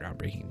the big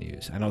groundbreaking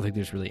news. I don't think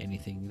there's really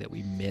anything that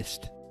we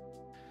missed.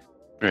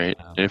 Right.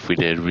 And if we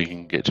did, we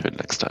can get to it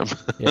next time.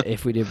 Yeah,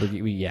 if we did,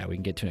 we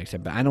can get to it next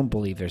time. But I don't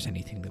believe there's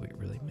anything that we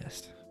really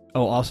missed.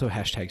 Oh, also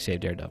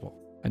 #Save Daredevil.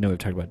 I know we've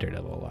talked about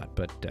Daredevil a lot,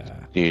 but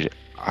Dude,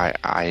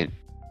 I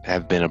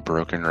have been a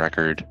broken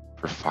record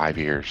for 5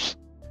 years.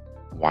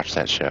 Watch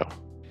that show.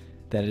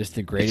 that is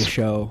the greatest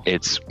show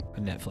It's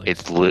on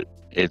Netflix.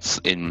 it's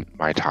in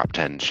my top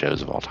 10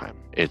 shows of all time.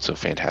 It's a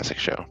fantastic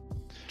show.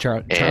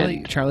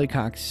 Charlie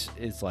Cox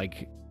is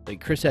like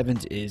Chris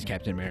Evans is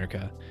Captain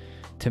America.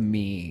 To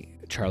me,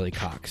 Charlie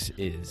Cox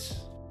is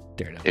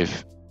Daredevil.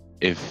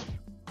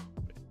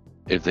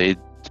 If they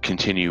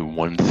continue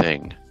one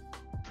thing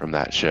from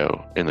that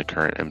show in the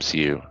current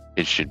MCU,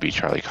 it should be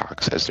Charlie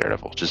Cox as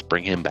Daredevil. Just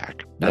bring him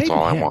back. That's Not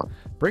all I even him. want.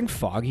 Bring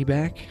Foggy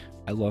back.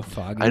 I love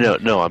Foggy. I know.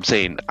 No, I'm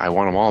saying I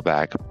want them all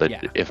back. But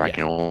Yeah, if I yeah.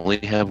 can only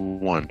have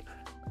one,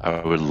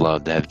 I would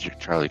love to have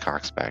Charlie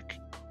Cox back.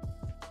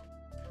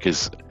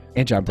 Because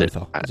And John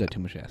Bernthal. Is that too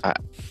much to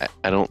ask?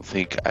 I don't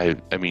think I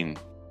mean,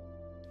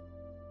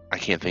 I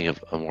can't think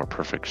of a more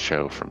perfect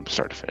show from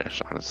start to finish.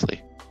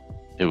 Honestly,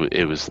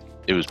 it was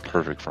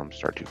perfect from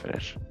start to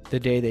finish. The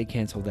day they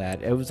canceled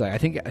that, it was like I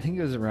think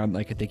it was around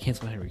like they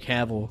canceled Henry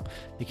Cavill,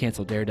 they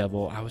canceled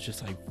Daredevil. I was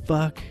just like,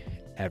 fuck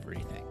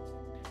everything.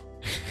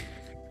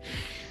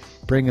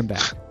 Bring him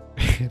back,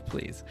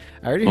 please.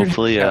 I already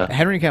Hopefully, heard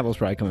Henry Cavill's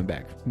probably coming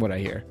back. From what I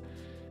hear,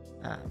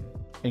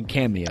 and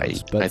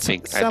cameos. But I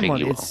think someone,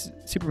 he will. it's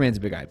Superman's a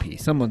big IP.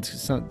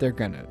 They're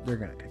gonna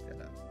pick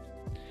that up.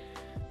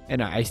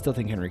 And I still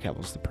think Henry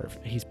Cavill's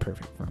he's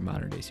perfect for a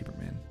modern day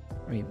Superman.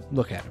 I mean,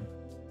 look at him.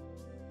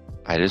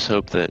 I just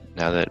hope that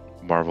now that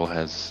Marvel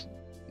has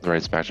the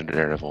rights back to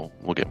Daredevil,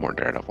 we'll get more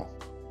Daredevil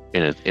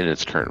in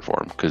its current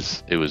form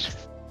because it was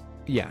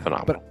Yeah,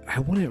 phenomenal. but I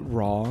want it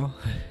raw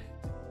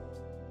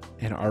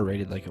and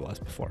R-rated like it was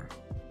before.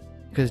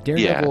 Because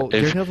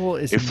Daredevil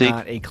is if they-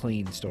 not a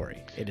clean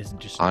story. It isn't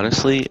just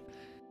honestly,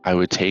 I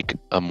would take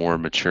a more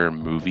mature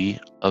movie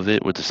of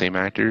it with the same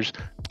actors.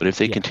 But if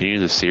they Yeah. continue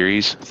the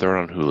series, throw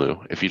it on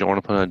Hulu. If you don't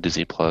want to put it on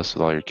Disney Plus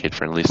with all your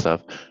kid-friendly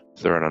stuff,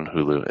 throw it on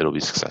Hulu. It'll be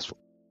successful.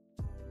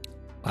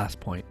 Last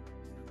point.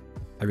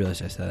 I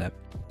realized I said that.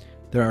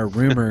 There are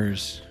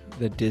rumors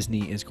that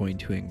Disney is going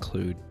to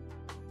include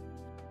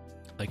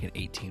like an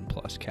 18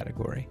 plus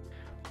category.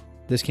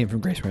 This came from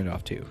Grace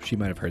Randolph too. She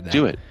might have heard that.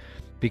 Do it.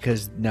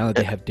 Because now that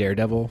they have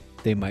Daredevil,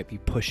 they might be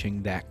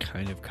pushing that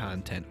kind of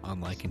content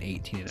on like an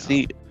 18 and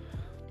See, up.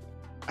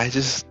 I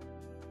just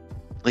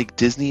like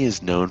Disney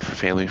is known for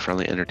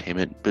family-friendly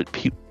entertainment, but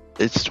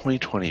it's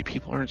 2020.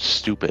 People aren't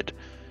stupid.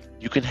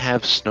 You can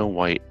have Snow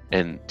White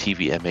and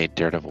TVMA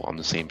Daredevil on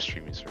the same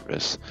streaming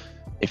service.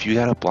 If you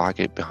gotta block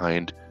it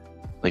behind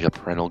like a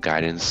parental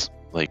guidance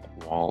like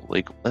wall,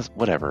 like that's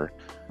whatever.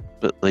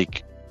 But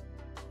like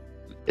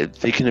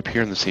they can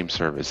appear in the same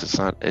service. It's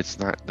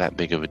not that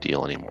big of a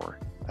deal anymore.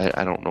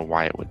 I don't know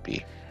why it would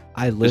be.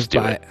 I live do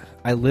by it.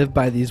 I live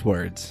by these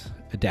words: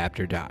 adapt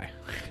or die.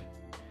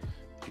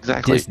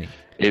 Exactly. Disney,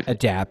 If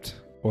adapt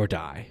or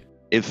die.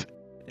 if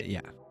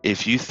Yeah.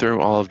 if you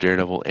throw all of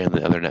Daredevil and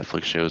the other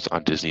Netflix shows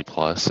on Disney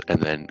Plus and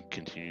then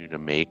continue to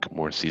make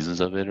more seasons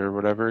of it or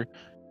whatever,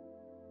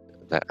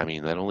 that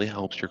only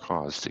helps your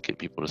cause to get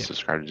people to Yeah.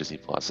 subscribe to Disney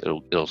Plus.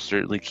 It'll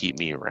certainly keep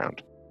me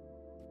around.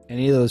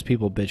 Any of those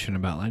people bitching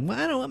about like, well,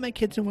 I don't want my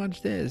kids to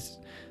watch this.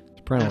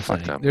 It's parental Yeah, fuck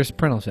settings. them. There's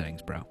parental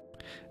settings, bro.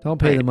 Don't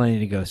pay the Right. money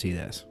to go see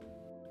this.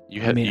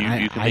 You have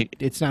you can make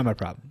it's not my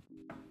problem.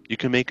 you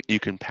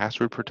can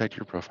password protect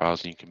your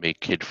profiles and you can make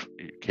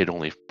kid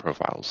only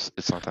profiles.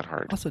 It's not that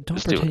hard. Also, don't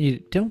Just do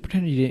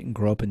pretend you didn't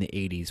grow up in the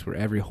 '80s where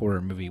every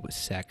horror movie was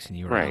sex and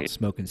you were out Right.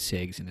 smoking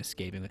cigs and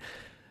escaping.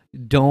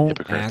 Don't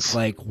Hypocrites. act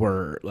like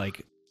we're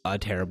like a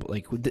terrible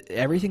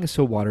everything is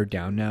so watered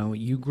down now.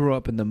 You grew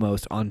up in the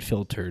most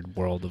unfiltered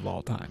world of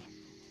all time.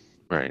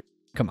 Right.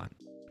 Come on.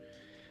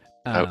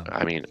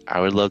 I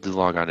would love to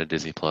log on to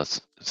Disney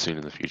Plus soon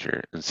in the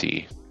future and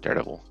see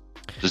Daredevil.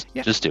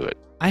 Yeah. Just do it.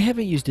 I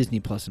haven't used Disney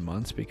Plus in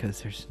months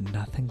because there's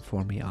nothing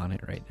for me on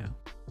it right now.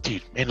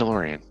 Dude,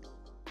 Mandalorian.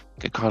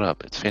 Get caught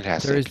up. It's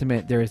fantastic. There is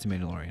the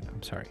Mandalorian.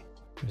 I'm sorry.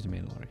 There's the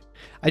Mandalorian.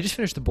 I just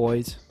finished The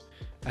Boys.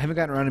 I haven't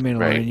gotten around to Mandalorian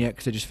Right. yet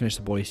because I just finished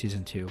The Boys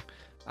season 2.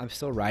 I'm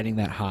still riding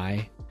that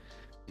high.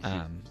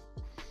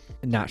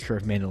 Not sure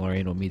if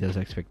Mandalorian will meet those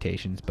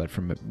expectations, but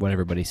from what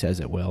everybody says,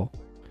 it will.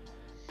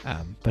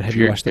 But have If you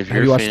you're- watched if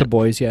you're a The fan-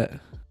 Boys yet?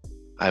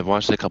 I've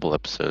watched a couple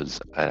episodes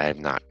and I have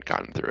not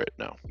gotten through it.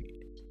 No.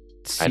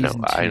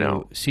 I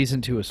know.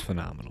 Season 2 is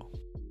phenomenal,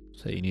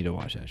 so you need to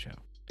watch that show.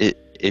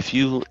 If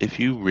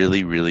you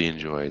really really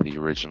enjoy the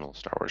original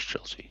Star Wars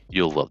trilogy,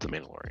 you'll love The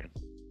Mandalorian.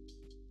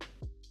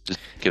 Just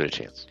give it a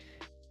chance.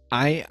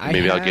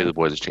 Maybe I'll give The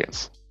Boys a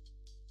chance.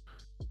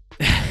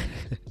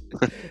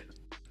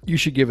 You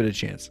should give it a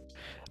chance.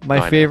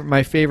 I know.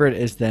 My favorite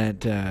is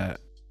that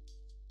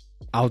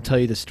I'll tell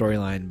you the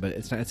storyline, but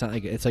it's not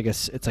like it's like a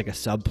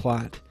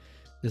subplot.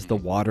 Is the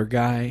water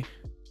guy?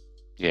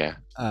 Yeah.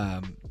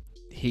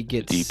 He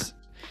gets Deep.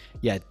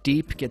 Yeah,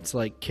 Deep gets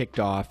like kicked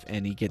off,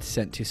 and he gets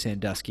sent to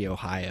Sandusky,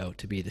 Ohio,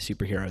 to be the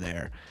superhero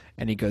there,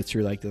 and he goes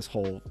through like this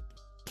whole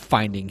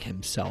finding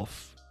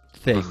himself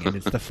thing, and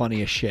it's the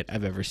funniest shit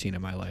I've ever seen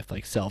in my life,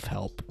 like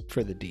self-help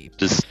for the Deep.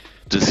 Does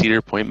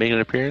Cedar Point make an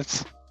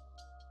appearance?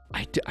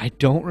 I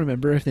don't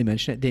remember if they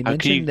mention it. They How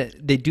can mention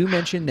that they do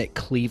mention that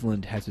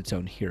Cleveland has its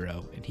own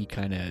hero, and he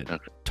kind of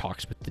Okay.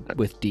 talks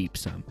with Deep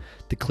some.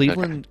 The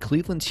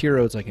Cleveland's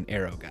hero is like an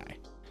Arrow guy.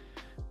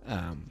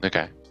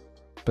 Okay,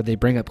 But they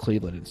bring up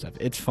Cleveland and stuff.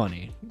 It's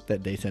funny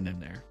that they send him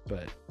there.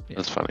 But yeah.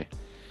 that's funny.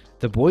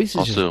 The Boys is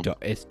Also-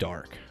 it's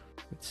dark.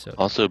 It's so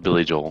Also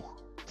Billy Joel,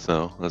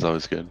 so that's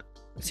always good.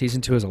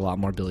 Season 2 has a lot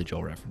more Billy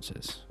Joel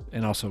references,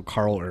 and also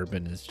Carl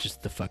Urban is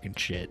just the fucking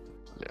shit.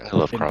 I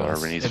love In Carl both-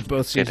 Urban. He's in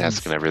both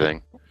fantastic seasons. and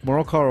everything.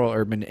 Moral Carl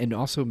Urban, and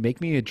also make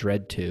me a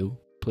Dread 2,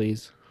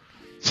 please.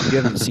 If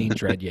you haven't seen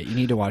Dread yet, you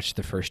need to watch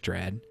the first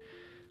Dread.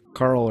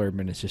 Carl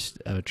Urban is just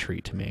a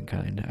treat to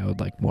mankind. I would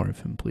like more of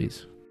him,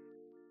 please,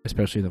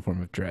 especially in the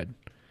form of Dread.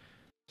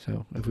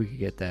 So if we could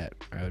get that,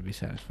 I would be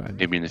satisfied.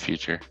 Maybe in the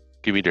future.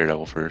 Give me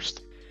Daredevil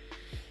first.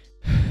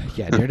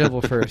 Yeah,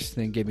 Daredevil first,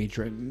 then give me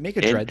Dread. Make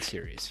a And- Dread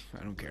series.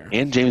 I don't care.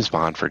 And James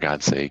Bond, for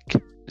God's sake.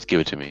 Just give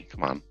it to me.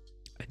 Come on.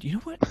 You know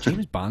what?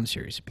 James Bond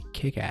series would be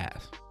kick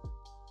ass.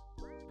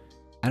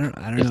 I don't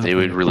know. If they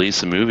would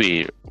release a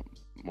movie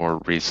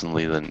more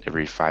recently than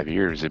every 5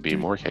 years, it'd be Dude,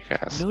 more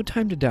kick-ass. No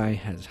Time to Die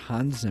has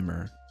Hans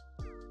Zimmer,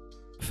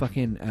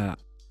 fucking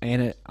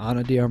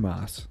Ana de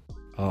Armas.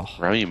 Oh,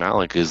 Rami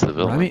Malek is the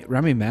villain.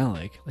 Rami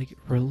Malek. Like,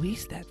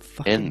 release that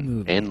fucking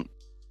movie. and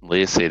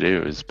Leia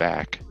Seydoux is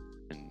back,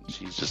 and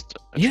she's just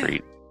a Yeah.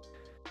 treat.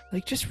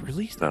 Like, just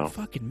release that No.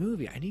 fucking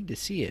movie. I need to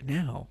see it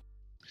now.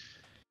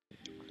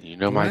 You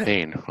know my What?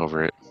 pain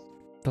over it.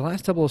 The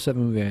last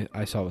 007 movie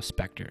I saw was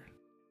Spectre.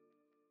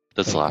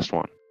 That's the last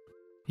one.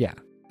 Yeah,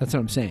 that's what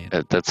I'm saying.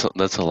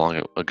 That's how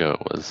long ago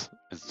it was.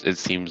 It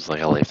seems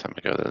like a lifetime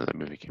ago that the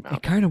movie came It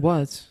out. kind of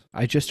was.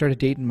 I just started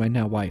dating my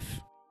now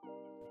wife.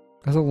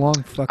 That's a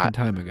long fucking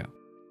time ago.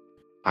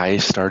 I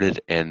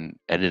started and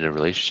ended a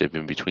relationship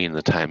in between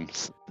the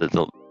times that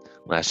the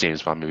last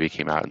James Bond movie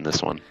came out and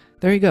this one.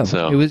 There you go.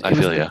 So, I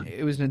feel ya.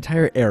 It was an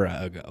entire era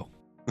ago.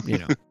 You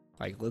know,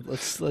 like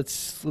let's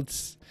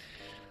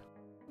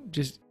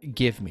just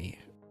give me.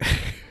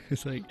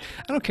 It's like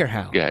I don't care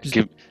how. Yeah,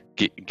 Just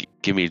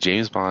give me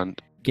James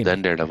Bond, give then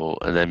me. Daredevil,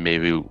 and then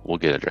maybe we'll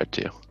get a Dredd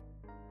 2.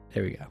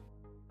 There we go.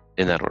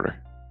 In that order.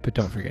 But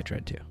don't forget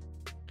Dredd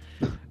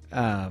 2.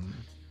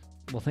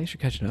 Well, thanks for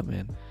catching up,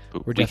 man.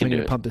 But We're we can definitely do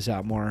gonna it. pump this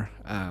out more.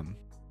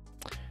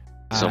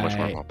 So much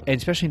more pumping. and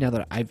especially now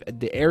that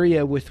the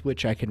area with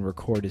which I can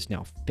record is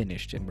now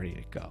finished and ready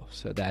to go,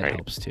 so that Right.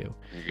 helps too.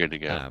 You're good to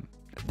go.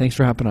 Thanks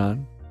for hopping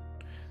on.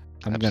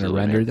 I'm gonna Absolutely,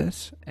 render man.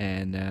 this,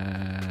 and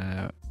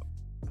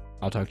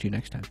I'll talk to you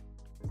next time.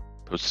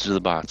 Post it to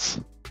the bots.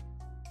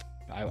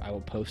 I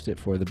will post it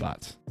for the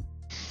bots.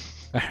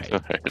 All right. All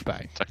right.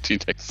 Bye. Talk to you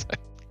next time.